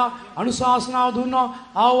ක්‍රියා කරා, අනුශාසනාව දුන්නා,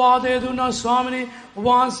 ආවාදය දුන්නා. ස්වාමිනී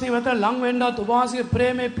වහන්සේ වෙත ලං වෙන්නත්, වහන්සේගේ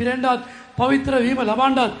ප්‍රේමේ පිරෙන්නත්, පවිත්‍ර වීම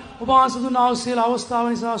ලබන්නත් වහන්සේ දුන්නා වූ සියලු අවස්ථාව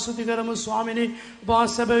නිසා ස්තුති කරමු. ස්වාමිනී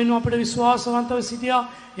වහන්සේ සැබවින්ම අපිට විශ්වාසවන්තව සිටියා,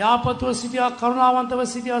 යාපත්ව සිටියා, කරුණාවන්තව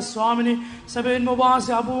සිටියා. ස්වාමිනී සැබවින්ම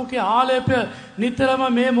වහන්සේ අභිමුඛයේ ආලේපය නිතරම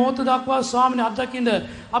මේ මොහොත දක්වා ස්වාමිනී අත්දකින්න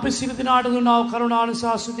අපි සියලු දිනාට දුන්නා වූ කරුණාව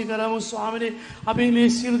නිසා ස්තුති කරමු. ස්වාමිනී අපි මේ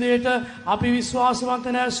සියලු දෙයට අපි විශ්වාසවන්ත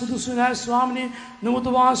නැහැ, සුදුසු නැහැ. ස්වාමිනී නමුත්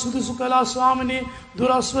වහන්සේ සුදුසු කළා. ස්වාමිනී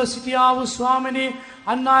දුරස්ව සිටියා වූ ස්වාමිනී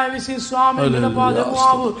අන්නාය විසින් ස්වාමිනී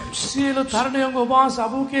වෙනපාදවා වූ සියලු තරුණයන් වහන්සේ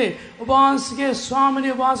අභිමුඛයේ වහන්සේගේ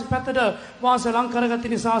ස්වාමිනී වහන්සේ පැත්තට වහන්සේ ලං කරගත්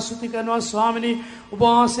නිසා ස්තුති කරනවා. ස්වාමිනී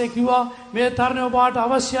වහන්සේ කිව්වා මේ තරුණයෝ ඔබට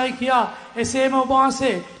අවශ්‍යයි කියා. එසේම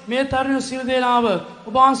වහන්සේ මේ තරුණයෝ සියලු දේනාව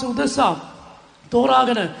වහන්සේ උදෙසා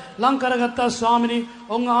තෝරාගෙන ලං කරගත්තා. ස්වාමිනී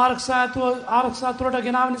ඔවුන් ආරක්ෂා තුරට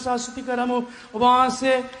ගෙනාව නිසා ස්තුති කරමු.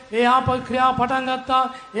 වහන්සේ ඒ ආපත් ක්‍රියා පටන් ගත්තා.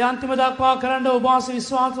 ඒ අන්තිම දක්වා කරන්න වහන්සේ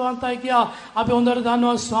විශ්වාසවන්තයි කියා අපි හොඳට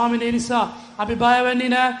දන්නවා. ස්වාමිනී නිසා අපි බය වෙන්නේ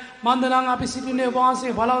නැහැ. මන්දනම් අපි සිටින්නේ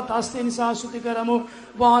වහන්සේ බලවත් හස්තය නිසා ස්තුති කරමු.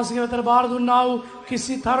 වහන්සේගේ වෙතට බාර දුන්නා වූ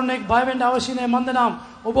කිසි තරුණෙක් බය වෙන්න අවශ්‍ය නැහැ. මන්දනම්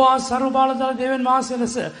ඔබ වහන්සේ සර්ව බලධාරී දෙවියන් වහන්සේ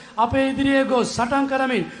ලෙස අපේ ඉදිරියේ ගොස් සටන්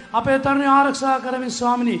කරමින් අපේ තරුණයෝ ආරක්ෂා කරමින්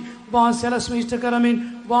ස්වාමිනී වහන්සේ සැලැස්ම ඉෂ්ට කරමින්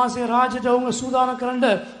වහන්සේ රාජ්‍යයට උන් සූදානම් කරන්න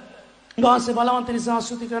වහන්සේ බලවන්ත නිසා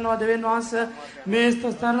ස්තුති කරනවා. දෙවියන් වහන්සේ මේ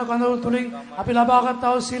ස්ථාන කඳවුරු තුලින් අපි ලබාගත්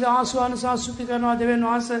වූ සීල ආශිර්වාද නිසා ස්තුති කරනවා. දෙවියන්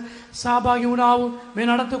වහන්සේ සහභාගී වුණා වූ මේ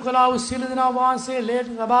නඩත්තු කළා වූ සීල දෙනා වහන්සේ ලේට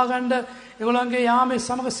ලබා ගන්න ඒගොල්ලන්ගේ යාමේ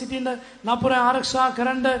සමග සිටින්න නපුර ආරක්ෂා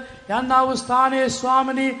කරන්න යන්නා වූ ස්ථානයේ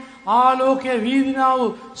ස්වාමිනී ආලෝකයේ වීදිනා වූ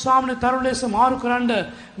ස්වාමිනී තරුණ ලෙස මාරු කරන්න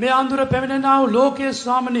මේ අඳුර පැමිණෙනා වූ ලෝකයේ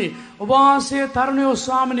ස්වාමිනී වහන්සේ තරුණයෝ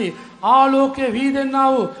ස්වාමිනී ආලෝකයේ වීදෙන්නා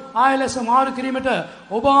වූ ආය ලෙස මාරු කිරීමට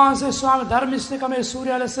වහන්සේ ස්වාමී ධර්මිෂ්ඨකමේ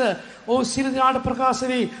සූර්යයා ලෙස ඔවුන් සියලු දෙනාට ප්‍රකාශ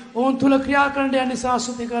වී ඔවුන් තුල ක්‍රියා කරන්න යන නිසා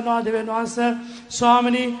ස්තුති කරනවා. දෙවියන් වහන්සේ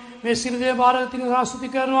ස්වාමිනී මේ සියලු දේ බාරගත් නිසා ස්තුති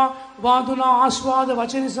කරනවා. වාදුනා ආශිර්වාද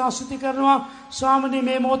වචන නිසා ස්තුති කරනවා. ස්වාමිනී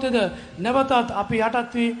මේ මොහොතේද නැවතත් අපි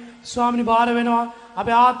යටත් වී ස්වාමිනී බාර වෙනවා.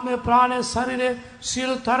 අපේ ආත්මය, ප්‍රාණය, ශරීරය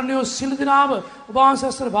සියලු තරුණයෝ සියලු දිනාව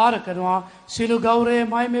වහන්සේට බාර කරනවා. සියලු ගෞරවය,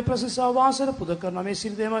 මහිමේ ප්‍රශංසාව වහන්සේට පුද කරනවා. මේ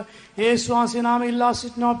සියලු දේම යේසුස් වහන්සේ නාමයෙන් ඉල්ලා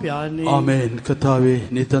සිටිනවා පියාණනි. ஆமென். கர்த்தாவே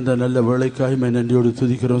நீ தந்த நல்ல வேளைக்காய் நன்றியோடு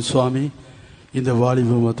துதிக்கிறோம் சுவாமி. இந்த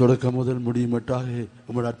வாலிபம் தொடக்கம் முதல் முடியுமட்டாக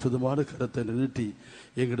உங்களோட அற்புதமான கரத்தை நீட்டி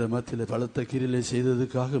எங்களோட மத்தியில் பலத்த கிரிலை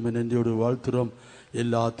செய்ததுக்காக நன்றியோடு வாழ்த்துறோம்.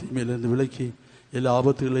 எல்லா தீமையிலிருந்து விலக்கி எல்லா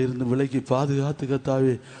ஆபத்துகளில் இருந்து விலக்கி பாதுகாத்து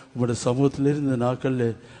கத்தாவே உங்களோட சமூகத்திலிருந்து நாட்களில்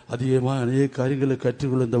அதிகமாக அநேக காரியங்களை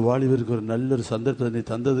கற்றுக்கொள்ள இந்த வாலிபருக்கு ஒரு நல்ல ஒரு சந்தர்ப்பத்தை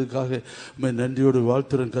தந்ததுக்காக நன்றியோடு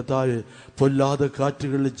வாழ்த்துறோம் கத்தாவே. பொல்லாத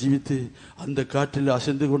காற்றுகளில் ஜீவித்து அந்த காற்றில்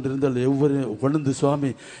அசைந்து கொண்டிருந்தால் எவ்வொரு கொண்டு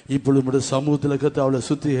சுவாமி இப்பொழுது உங்களோட சமூகத்தில் கத்த அவளை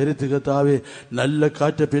சுத்திகரித்து கத்தாவே நல்ல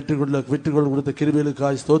காற்றை பெற்றுக்கொள்ள கொடுத்த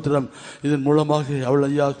கிருபைகளுக்காய் ஸ்தோத்திரம். இதன் மூலமாக அவள்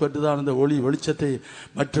ஐயா பெற்றுதான் அந்த ஒளி வெளிச்சத்தை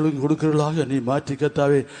மற்றவர்களுக்கு கொடுக்கிறவர்களாக நீ மாற்றி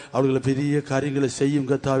கத்தாவே அவர்களை பெரிய காரியங்களை ஊழியங்களை செய்யும்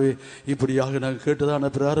கத்தாவே. இப்படியாக நாங்கள் கேட்டதான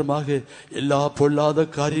பிரகாரமாக எல்லா பொல்லாத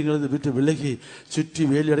காரியங்களை விட்டு விலகி சுற்றி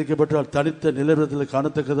வேலி அடைக்கப்பட்டால் தனித்த நிலவரத்தில்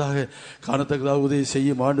காணத்தக்கதாக உதவி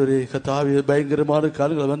செய்யும் ஆண்டவரே கத்தாவே. பயங்கரமான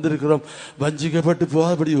காலங்கள் வந்திருக்கிறோம், வஞ்சிக்கப்பட்டு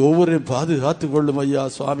போகாதபடி ஒவ்வொருவரையும் பாதுகாத்து கொள்ளும் ஐயா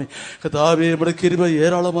சுவாமி கத்தாவே. நம்முடைய கிருபை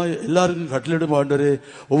ஏராளமாக எல்லாருக்கும் கட்டளிடும் ஆண்டவரே.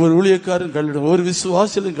 ஒவ்வொரு ஊழியக்காரும் கட்டளிடும், ஒவ்வொரு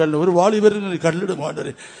விசுவாசிலும் கட்டளிடும், ஒரு வாலிபரும் கட்டளிடும்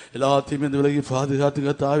ஆண்டவரே. எல்லாத்தையும் இந்த விலகி பாதுகாத்து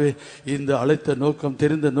கத்தாவே. இந்த அழைத்த நோக்கம்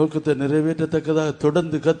தெரிந்த நோக்கத்தை நிறைவேற்றத்தக்கதாக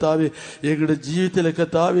தொடர்ந்து கத்தாவே எங்களுடைய ஜீவிதத்தில்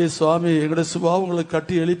கத்தாவே சுவாமி எங்களுடைய சுபாவங்களை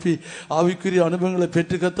கட்டி எழுப்பி ஆவிக்குரிய அனுபவங்களை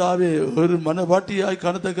பெற்று கத்தாவே ஒரு மனவாட்டியாய்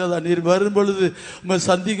காணத்தக்கதா நீர் வரும் பொழுது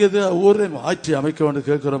சந்திக்கிறத ஊரையும் ஆற்றி அமைக்க வேண்டும்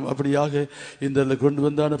கேட்கிறோம். அப்படியாக இந்த கொண்டு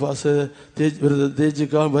வந்தான பாச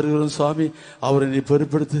தேஜுக்காக வருகிறோம் சுவாமி. அவரை நீ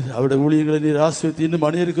பொறுப்படுத்து, அவருடைய ஊழியங்களை நீர் ஆசிரியத்து இன்னும்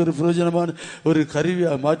மனிதருக்கு ஒரு பிரயோஜனமான ஒரு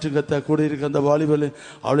கருவியாக மாற்றும் கத்தா. கூட இருக்க அந்த வாலிபலை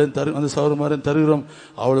அவளையும் அந்த சௌரமாரையும் தருகிறோம்.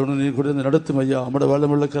 அவளோட நீ கூட நடத்தும் ஐயா. நம்மட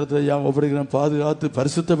வல்லமுள்ள கருத்தை ஐயா ஒப்படைக்கிறோம். பாதுகாத்து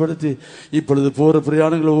பரிசுத்தப்படுத்தி இப்பொழுது போற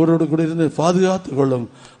பிரயாணங்களை ஊரோடு கூட இருந்து பாதுகாத்து கொள்ளும்.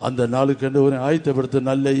 அந்த நாளுக்கு என்று ஒரு ஆயத்தப்படுத்த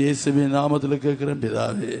நல்ல இயேசுவின் நாமத்தில் கேட்கிறேன்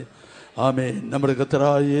பிதாவே, ஆமென். நம்முடைய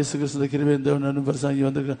கர்த்தராகிய இயேசு கிறிஸ்து கிருபையின் தேவன் பரிசாங்கி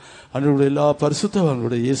வந்திருக்கிற அன்றைய எல்லா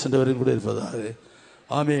பரிசுத்தவான்களுடைய இயேசுண்டவரையும் கூட இருப்பதாக.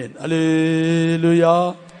 ஆமென். அல்லேலூயா,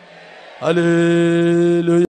 அல்லேலூயா.